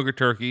you to smoke a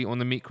turkey on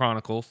the Meat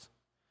Chronicles.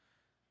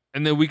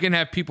 And then we can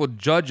have people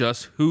judge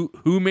us who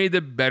made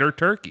the better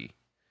turkey.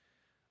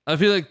 I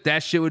feel like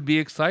that shit would be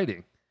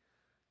exciting.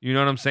 You know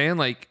what I'm saying?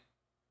 Like,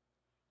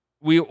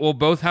 we'll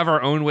both have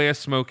our own way of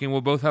smoking.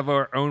 We'll both have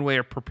our own way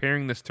of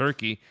preparing this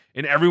turkey.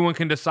 And everyone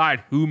can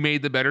decide who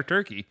made the better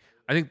turkey.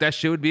 I think that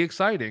shit would be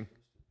exciting.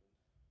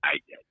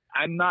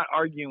 I'm not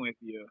arguing with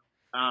you.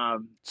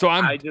 So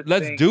I just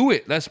let's think- do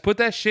it. Let's put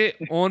that shit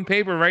on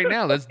paper right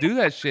now. Let's do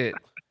that shit.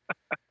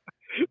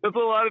 That's a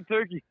lot of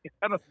turkey.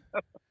 I don't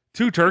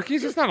 2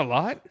 turkeys? It's not a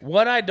lot.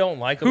 What I don't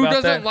like Who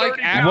about doesn't that, like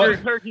 30 after?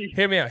 pound turkey.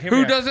 hear me out. Hear Who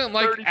me out. doesn't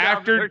like 30 pound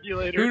after? turkey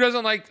later. Who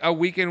doesn't like a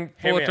weekend Hear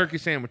full me of out. turkey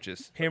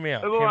sandwiches? Hear me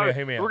out. There's a Hear me lot out. of-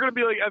 Hear me We're out. gonna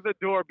be like at the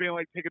door, being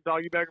like, "Take a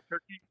doggy bag of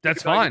turkey." Take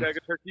That's a doggy fine. Bag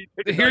of turkey.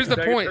 Take a Here's the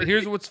doggy bag of point. turkey.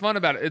 Here's what's fun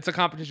about it. It's a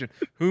competition.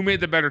 Who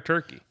made the better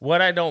turkey?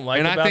 What I don't like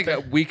And I about think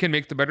that. we can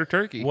make the better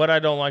turkey. What I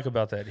don't like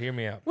about that. Hear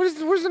me out. What is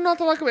there not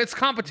to like about it? It's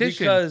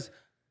competition. Because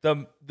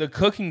the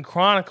Cooking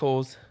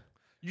Chronicles.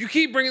 You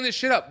keep bringing this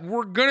shit up.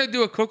 We're gonna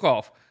do a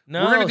cook-off.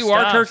 No, we're gonna do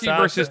our stop, turkey stop.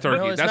 versus No,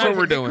 turkey. it's That's not. what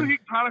we're The doing. Cooking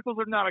Chronicles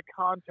are not a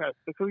contest.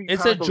 The Cooking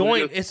It's a Chronicles are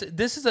joint. just-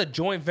 This is a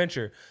joint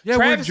venture. Yeah,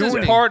 we're Travis is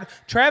joining. part.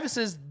 Travis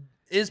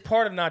is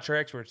part of Not Your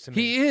Experts to me.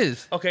 He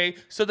is. Okay,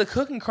 so the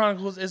Cooking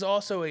Chronicles is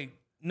also a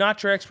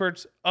Not Your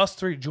Experts us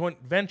three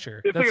joint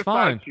venture. It's That's like a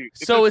fine. side shoot.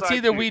 So a it's side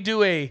either shoot.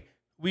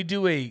 we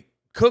do a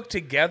cook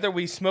together.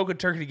 We smoke a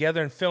turkey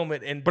together and film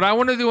it. And But I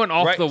want to do an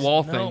off right- the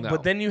wall no, thing though.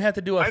 But then you have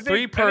to do a I think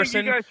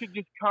three-person. you guys should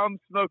just come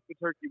smoke the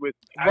turkey with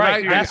me.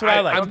 Right, that's what I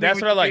don't like. think That's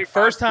we what I should like. be a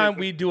First time competition.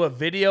 we do a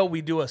video,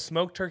 we do a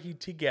smoked turkey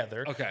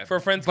together Okay. for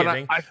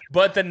Friendsgiving. I-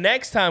 But the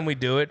next time we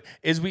do it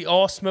is we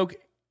all smoke,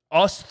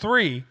 us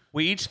three,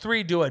 we each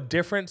three do a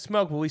different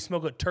smoke, but we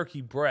smoke a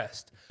turkey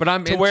breast. But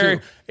I'm To into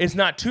where it's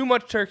not too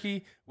much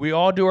turkey. We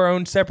all do our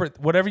own separate,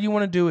 whatever you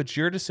want to do, it's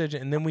your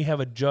decision. And then we have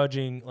a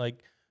judging, like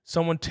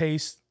someone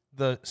tastes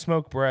the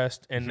smoked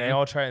breast and they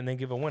all try it and they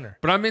give a winner.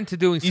 But I'm into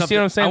doing You see something.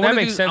 what I'm saying? I wanna That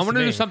makes do, sense I want to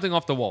to do me. something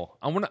off the wall.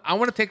 I want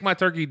to take my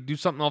turkey, do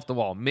something off the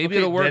wall. Maybe Okay,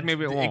 it'll work, that's-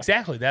 maybe it won't.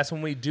 Exactly. That's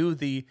when we do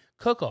the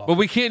cook-off. But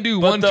we can't do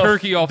But one the-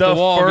 turkey off the the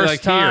wall and be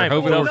first like, here, time-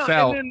 hope it the- works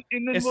out. and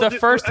then It's we'll the do-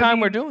 first I time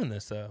mean, we're doing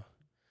this, though.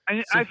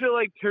 I feel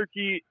like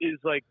turkey is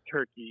like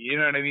turkey. You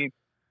know what I mean?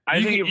 I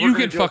You think can- if you we're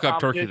gonna can do fuck a up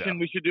turkey, competition,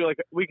 though. we should do like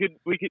we could.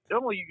 Oh,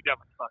 well, you could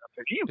definitely fuck up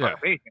turkey. You can fuck up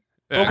anything.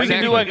 But we can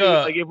exactly. do like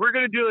a Like if we're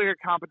gonna do like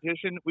a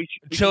competition, we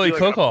should chili do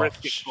like a cook-off.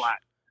 brisket flat.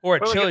 or a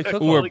Or like chili a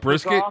cook-off. Or a chili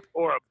brisket? cook-off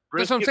or a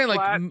That's what I'm saying. Like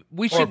flat.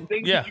 we Or- should.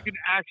 Things yeah. that you can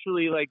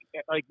actually like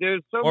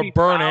there's so Or many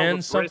burn styles of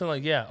ends, something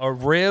brisket. like or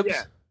ribs.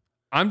 Yeah.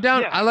 I'm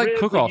down. Yeah, I like ribs,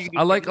 cook-offs. you can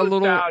I do like a good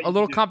little style, you can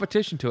do-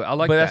 competition to it. I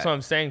like but that. that's what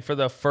I'm saying. For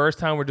the first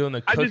time, we're doing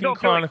the I just Cooking don't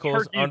feel like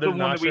Chronicles turkey's under the the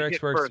one that we Nacho hit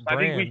Experts first. I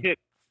think brand.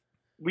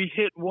 we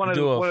hit one of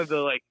Do the a one of the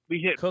like we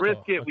hit cook-off,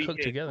 brisket, a we cook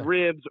hit together.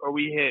 ribs, or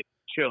we hit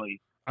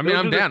chili. I mean, Those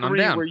I'm are the down. I'm three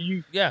down. Where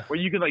you Yeah.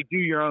 can like do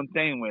your own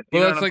thing with. You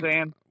Well, know that's what I'm like-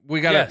 saying? We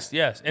got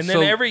Yes. And then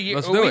So, every year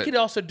let's do we it. could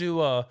also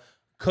do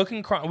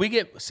Cooking Chron.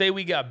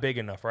 We got big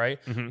enough, right?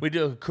 Mm-hmm. We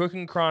do a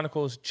Cooking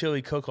Chronicles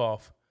chili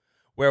cook-off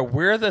where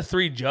we're the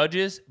three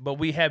judges, but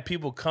we have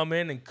people come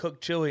in and cook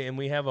chili, and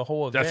we have a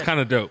whole event. That's kind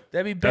of dope.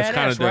 That'd be that's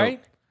kinda badass, dope.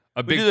 right?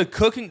 A We big do the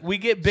cooking. We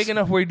get big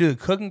enough where we do the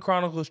Cooking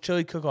Chronicles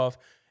chili cook-off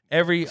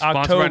every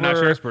Sponsored by Nacho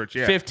October Experts,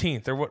 yeah.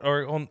 15th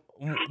or on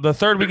the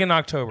third week in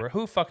October.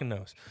 Who fucking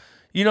knows?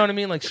 You know what I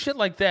mean? Like shit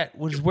like that,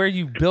 which is where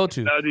you build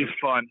to. That'd be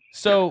fun.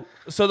 So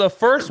the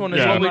first one is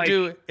Yeah. what we Like,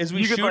 do is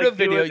we you could, shoot like, a do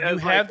video. it You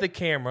as, have like- the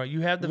camera.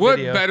 You have the What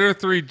video. better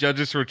three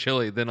judges for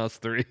chili than us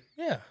three?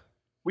 Yeah.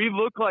 We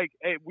look like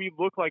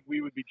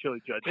we would be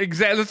chili judges.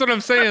 Exactly. That's what I'm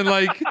saying.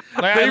 Like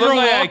Like, they I look roll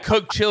like I off.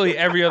 cook chili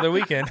every other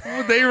weekend.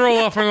 They roll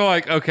off and they're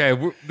like,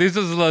 okay, this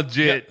is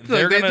legit. Yeah,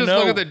 they're Like, they gonna just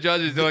look know. at the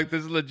judges. They're like,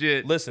 this is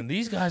legit. Listen,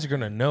 these guys are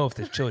gonna know if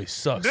this chili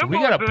sucks. So Them we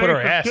gotta boys put our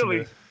ain't ass in chili.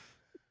 this.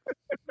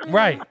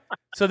 Right.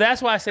 So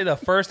that's why I say the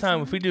first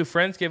time if we do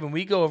Friendsgiving,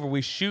 we go over,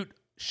 we shoot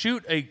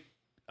a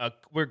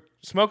we're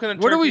smoking the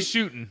turkey. What are we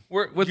shooting?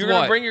 You're With gonna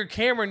what? bring your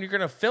camera and you're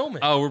gonna film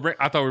it. Oh,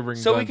 I thought we were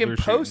bringing so we guns. can were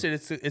post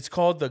shooting. it. It's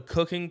called the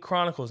Cooking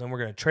Chronicles, and we're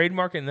gonna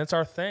trademark it, and that's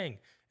our thing.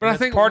 But And I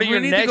that's think part of we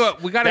your need to next. go-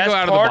 we gotta that's go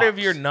out of the part of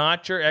box. your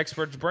Not Your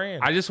Experts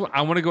brand.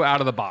 I want to go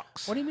out of the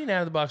box. What do you mean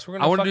out of the box? We're I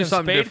gonna wanna do fucking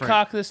something spade different.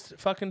 cock this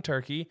fucking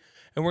turkey,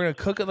 and we're gonna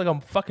cook it like I'm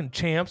fucking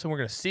champs, and we're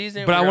gonna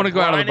season it. But I we're wanna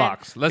gonna go out of the brine it,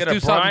 box. Let's gonna do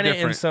something brine it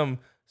in different.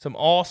 some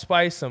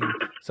allspice,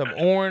 some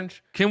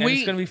orange. Can and we?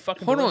 It's gonna be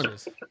fucking hold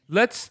delicious. on.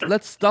 Let's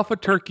stuff a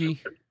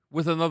turkey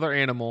with another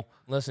animal.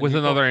 Listen, with you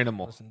another go-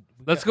 animal. listen,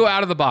 we Let's got- go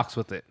out of the box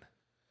with it.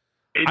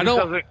 It I just don't-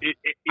 doesn't- it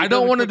I don't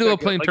doesn't wanna cook do that a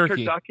good. plain Like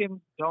turkey. Turducken,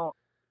 don't.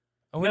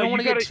 Oh, we No, don't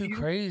want you to get gotta- too you-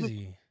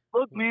 crazy.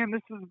 Look, man,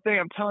 this is the thing.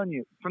 I'm telling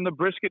you, from the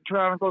brisket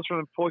chronicles, from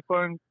the pork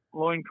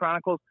loin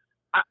chronicles,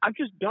 I've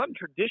just done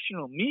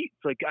traditional meats.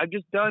 Like I've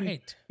just done,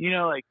 Right.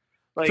 like.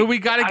 So we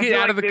got to I get feel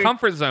out like of the there's-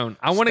 comfort zone.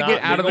 I want to Stop.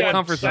 get out of You're the going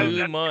comfort too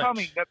zone.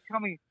 much. That's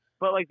coming.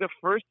 But like the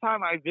first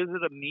time I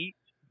visit a meat,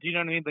 do you know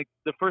what I mean? Like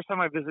the first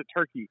time I visit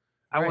turkey,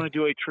 I Right. want to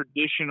do a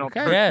traditional. Okay.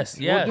 turkey. Yes,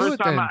 yes. do First it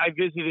time then. I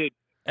visited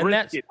And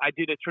that's brisket, I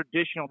did a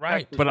traditional. Right.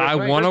 Texas But rib. I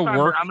The wanna first time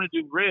work- I'm going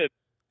to do ribs.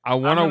 I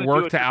want I'm to gonna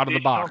work do a to out of the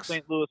traditional box.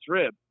 St. Louis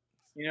rib.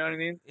 You know what I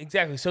mean?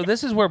 exactly. So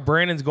this is where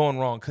Brandon's going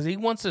wrong because he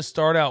wants to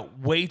start out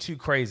way too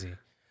crazy.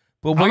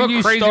 But I'm when a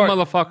you crazy start,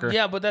 motherfucker.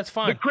 Yeah, but that's The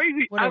fine.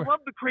 crazy. Whatever. I love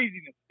the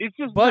craziness. It's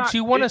just. But not,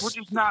 you wanna We're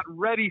just not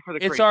ready for the.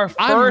 It's crazy. our first.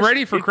 I'm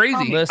ready for it's crazy.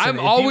 coming. Listen, I'm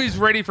if you- always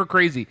ready for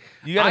crazy.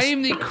 You gotta I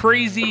am the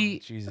crazy.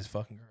 Jesus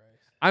fucking Christ.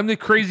 I'm the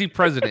crazy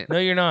president. No,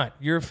 you're not.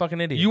 You're a fucking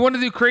idiot. You want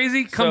to do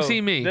crazy? Come So,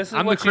 see me. this is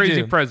I'm the what you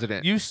crazy do.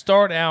 president. You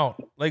start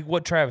out like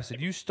what Travis said.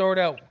 You start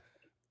out.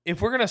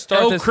 If we're gonna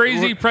start Oh, this, crazy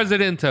we're-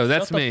 presidento.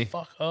 That's shut the me.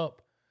 fuck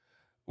up.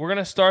 We're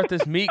gonna start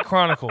this Meat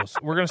Chronicles.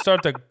 We're gonna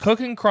start the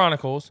Cooking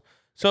Chronicles.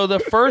 So the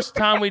first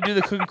time we do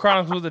the Cooking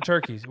Chronicles with the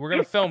turkeys, we're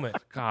gonna film it.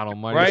 God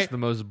almighty, Right? it's the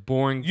most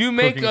boring You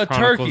make cooking a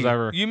chronicles turkey.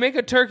 ever. You make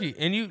a turkey,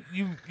 and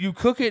you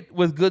cook it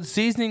with good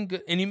seasoning,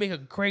 and you make a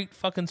great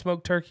fucking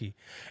smoked turkey.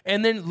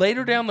 And then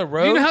later down the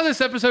road, You know how this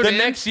episode the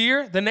ends?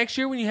 next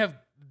year when you have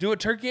do a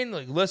turkey and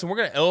like, listen, we're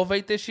gonna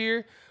elevate this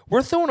year.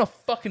 We're throwing a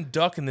fucking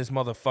duck in this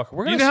motherfucker.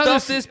 We're You gonna know how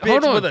stuff this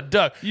hold bitch on. with a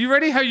duck. You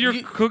ready? How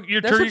You- cook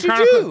your That's turkey what you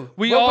chronicle? do.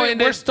 We Well, all wait,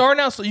 end we're it.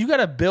 starting out, so you got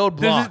to build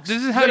blocks. This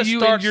is You how gotta you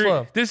start end your.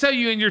 slow. This is how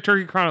you end your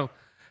turkey chronicle.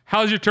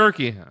 How's your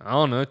turkey? I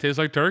don't know. It tastes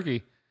like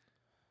turkey.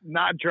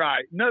 Not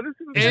dry. No, this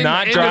is. It's End-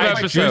 not end dry. of It's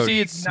episode. juicy.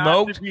 It's Not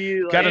smoked. to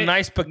be, like, Got a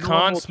nice pecan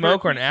normal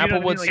smoke or an turkey. You know what I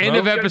mean? applewood Like, smoke. End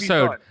of it's gotta be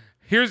episode. fun.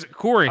 Here's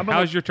Corey. I'm gonna-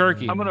 How's your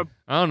turkey? I'm gonna.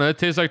 I don't know. It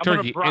tastes like I'm gonna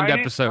turkey. brine End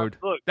it. episode.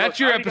 Look, That's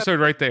I your already got episode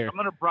right there. I'm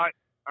gonna brine.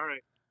 All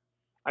right.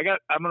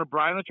 I'm gonna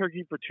brine the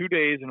turkey for 2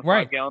 days in a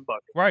Right. 5-gallon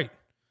bucket. Right.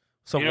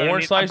 Some You know what I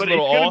orange mean? slice, But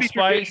little it's gonna be allspice.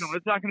 traditional.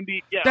 It's not gonna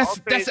be. Yeah,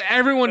 That's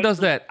everyone does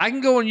that. I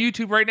can go on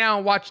YouTube right now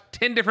and watch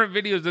 10 different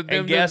videos of them And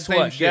doing guess the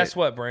same what? shit. Guess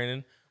what,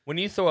 Brandon? When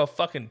you throw a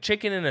fucking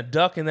chicken and a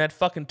duck in that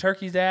fucking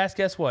turkey's ass,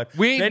 guess what?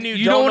 Then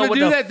you don't know want what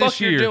to do the that fuck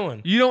this you're year.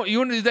 doing. You want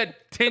to do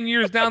that 10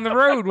 years down the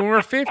road when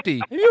we're 50.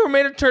 Have you ever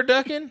made a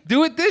turducken?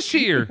 Do it this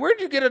year.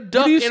 Where'd you get a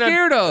duck are you in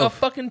scared a of?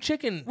 fucking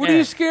chicken? What are you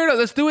ass? scared of?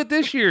 Let's do it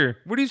this year.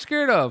 What are you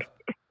scared of?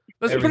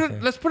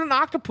 Everything. Let's put an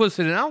octopus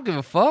in it. I don't give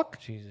a fuck.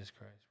 Jesus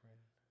Christ.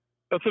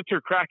 That's what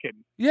you're cracking.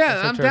 Yeah, That's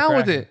I'm what down you're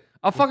with cracking. it.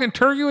 A fucking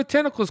turkey with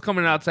tentacles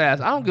coming out its ass.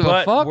 I don't give a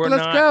But fuck. we're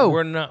Let's not, go.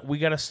 We're not. We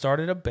got to start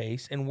at a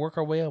base and work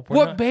our way up. We're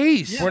What not,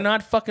 base? We're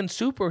not fucking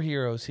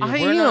superheroes here. I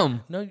We're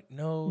am. Not,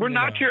 no. We're you're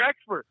not your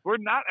experts. We're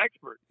not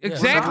experts. Yeah,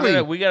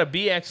 Exactly. We got to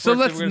be experts. So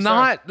and let's we're gonna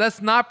start.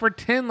 let's not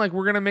pretend like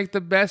we're gonna make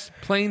the best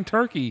plain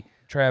turkey.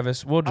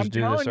 Travis, we'll just I'm do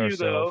this telling you,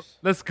 though, ourselves.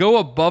 Let's go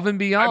above and I'm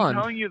beyond.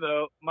 telling you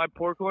though, my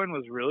pork loin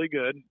was really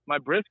good. My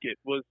brisket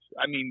was.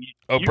 I mean,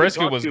 Oh, you can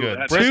brisket talk was to good.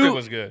 it. Brisket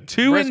was good.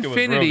 To Brisket was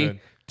real infinity, good.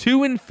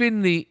 to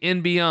infinity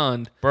and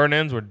beyond. Burn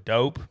ends were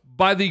dope.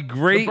 By the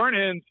great,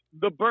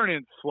 The burn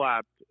ends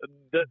slapped.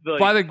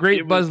 by the great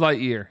it was- Buzz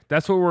Lightyear.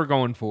 That's what we're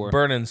going for.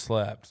 Burn and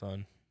slap,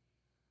 son.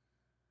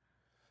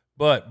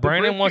 But the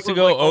Brandon brisket wants to was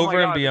go like, oh my over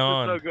and God, this is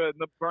beyond. So good. And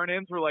the burn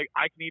ends were like,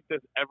 I can eat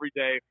this every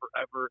day,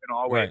 forever, and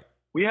always. Right.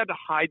 We had to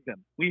hide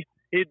them. We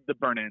hid the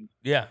burn ends.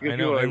 Yeah, Because I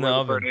people know. were In the like,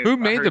 "Where's oven. burn ends?" Who I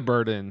made heard- the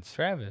bird ends?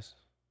 Travis.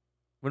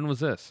 When was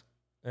this?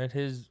 At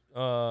his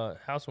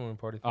housewarming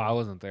party. Oh, I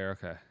wasn't there.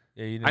 Okay.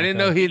 Yeah, you didn't I didn't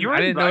come. know he. You were I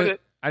didn't know. invited.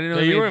 I didn't know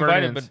Yeah, he you were made burn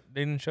invited, ends. but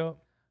they didn't show up.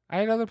 I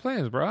had other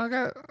plans, bro. I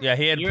got. Yeah,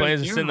 he had You-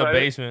 plans to you sit in the invited.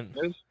 basement.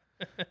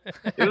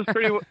 It was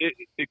pretty.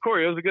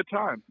 Corey, it was a good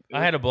time.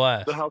 I had a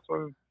blast. the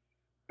housewarming.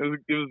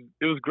 It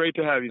was great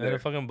to have you I had a there.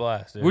 fucking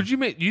blast, dude. Would you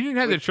make? You didn't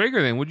have the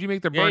Traeger then. Would you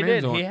make the Yeah, he burn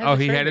ends did. on? He had Oh,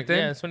 the he had Traeger. it then.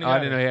 Yeah, that's when he Oh, I got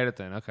didn't it. know he had it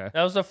then. Okay.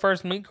 That was the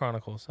first Meat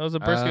Chronicles. That was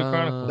the Brisket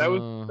Chronicles. That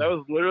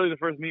was literally the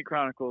first Meat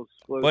Chronicles.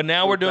 But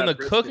now we're doing the that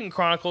brisket. Cooking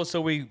Chronicles, so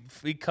we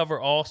cover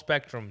all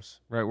spectrums.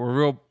 Right. We're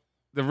real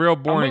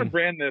I'm boring. gonna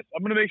brand this.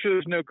 I'm gonna make sure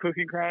there's no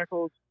Cooking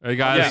Chronicles. Hey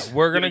guys. Yeah,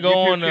 we're gonna Get a go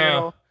YouTube on.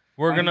 channel.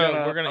 We're I'm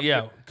gonna gonna-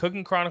 yeah,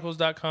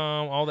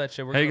 cookingchronicles.com, all that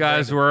shit. We're Hey gonna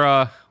guys,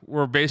 brand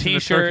we're basting the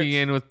T-shirts. turkey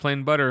in with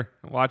plain butter.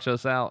 Watch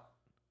us out.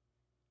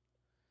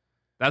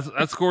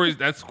 That's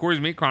Corey's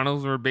Meat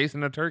Chronicles. We're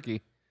basting the turkey.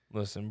 it.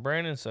 Listen,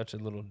 Brandon's such a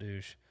little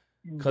douche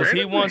because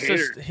he Brandon's a wants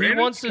hater. to. He Brandon's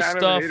wants to kind of a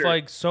stuff hater.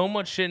 like so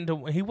much shit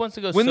into. He wants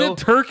to go. When so,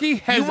 the turkey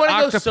has wanna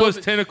go octopus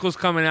so- tentacles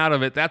coming out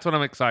of it, that's when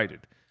I'm excited.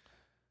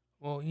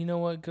 well, you know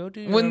what? Go do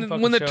your When own the,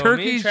 fucking when the show. Me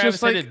turkey's and Travis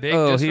just like, hit it big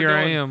oh, just for here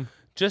I doing- am.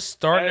 Just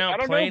starting I out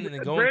don't plain know, and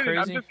then going Brandon,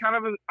 crazy. I'm just kind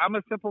of I'm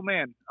a simple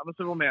man. I'm a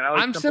simple man. I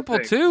like I'm simple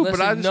things. too, Listen,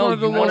 but I just no, wanted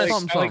to you know wanna-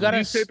 something. I like gotta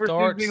newspaper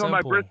start seasoning on my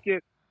simple.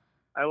 brisket.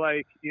 I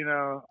like I You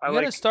like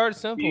gotta start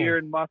simple, beer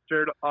and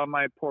mustard on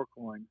my pork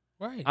loin.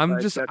 right? I'm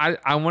Like just that-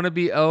 I want to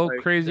be El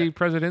like Crazy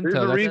Presidente.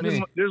 There's a That's reason.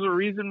 me. There's a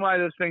reason why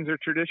those things are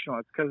traditional.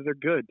 It's because they're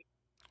good.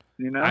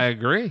 You know, I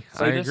agree.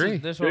 So I this agree.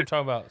 Is, this is what I'm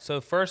talking about. So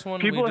first one,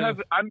 people we do,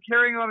 have. I'm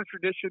carrying on a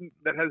tradition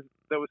that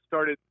was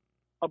started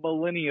a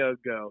millennia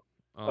ago,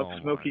 Oh, my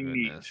smoking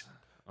meat. goodness.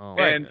 Oh,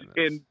 my and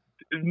goodness.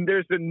 and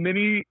there's been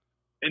many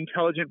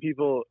intelligent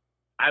people.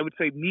 I would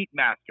say meat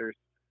masters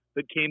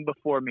that came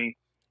before me,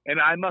 and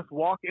I must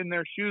walk in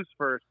their shoes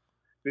first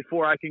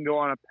before I can go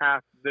on a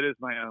path that is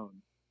my own.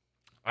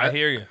 I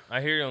hear you. I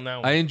hear you on that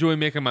one. I enjoy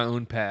making my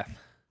own path.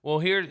 Well,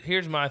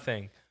 here's my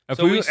thing. If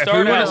So we- we if we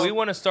start out. wanna- We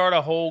want to start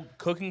a whole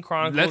Cooking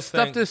Chronicles. Let's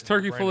stuff thing. this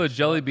turkey full Brandon, of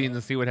jelly shut beans up.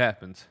 and see what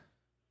happens.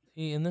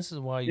 See, and this is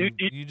why You-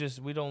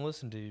 we don't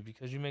listen to you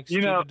because you make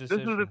You stupid know,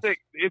 decisions. this is the thing.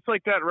 It's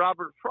like that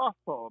Robert Frost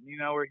poem,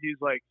 where he's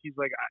like,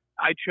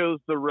 I chose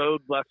the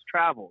road less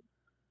traveled,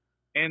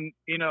 and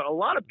a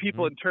lot of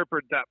people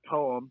interpret that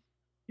poem,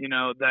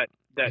 that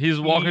He's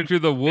walking through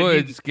the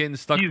woods, getting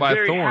stuck he's by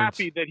very thorns.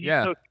 happy that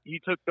yeah, he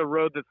took the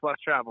road that's less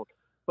traveled.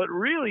 But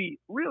really,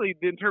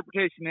 the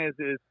interpretation is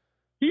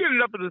he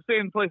ended up in the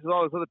same place as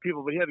all those other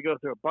people, but he had to go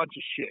through a bunch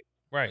of shit.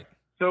 right.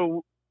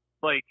 So,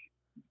 like,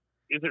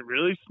 is it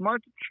really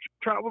smart to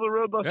travel the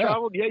road less Yeah.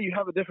 traveled? Yeah, you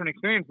have a different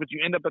experience, but you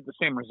end up at the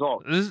same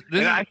result. this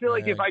And I feel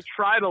like Right. if I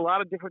tried a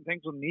lot of different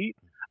things with meat,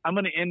 I'm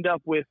going to end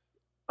up with,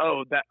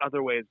 that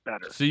other way is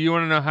better. so you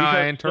want to know how I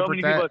Because so interpret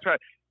many people that? have tried.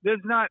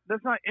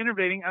 That's not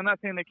innovating. I'm not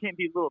saying there can't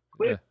be little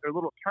twists or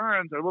little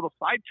turns or little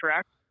side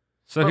tracks.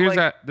 So but, here's like,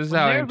 that. This is When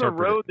how I there's a interpret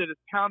road it. that is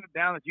pounded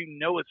down that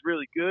is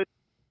really good,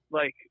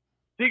 like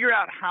figure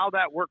out how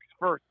that works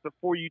first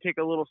before you take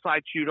a little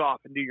side shoot off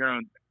and do your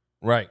own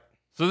thing. Right.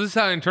 So this is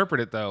how I interpret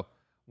it, though.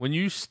 When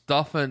you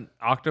stuff an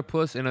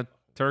octopus in a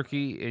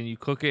turkey and you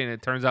cook it and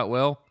it turns out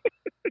well,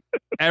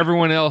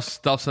 everyone else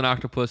stuffs an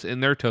octopus in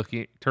their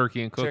turkey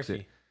and cooks Turkey.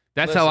 it.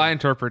 That's how Listen, I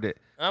interpret it.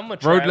 I'm a Road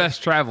Travis. less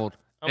traveled.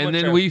 I'm And a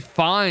then Travis. we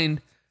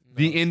find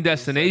the end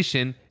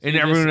destination, and see,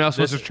 everyone this- else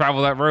wants to this-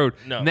 travel that road.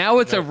 No, now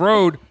it's a no.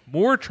 road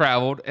more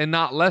traveled and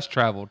not less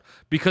traveled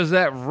because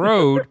that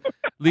road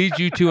leads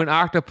you to an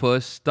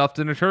octopus stuffed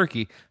in a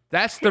turkey.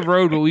 That's the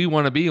road that we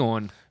want to be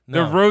on.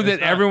 No, the road it's that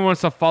not. everyone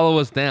wants to follow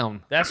us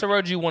down. That's the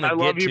road you want to I get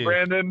love you, to.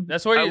 Brandon.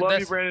 That's where I you- love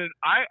that's- you, Brandon.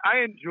 I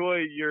enjoy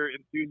your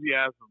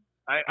enthusiasm.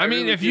 I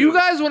mean, really if do. you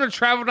guys want to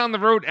travel down the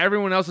road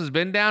everyone else has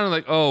been down, and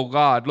like, oh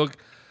God, look,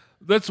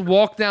 let's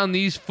walk down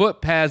these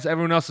footpaths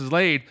everyone else has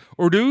laid,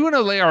 or do we want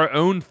to lay our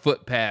own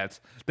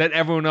footpaths that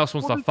everyone else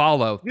wants to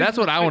follow? That's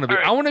what I want to be. all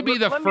right, I want to be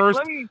the let me- first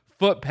let me-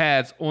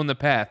 footpaths on the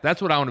path.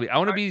 That's what I want to be. I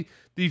want to be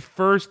the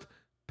first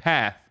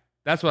path.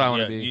 That's what I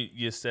want Yeah, to be.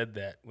 you said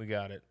that. We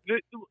got it. This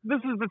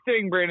is the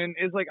thing, Brandon,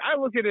 is like I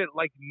look at it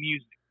like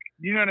music.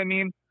 You know what I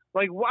mean?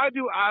 Like, why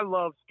do I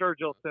love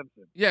Sturgill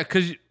Simpson? Yeah,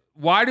 because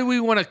why do we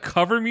want to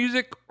cover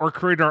music or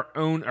create our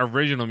own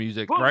original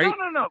music, Well, right?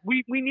 no.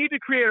 We need to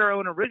create our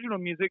own original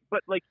music,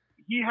 but like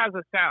he has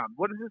a sound.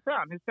 What is his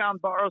sound? His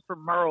sound borrows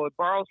from Merle. It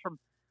borrows from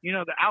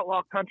the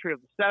outlaw country of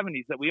the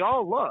 '70s that we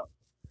all love.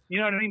 You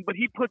know what I mean? But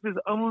he puts his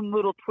own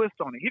little twist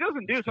on it. He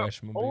doesn't do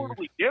Scratch something my beard.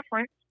 totally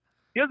different.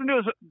 He doesn't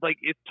do like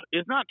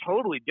it's not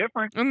totally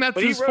different. And that's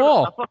But he his wrote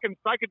fault. a fucking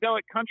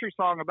psychedelic country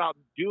song about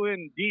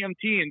doing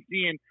DMT and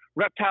seeing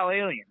reptile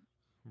aliens.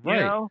 Right.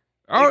 You know?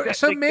 Oh, Like that-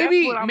 so like,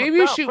 maybe that's what I'm maybe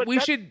we about. should But we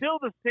that's should still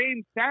the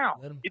same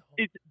sound. Let him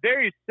It's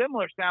very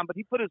similar sound, but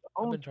he put his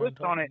I've own been trying to twist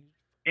talk on to it,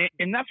 you.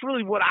 and that's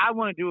really what I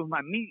want to do with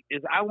my meat.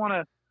 Is I want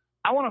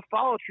to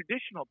follow a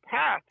traditional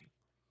path,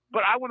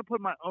 but I want to put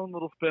my own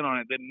little spin on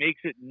it that makes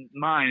it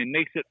mine and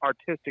makes it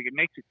artistic. It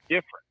makes it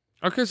different.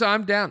 Okay, so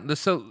I'm down.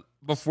 So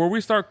before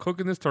we start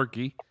cooking this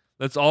turkey,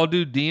 let's all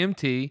do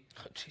DMT,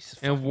 Oh, Jesus.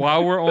 and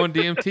while we're on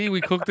DMT, we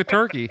cook the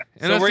turkey,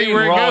 and So let's we're see eating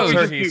where it raw goes.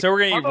 turkey. So we're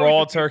gonna I eat thought we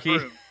raw should do turkey.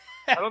 shrooms.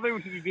 I don't think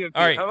we should do DMT.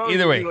 All right, I thought we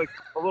either should way. do like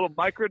a little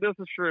microdose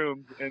of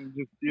shrooms and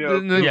just Then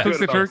cook do it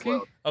the about turkey?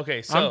 slow.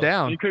 Okay, so I'm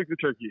down. You cook the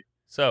turkey.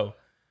 So,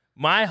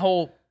 my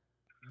whole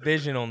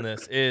vision on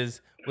this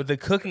is with the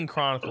Cooking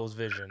Chronicles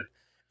vision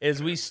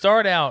is we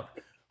start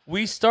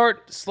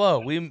slow.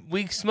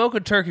 We smoke a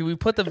turkey, we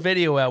put the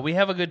video out, we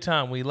have a good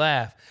time, we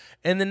laugh.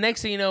 And the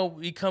next thing you know,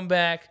 we come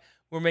back,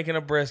 we're making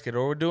a brisket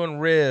or we're doing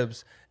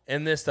ribs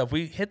and this stuff.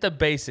 We hit the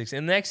basics.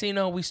 And next thing you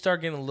know, we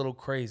start getting a little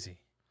crazy.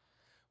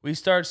 We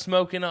start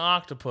smoking an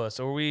octopus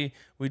or we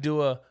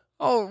do a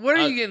Oh, where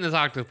are you getting this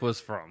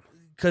octopus from?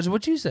 because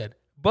what you said.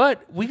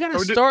 But we gotta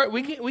start.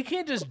 We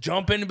can't just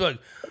jump in and be like,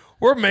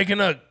 we're making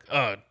a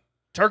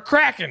Turk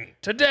Kraken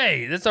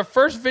today. That's our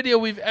first video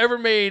we've ever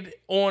made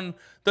on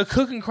the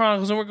Cooking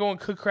Chronicles, and we're going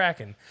Cook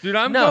Kraken. Dude,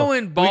 I'm No,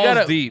 going we balls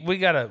gotta, deep. We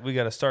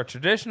gotta start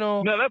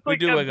traditional. No, that's we like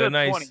do like episode a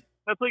nice 20.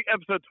 That's like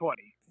episode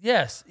 20.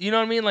 yes. You know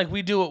what I mean? Like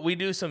we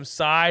do some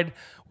side.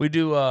 We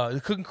do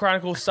the Cooking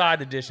Chronicles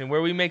side edition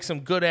where we make some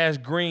good ass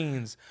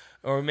greens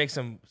or we make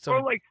some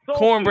Or like soul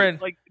cornbread.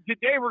 food. Like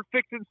today we're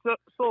fixing soul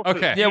food.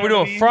 Okay. Yeah, You we know do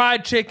what a I mean?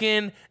 fried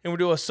chicken and we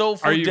do a soul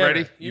food Are you dinner. ready?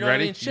 You You know what I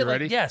ready? mean? Shit You like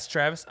ready? yes,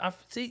 Travis.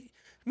 See,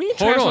 me and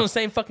Hold Travis on. on the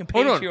same fucking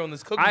Hold page on. here on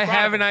this Cooking I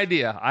have an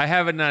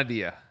Chronicles.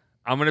 idea.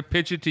 I'm gonna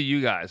pitch it to you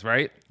guys,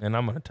 right? And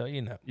I'm gonna tell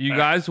you now. You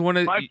guys want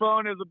to? My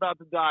phone is about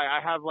to die. I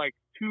have like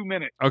 2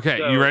 minutes. Okay,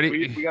 So you ready?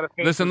 We gotta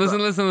finish Listen.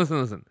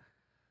 this up.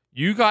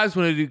 You guys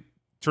want to do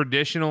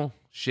traditional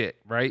shit,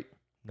 right?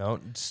 No,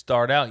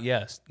 start out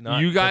yes. Not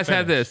You to guys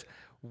have finish. this.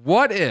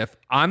 What if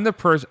I'm the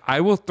person?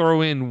 I will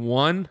throw in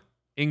one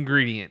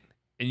ingredient,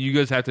 and you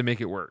guys have to make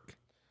it work.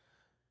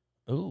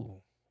 Ooh,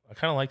 I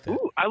kind of like that.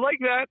 Ooh, I like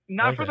that.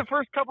 Not like for that. the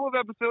first couple of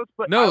episodes,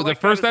 but No, I the like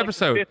first that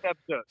as, like, episode. the 5th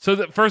episode. So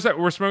the first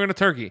we're smoking a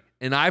turkey,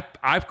 and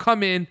I've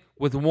come in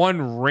with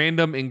one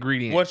random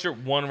ingredient. What's your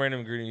one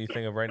random ingredient you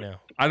think of right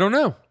now? I don't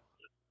know.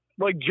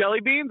 Like jelly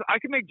beans, I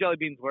can make jelly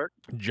beans work.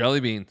 Jelly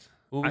beans.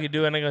 Well, we could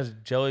do, I think, a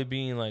jelly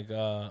bean like.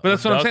 But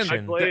that's what I'm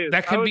saying. reduction. That-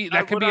 that could be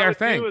what I our would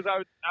thing. Do is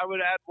I would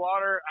add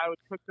water. I would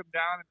cook them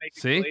down and make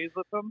See? a glaze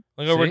with them.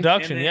 Like a See?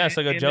 reduction, And then- yes,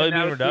 like a and jelly then bean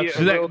that would be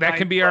reduction. So real that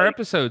can nice, be our like-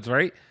 episodes,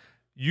 right?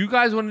 You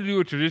guys want to do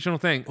a traditional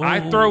thing. I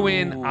throw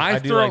in. Ooh, I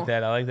do throw. like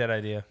that. I like that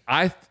idea.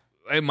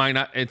 It might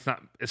not. It's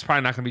not. It's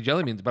probably not going to be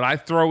jelly beans, but I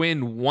throw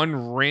in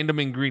one random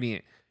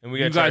ingredient. And we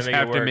You gotta try guys to make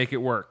have it to work. make it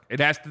work. It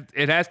has to.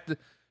 It has to.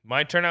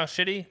 Might turn out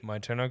shitty.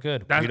 Might turn out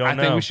good. That's, We don't I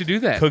know. think we should do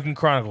that. Cooking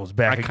Chronicles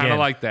back I again. kind of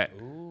like that.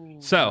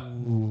 So,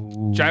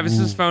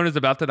 Travis's phone is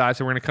about to die,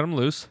 so we're gonna cut him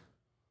loose.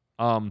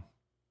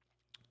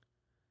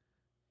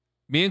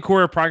 Me and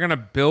Corey are probably gonna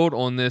build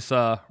on this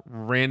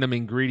random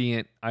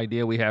ingredient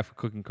idea we have for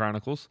Cooking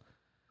Chronicles.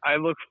 I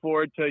look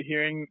forward to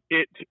hearing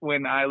it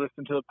when I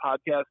listen to the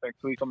podcast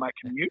next week on my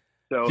commute.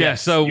 So Yeah.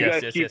 So you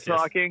Yes, guys keep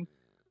talking.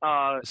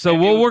 So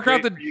and we'll it was work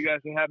out great the- for you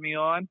guys to have me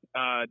on.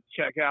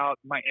 Check out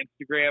my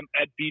Instagram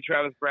at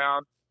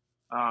 @btravisbrown.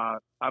 I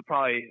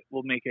probably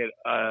will make it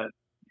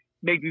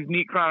make these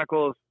Meat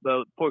Chronicles,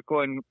 the Pork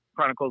Coin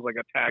Chronicles, like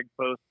a tag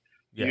post.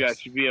 Yes. You guys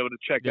should be able to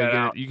check yeah, that get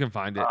out. it. You can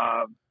find it.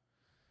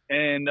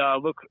 And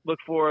look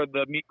for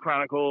the Meat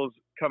Chronicles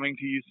coming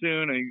to you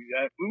soon. And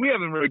we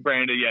haven't really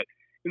branded it yet.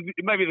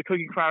 It might be the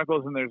Cooking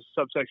Chronicles, and there's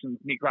subsections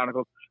Meat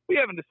Chronicles. We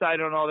haven't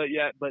decided on all that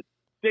yet, but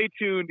stay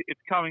tuned. It's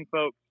coming,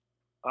 folks.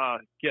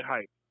 Get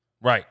hyped.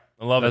 Right.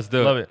 I love Let's it.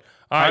 do it. Love it.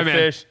 All All right, right, man.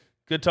 Fish.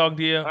 Good talking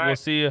to you. We'll right.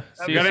 see you. Have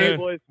See a you good day, soon.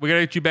 boys. We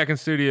gotta get you back in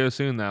studio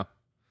soon, though.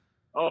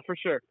 Oh, for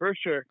sure. For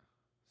sure.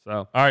 So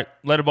All right.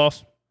 Later,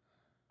 boss.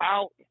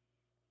 Out.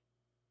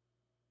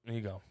 There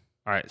you go.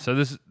 All right, so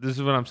this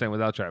is what I'm saying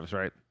without Travis,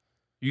 right?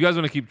 You guys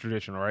want to keep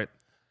traditional, right?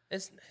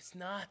 It's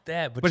not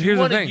that, But you here's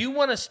the wanna, thing. You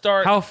want to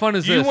start. How fun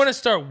is you this? want to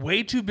start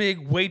way too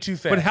big, way too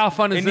fast. But how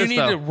fun is and this? And you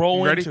though? need to roll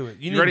You ready? into it.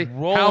 You You ready? need to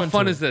roll How into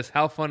fun it. is this?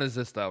 How fun is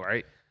this though?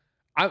 Right?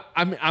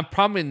 I'm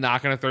probably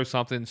not gonna throw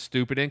something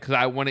stupid in because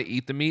I want to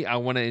eat the meat. I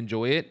want to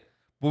enjoy it.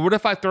 But what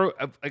if I throw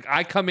like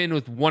I come in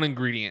with one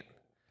ingredient?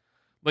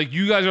 Like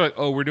you guys are like,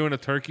 oh, we're doing a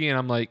turkey, and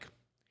I'm like,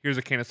 here's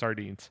a can of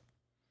sardines.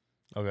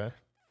 Okay.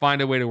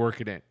 Find a way to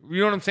work it in. You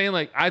know what I'm saying?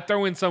 Like I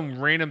throw in some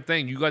random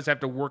thing. You guys have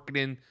to work it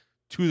in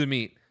to the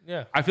meat.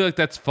 Yeah. I feel like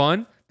that's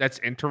fun. That's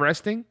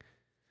interesting.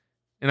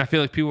 And I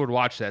feel like people would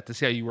watch that to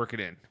see how you work it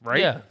in, right?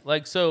 Yeah.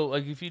 Like so.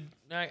 Like if you,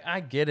 I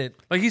get it.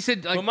 Like he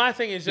said, like But my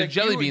thing is the like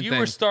jelly bean you thing.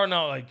 were starting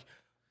out like,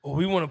 oh,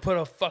 we want to put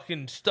a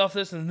fucking stuff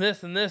this and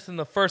this and this in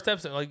the first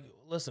episode. Like,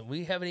 listen,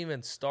 we haven't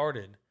even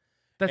started.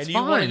 that's and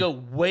fine. you want to go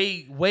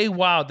way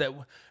wild. That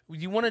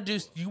you want to do.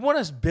 You want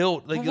us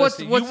build like What's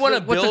listen, you want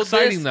to build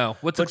exciting this, though?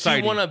 What's but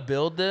exciting? you want to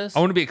build this. I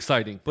want to be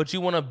exciting. But you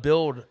want to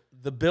build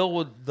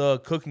with the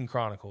Cooking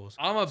Chronicles.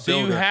 I'm a So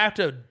you builder.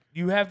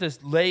 have to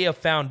lay a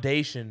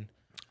foundation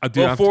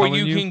Dude, I'm before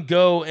telling you can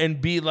go and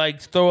be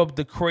like throw up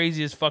the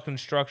craziest fucking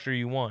structure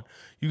you want.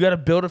 You got to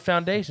build a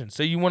foundation.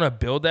 So you want to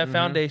build that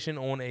foundation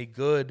on a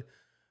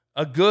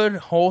good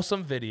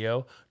wholesome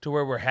video to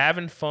where we're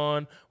having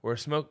fun.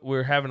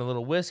 We're having a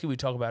little whiskey. We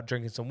talk about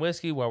drinking some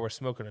whiskey while we're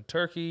smoking a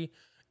turkey.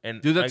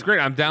 And Dude, that's like, great.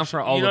 I'm down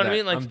for all you know of what that. I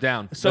mean? Like, I'm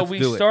down. So Let's we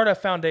do it. start a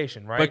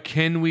foundation, right? But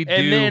can we do?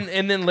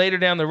 and then later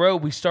down the road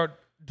we start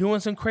doing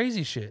some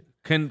crazy shit.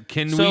 Can So,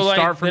 we like,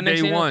 start the from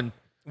next day thing- one?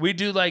 We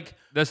do like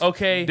That's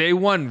okay. Day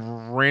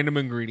one, random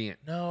ingredient.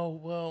 No,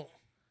 well,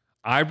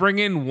 I bring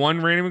in one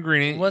random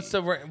ingredient. what's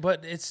the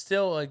but it's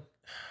still like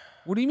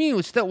What do you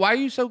mean? Still, why are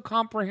you so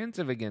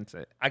comprehensive against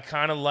it? I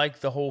kind of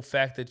like the whole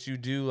fact that you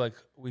do like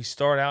we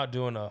start out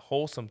doing a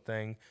wholesome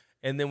thing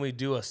and then we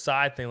do a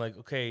side thing like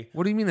okay.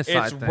 What do you mean a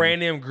side It's thing?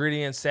 random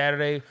ingredient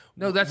Saturday.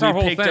 No, that's we our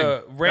whole picked thing. A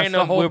That's the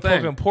random. whole We're thing.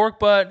 cooking pork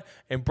butt,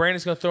 and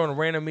Brandon's gonna throw in a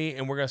random meat,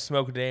 and we're gonna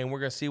smoke it today, and we're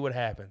gonna see what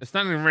happens. It's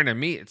not even random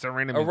meat. It's a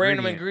random A ingredient.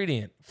 random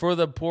ingredient for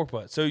the pork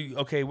butt. So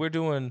okay,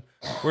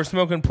 we're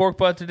smoking pork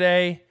butt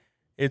today.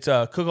 It's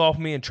a cook off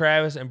me and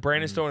Travis, and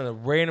Brandon's throwing in a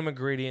random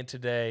ingredient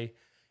today,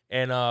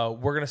 and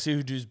we're gonna see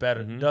who does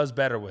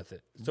better with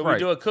it. So we Right.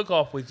 do a cook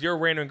off with your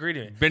random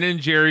ingredient, Ben and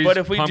Jerry's But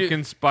if we do-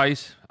 pumpkin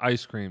spice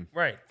ice cream.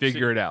 right?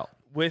 Figure it out.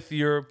 with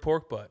your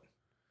pork butt,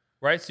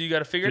 right? So you got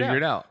to figure Figure it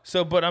it out.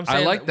 So, but I'm I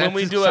saying like when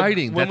we that's do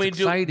exciting. when That's we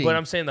do, exciting. but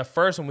I'm saying the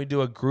first one we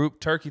do a group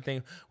turkey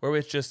thing where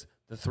it's just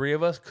the three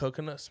of us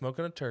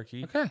smoking a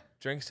turkey, Okay.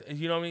 drinks.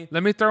 You know what I mean?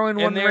 Let me throw in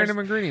And one there's- random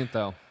ingredient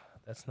though.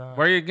 That's not.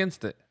 Why are you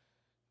against it?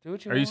 Do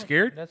what you Are you want.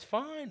 scared? That's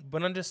fine.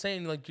 But I'm just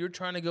saying, like you're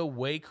trying to go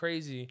way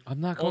crazy. I'm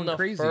not on going the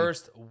crazy.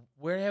 first.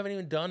 We haven't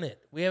even done it.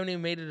 We haven't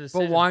even made a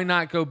decision. But why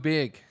not go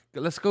big?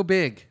 Let's go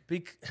big.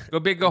 Go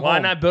big, go why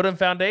home. not build a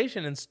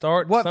foundation and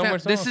start What somewhere?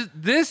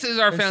 this is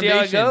our and foundation. see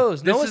how it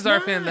goes. This No, is it's our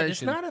not. foundation.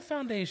 It's not a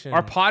foundation.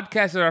 Our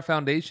podcast is our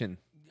foundation.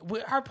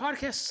 Our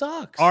podcast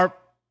sucks.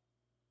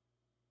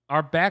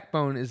 Our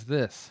backbone is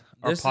this.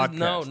 Our This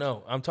podcast. is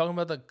no. I'm talking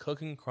about the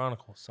Cooking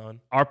Chronicles,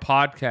 son. Our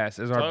podcast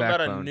is our Talking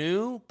backbone. about a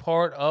new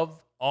part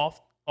of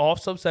off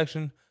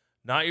subsection,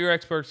 not your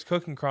experts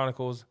Cooking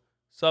Chronicles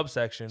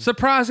subsection.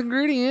 Surprise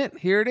ingredient.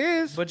 Here it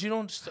is. But you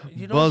don't.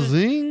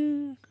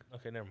 Buzzing.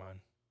 Okay, never mind.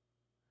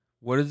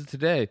 What is it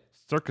today?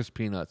 Circus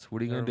peanuts.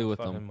 What are you Never gonna do with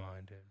fucking them?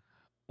 mind, dude.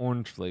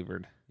 Orange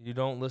flavored. You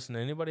don't listen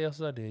to anybody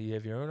else's idea. You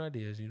have your own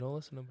ideas. You don't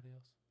listen to nobody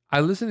else. I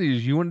listen to you.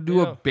 You want to do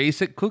Yeah. a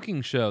basic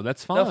cooking show?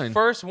 That's The fine.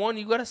 first one,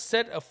 you got to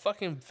set a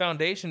fucking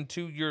foundation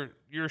to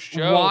your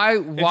show. Why-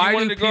 If why you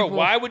wanted do to grow, people-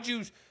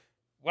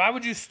 Why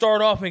would you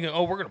start off making?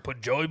 Oh, we're gonna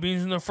put jelly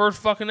beans in the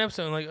first fucking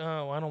episode. I'm like,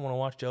 oh, I don't want to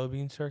watch jelly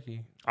beans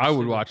turkey. I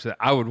would watch that.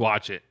 I would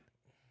watch it.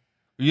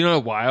 You know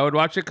why I would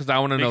watch it? Because I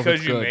want to know if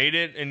Because it's you good. made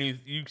it, and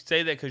you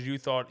say that because you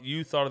thought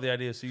of the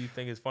idea, so you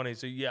think it's funny.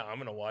 So yeah, I'm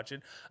gonna watch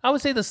it. I would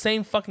say the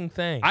same fucking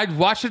thing. I'd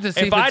watch it to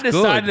see if I it's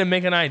decided good. to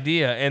make an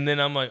idea, and then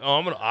I'm like,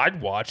 oh,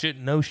 I'd watch it.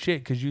 No shit,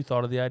 because you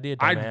thought of the idea.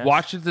 I'd dumbass.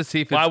 watch it to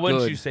see if it's Why good.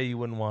 wouldn't you say you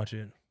wouldn't watch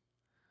it?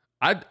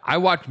 I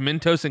watch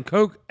Mentos and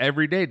Coke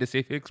every day to see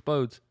if it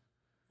explodes.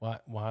 Why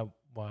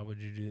would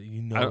you do that?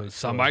 You know, it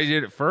Somebody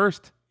explodes. did it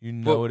first. You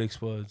know but- it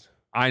explodes.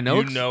 I know.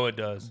 You know it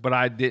does. but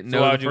I didn't So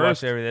know why it would you watch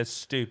first. everything? That's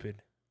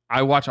stupid.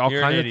 I watch all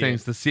You're an kinds of idiot.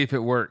 things to see if it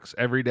works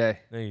every day.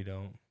 No, you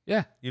don't.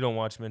 Yeah, You don't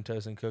watch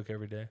Mentos and Cook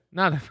every day.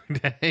 not every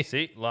day.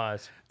 See,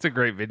 lies. It's a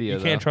great video.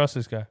 You can't though. trust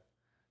this guy.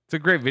 It's a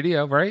great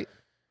video, right?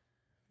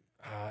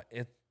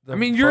 The I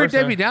mean, you're a first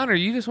Debbie time- Downer.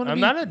 You just want to I'm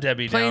be not a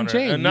Debbie plain Downer.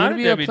 Jane. I'm You not wanna a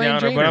be Debbie plain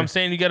Downer, but Janer. I'm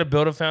saying you got to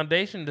build a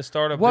foundation to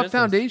start a What business.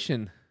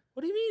 foundation?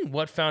 What do you mean?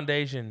 What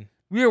foundation?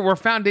 We're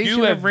foundation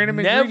You of have random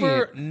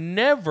never, ingredient.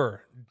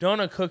 never done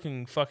a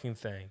cooking fucking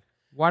thing.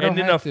 Why don't And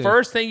then I the have to?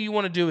 first thing you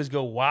want to do is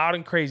go wild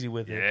and crazy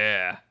with it.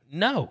 Yeah.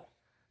 No,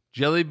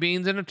 Jelly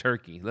beans and a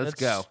turkey. Let's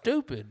that's go.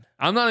 stupid.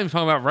 I'm not even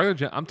talking about regular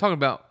jelly. I'm talking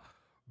about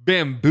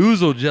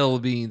bamboozle jelly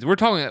beans. We're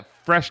talking about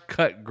fresh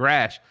cut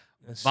grass.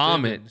 That's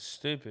Vomit.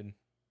 Stupid.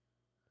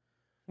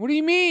 What do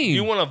you mean?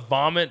 You want to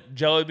vomit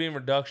jelly bean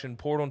reduction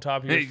poured on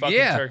top of your fucking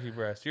Yeah. turkey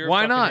breast? You're a Why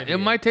fucking not? idiot.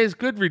 It might taste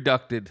good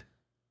reducted.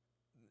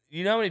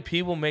 You know how many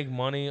people make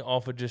money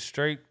off of just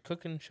straight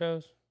cooking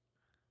shows?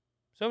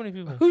 So many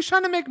people. Who's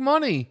trying to make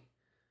money?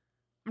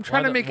 I'm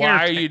trying to make.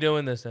 Why are you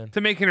doing this then?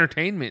 To make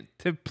entertainment,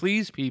 to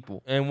please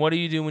people. And what do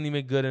you do when you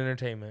make good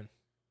entertainment?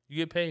 You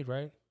get paid,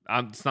 right?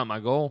 It's not my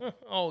goal.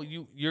 Oh,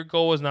 your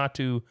goal is not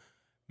to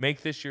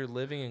make this your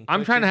living and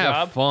I'm quit trying to your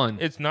have job? fun.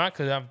 It's not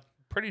because I'm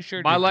pretty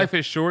sure My life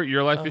is short.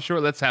 Your life is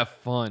short. Let's have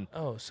fun.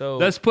 Oh, so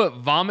Let's put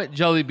vomit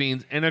jelly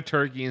beans in a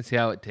turkey and see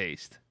how it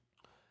tastes.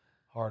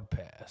 hard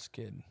pass,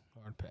 kid.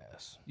 Hard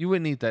pass. You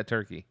wouldn't eat that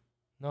turkey.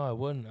 No, I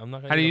wouldn't. I'm not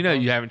gonna. How do eat you a know?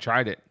 vomit- You haven't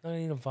tried it. I'm not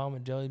gonna eat a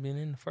vomit jelly bean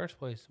in the first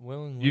place.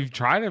 Willingly. You've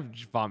tried a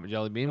vomit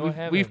jelly bean. No, I we've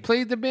haven't.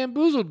 played the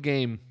bamboozled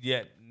game.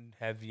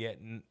 have yet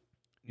You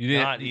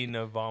didn't not eaten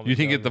a vomit. You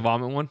didn't jelly get the bean.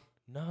 vomit one?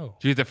 No,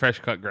 Did you get the fresh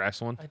cut grass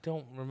one? I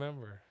don't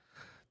remember.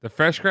 The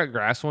fresh cut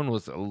grass one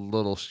was a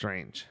little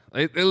strange.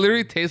 It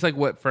literally tastes like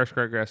what fresh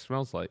cut grass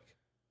smells like.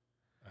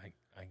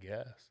 I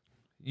guess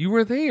You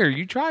were there.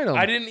 You tried them.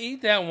 I didn't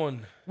eat that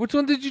one. Which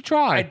one did you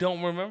try? I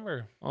don't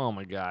remember. Oh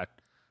my god.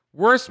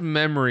 Worst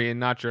memory and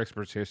not your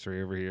expert's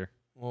history over here.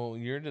 Well,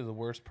 you're the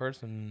worst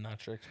person,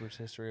 not your expert's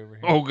history over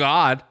here. Oh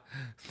god.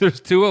 There's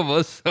two of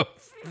us, so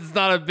it's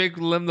not a big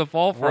limb to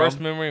fall from. Worst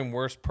memory and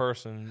worst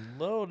person,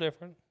 little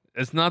different.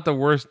 It's not the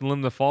worst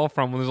limb to fall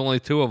from when there's only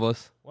two of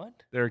us. What?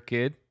 They're a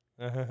kid.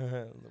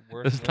 The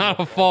worst It's limb not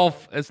to a fall.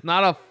 It's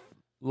not a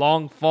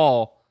long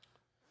fall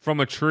from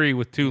a tree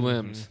with two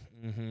limbs.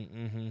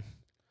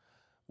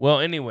 Well,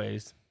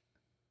 anyways,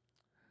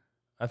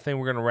 I think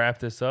we're gonna wrap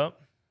this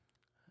up.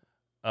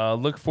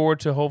 Look forward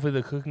to hopefully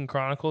the Cooking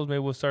Chronicles. Maybe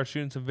we'll start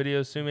shooting some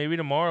videos soon. Maybe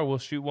tomorrow we'll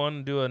shoot one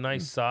and do a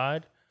nice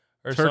side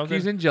or Turkeys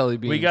something. and jelly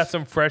beans. We got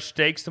some fresh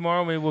steaks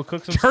tomorrow. Maybe we'll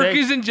cook some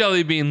turkeys steaks. and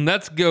jelly bean.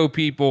 Let's go,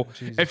 people.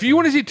 Jesus if you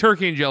want to see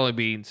turkey and jelly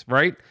beans,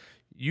 right?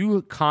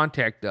 You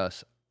contact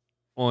us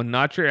on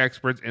Not Your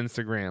Experts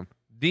Instagram.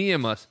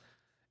 DM us.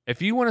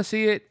 If you want to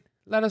see it,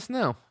 let us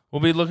know.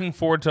 We'll be looking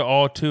forward to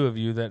all two of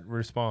you that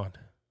respond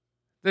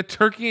The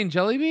turkey and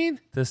jelly bean?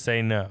 to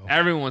say no.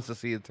 Everyone wants to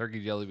see a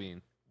turkey jelly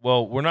bean.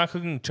 Well, we're not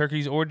cooking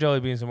turkeys or jelly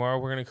beans tomorrow.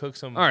 We're gonna cook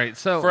some All right,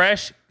 so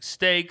fresh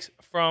steaks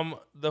from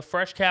the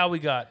fresh cow we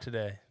got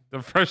today.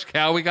 the fresh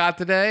cow we got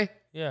today.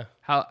 Yeah,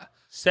 How?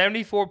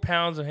 74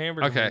 pounds of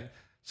hamburger. Okay, meat.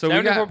 so we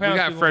 74 got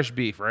pounds, people. fresh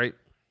beef, right?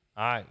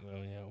 Well,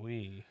 yeah,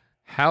 we.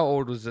 How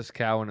old was this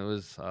cow when it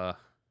was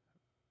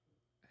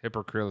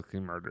hypocritically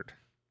murdered?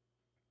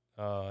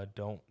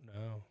 Don't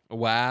know.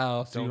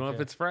 Wow, so you Don't don't know if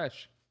care. it's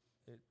fresh.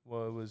 It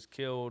was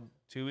killed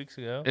 2 weeks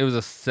ago. It was a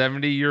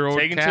 70-year-old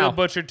Taken to cow. the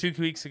butcher 2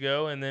 weeks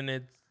ago, and then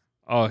it's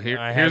Oh, I here's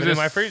have it in this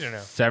my freezer now.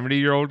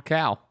 70-year-old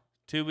cow.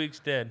 2 weeks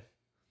dead.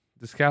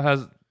 This cow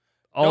has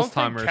Don't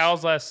think Alzheimer's.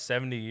 cows last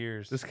 70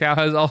 years. This cow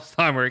has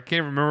Alzheimer's. It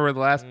can't remember where the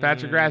last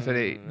patch of grass it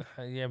ate.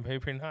 Yeah,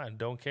 maybe not.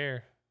 Don't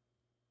care.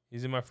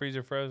 He's in my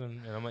freezer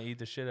frozen, and I'm gonna eat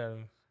the shit out of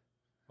him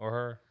or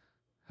her.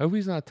 Hope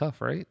he's not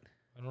tough, right?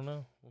 I don't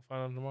know. We'll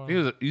find out tomorrow.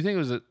 You think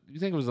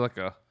it was like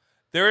a?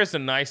 There is a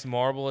nice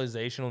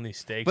marbleization on these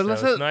steaks. But But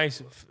let's it's not-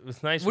 nice.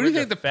 It's nice. What do you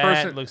where think the fat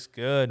person- looks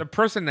good? The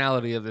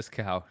personality of this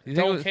cow. You think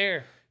Don't it was,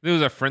 care. It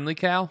was a friendly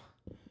cow,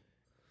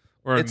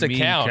 or It's a mean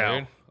cow,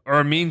 dude. or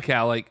a mean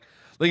cow. Like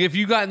if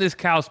you got in this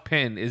cow's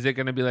pen, is it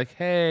gonna be like,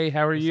 hey,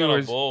 how are It's you? not Or a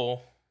is-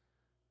 bull,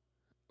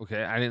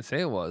 okay, I didn't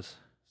say it was.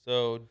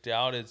 so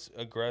doubt it's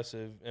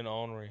aggressive and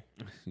ornery.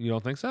 You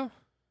don't think so?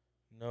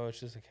 No,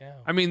 it's just a cow.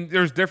 I mean,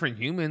 there's different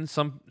humans.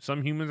 Some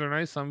humans are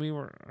nice. Some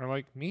people are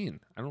like mean.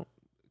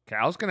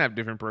 Cows can have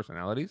different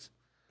personalities.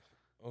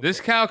 Okay.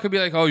 This cow could be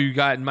like, "Oh, you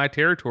got in my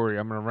territory.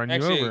 I'm gonna run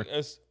Actually, you over."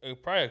 it's,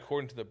 probably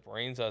according to the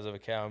brain size of a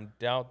cow, I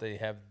doubt they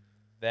have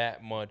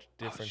that much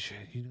difference. Shit,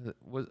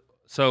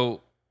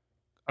 so,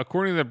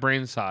 according to the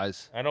brain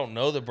size, I don't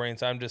know the brain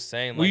size. I'm just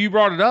saying. well, you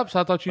brought it up,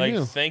 so I thought you like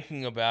knew.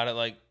 thinking about it,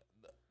 like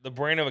the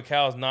brain of a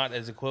cow is not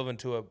as equivalent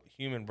to a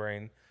human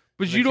brain.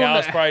 But The you don't.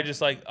 cow's know- probably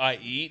just like I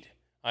eat,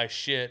 I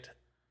shit,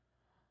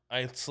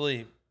 I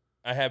sleep,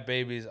 I have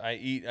babies, I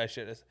eat, I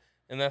shit,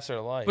 and that's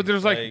their life. But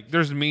there's like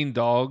there's mean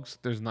dogs,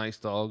 there's nice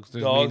dogs,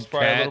 there's Dogs mean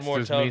probably a cats, little more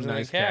there's mean intelligent than a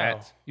nice cow.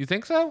 cats. You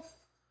think so?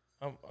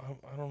 I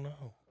don't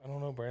know. I don't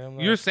know, Brandon. I'm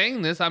not- You're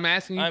saying this. I'm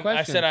asking you I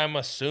questions. said I'm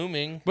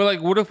assuming, But like,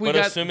 what if we but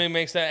got? assuming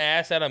makes that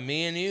ass out of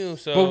me and you.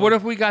 So, But what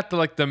if we got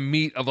the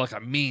meat of like a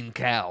mean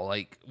cow?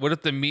 Like, what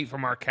if the meat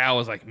from our cow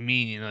is like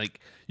mean? And like,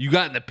 you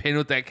got in the pen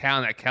with that cow,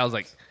 and that cow's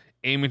like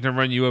aiming to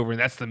run you over, and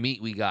that's the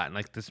meat we got. And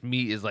like, this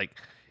meat is like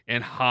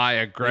in high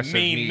aggressive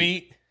mean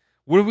meat?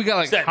 What if we got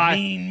like It's that high?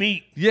 mean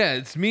meat. Yeah,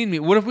 it's mean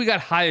meat. What if we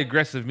got high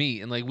aggressive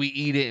meat and like we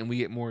eat it and we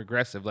get more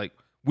aggressive? Like,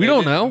 we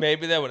don't know.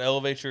 Maybe that would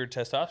elevate your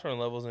testosterone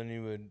levels and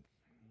you would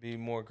be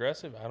more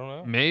aggressive. I don't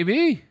know.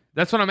 Maybe.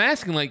 That's what I'm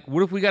asking. Like,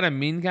 what if we got a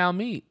mean cow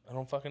meat? I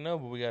don't fucking know,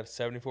 but we got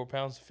 74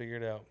 pounds to figure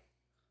it out.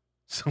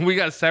 So we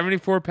got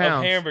 74 Of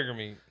pounds. hamburger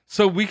meat.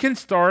 So we can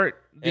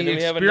start the And then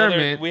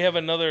experiment. we have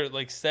another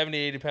like 70,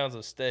 80 pounds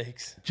of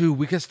steaks. Dude,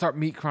 we can start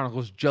Meat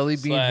Chronicles jelly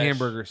bean Slash-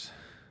 hamburgers.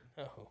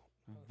 Oh.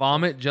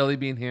 Vomit jelly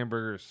bean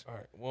hamburgers. All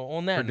right. Well,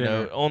 on that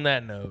dinner.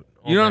 note,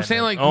 You know what I'm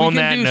saying? Like, we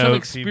can do some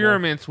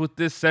experiments with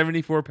this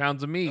 74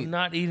 pounds of meat. I'm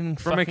not eating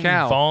from a fucking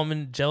cow.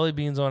 vomit jelly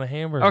beans on a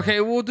hamburger.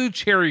 Okay, we'll do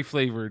cherry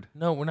flavored.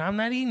 No, I'm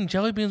not eating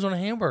jelly beans on a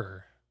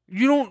hamburger.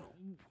 You don't.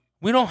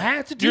 We don't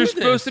have to do You're this.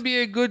 supposed to be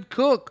a good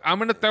cook. I'm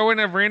gonna throw in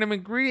a random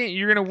ingredient.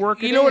 You're gonna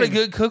work it. You know what a in.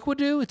 good cook would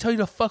do? It'd tell you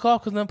to fuck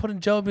off because I'm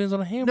putting jelly beans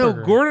on a No,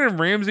 hamburger. Gordon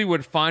Ramsay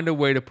would find a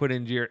way to put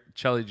in cherry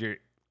jelly beans.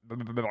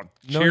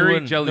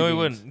 No, he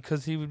wouldn't,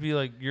 because he would be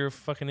like, "You're a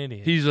fucking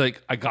idiot." He's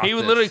like, I got. He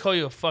would this. literally call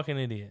you a fucking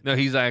idiot. No,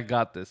 he's like, I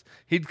got this.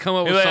 He'd come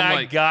up He'd with be like, some I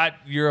like. got.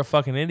 You're a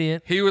fucking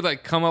idiot. He would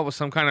like come up with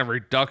some kind of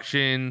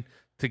reduction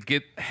to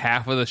get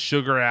half of the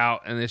sugar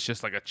out, and it's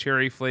just like a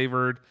cherry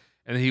flavored.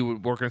 And he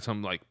would work on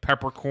some like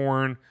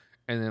peppercorn,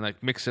 and then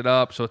like mix it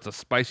up so it's a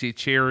spicy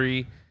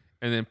cherry,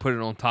 and then put it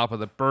on top of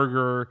the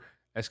burger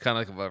as kind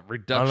of like a I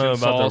reduction don't know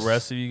about sauce. the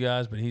rest of you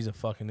guys, but he's a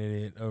fucking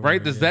idiot.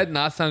 Right? Does that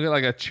not sound good?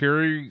 Like a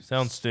cherry,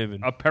 sound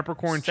stupid? a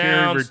peppercorn cherry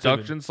Sounds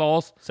reduction stupid.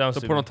 sauce Sounds to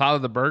stupid. put on top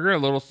of the burger? A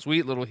little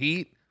sweet, little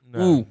heat. No,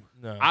 Ooh,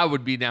 no. I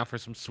would be down for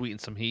some sweet and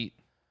some heat.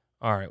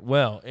 All right.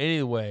 Well,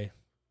 anyway,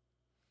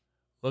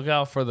 look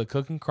out for the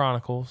Cooking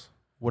Chronicles.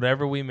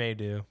 Whatever we may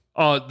do.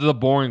 Oh, the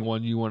boring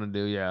one you want to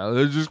do? Yeah,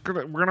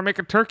 we're gonna make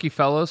a turkey,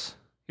 fellas.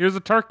 Here's a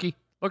turkey.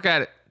 Look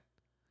at it.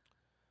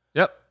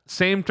 Yep,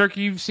 same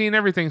turkey you've seen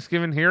every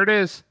Thanksgiving. Here it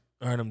is.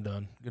 All right, I'm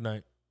done. Good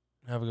night.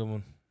 Have a good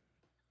one.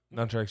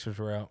 Not your extras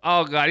were out.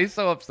 Oh God, he's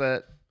so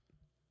upset.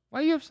 Why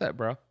are you upset,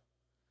 bro?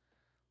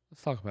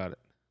 Let's talk about it.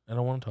 I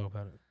don't want to talk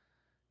about it.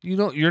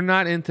 You're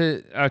not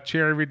into a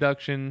cherry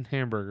reduction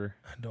hamburger.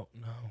 I don't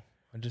know.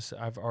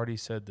 I've already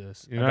said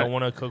this. You're I not- don't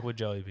want to cook with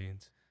jelly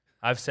beans.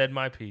 I've said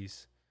my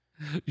piece.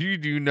 You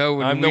do know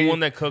when I'm the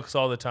one that cooks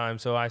all the time,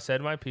 so I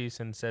said my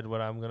piece and said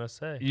what I'm gonna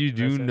say. You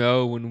do That's it.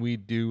 know when we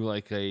do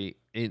like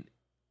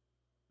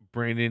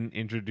Brandon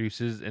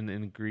introduces an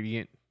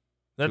ingredient.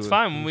 That's to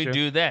fine a when we show?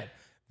 do that.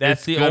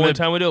 That's It's the gonna- only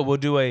time we do it. We'll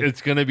do a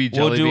It's gonna be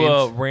jelly we'll do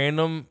beans.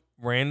 a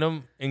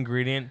random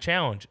ingredient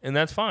challenge, and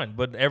that's fine.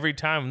 But every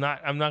time,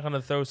 I'm not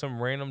gonna throw some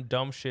random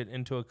dumb shit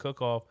into a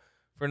cook-off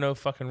for no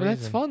fucking But reason.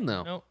 that's fun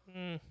though. No,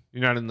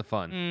 You're not in the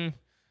fun.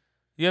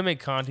 you gotta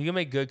make content. You gotta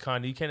make good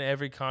content. You can't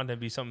every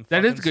content be something That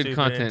fucking is good stupid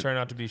content. and turn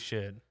out to be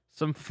shit.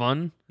 Some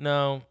fun.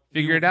 No,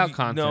 Figure it out No,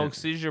 content.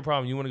 because this is your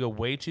problem. You want to go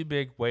way too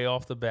big, way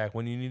off the back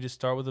when you need to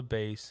start with a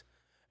base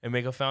and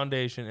make a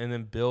foundation and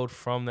then build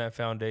from that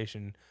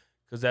foundation.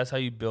 Because that's how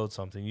you build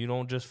something. You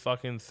don't just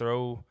fucking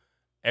throw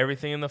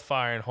everything in the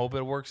fire and hope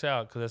it works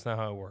out. Because that's not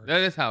how it works.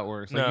 That is how it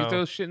works. Like No. you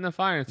throw shit in the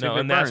fire and see No, if it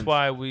and burns. that's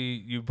why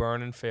you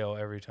burn and fail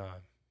every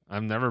time.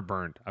 I've never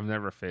burned. I've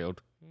never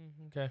failed.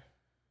 Okay.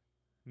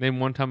 Name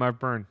one time I've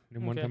burned.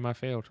 Name one Okay. time I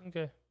failed.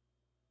 Okay.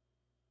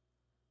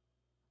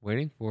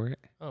 Waiting for it.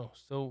 Oh,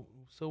 still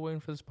waiting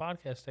for this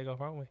podcast to take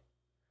off, aren't we?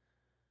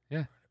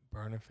 Yeah.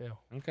 Burn and fail.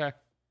 Okay.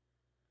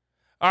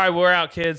 All right, we're out, kids.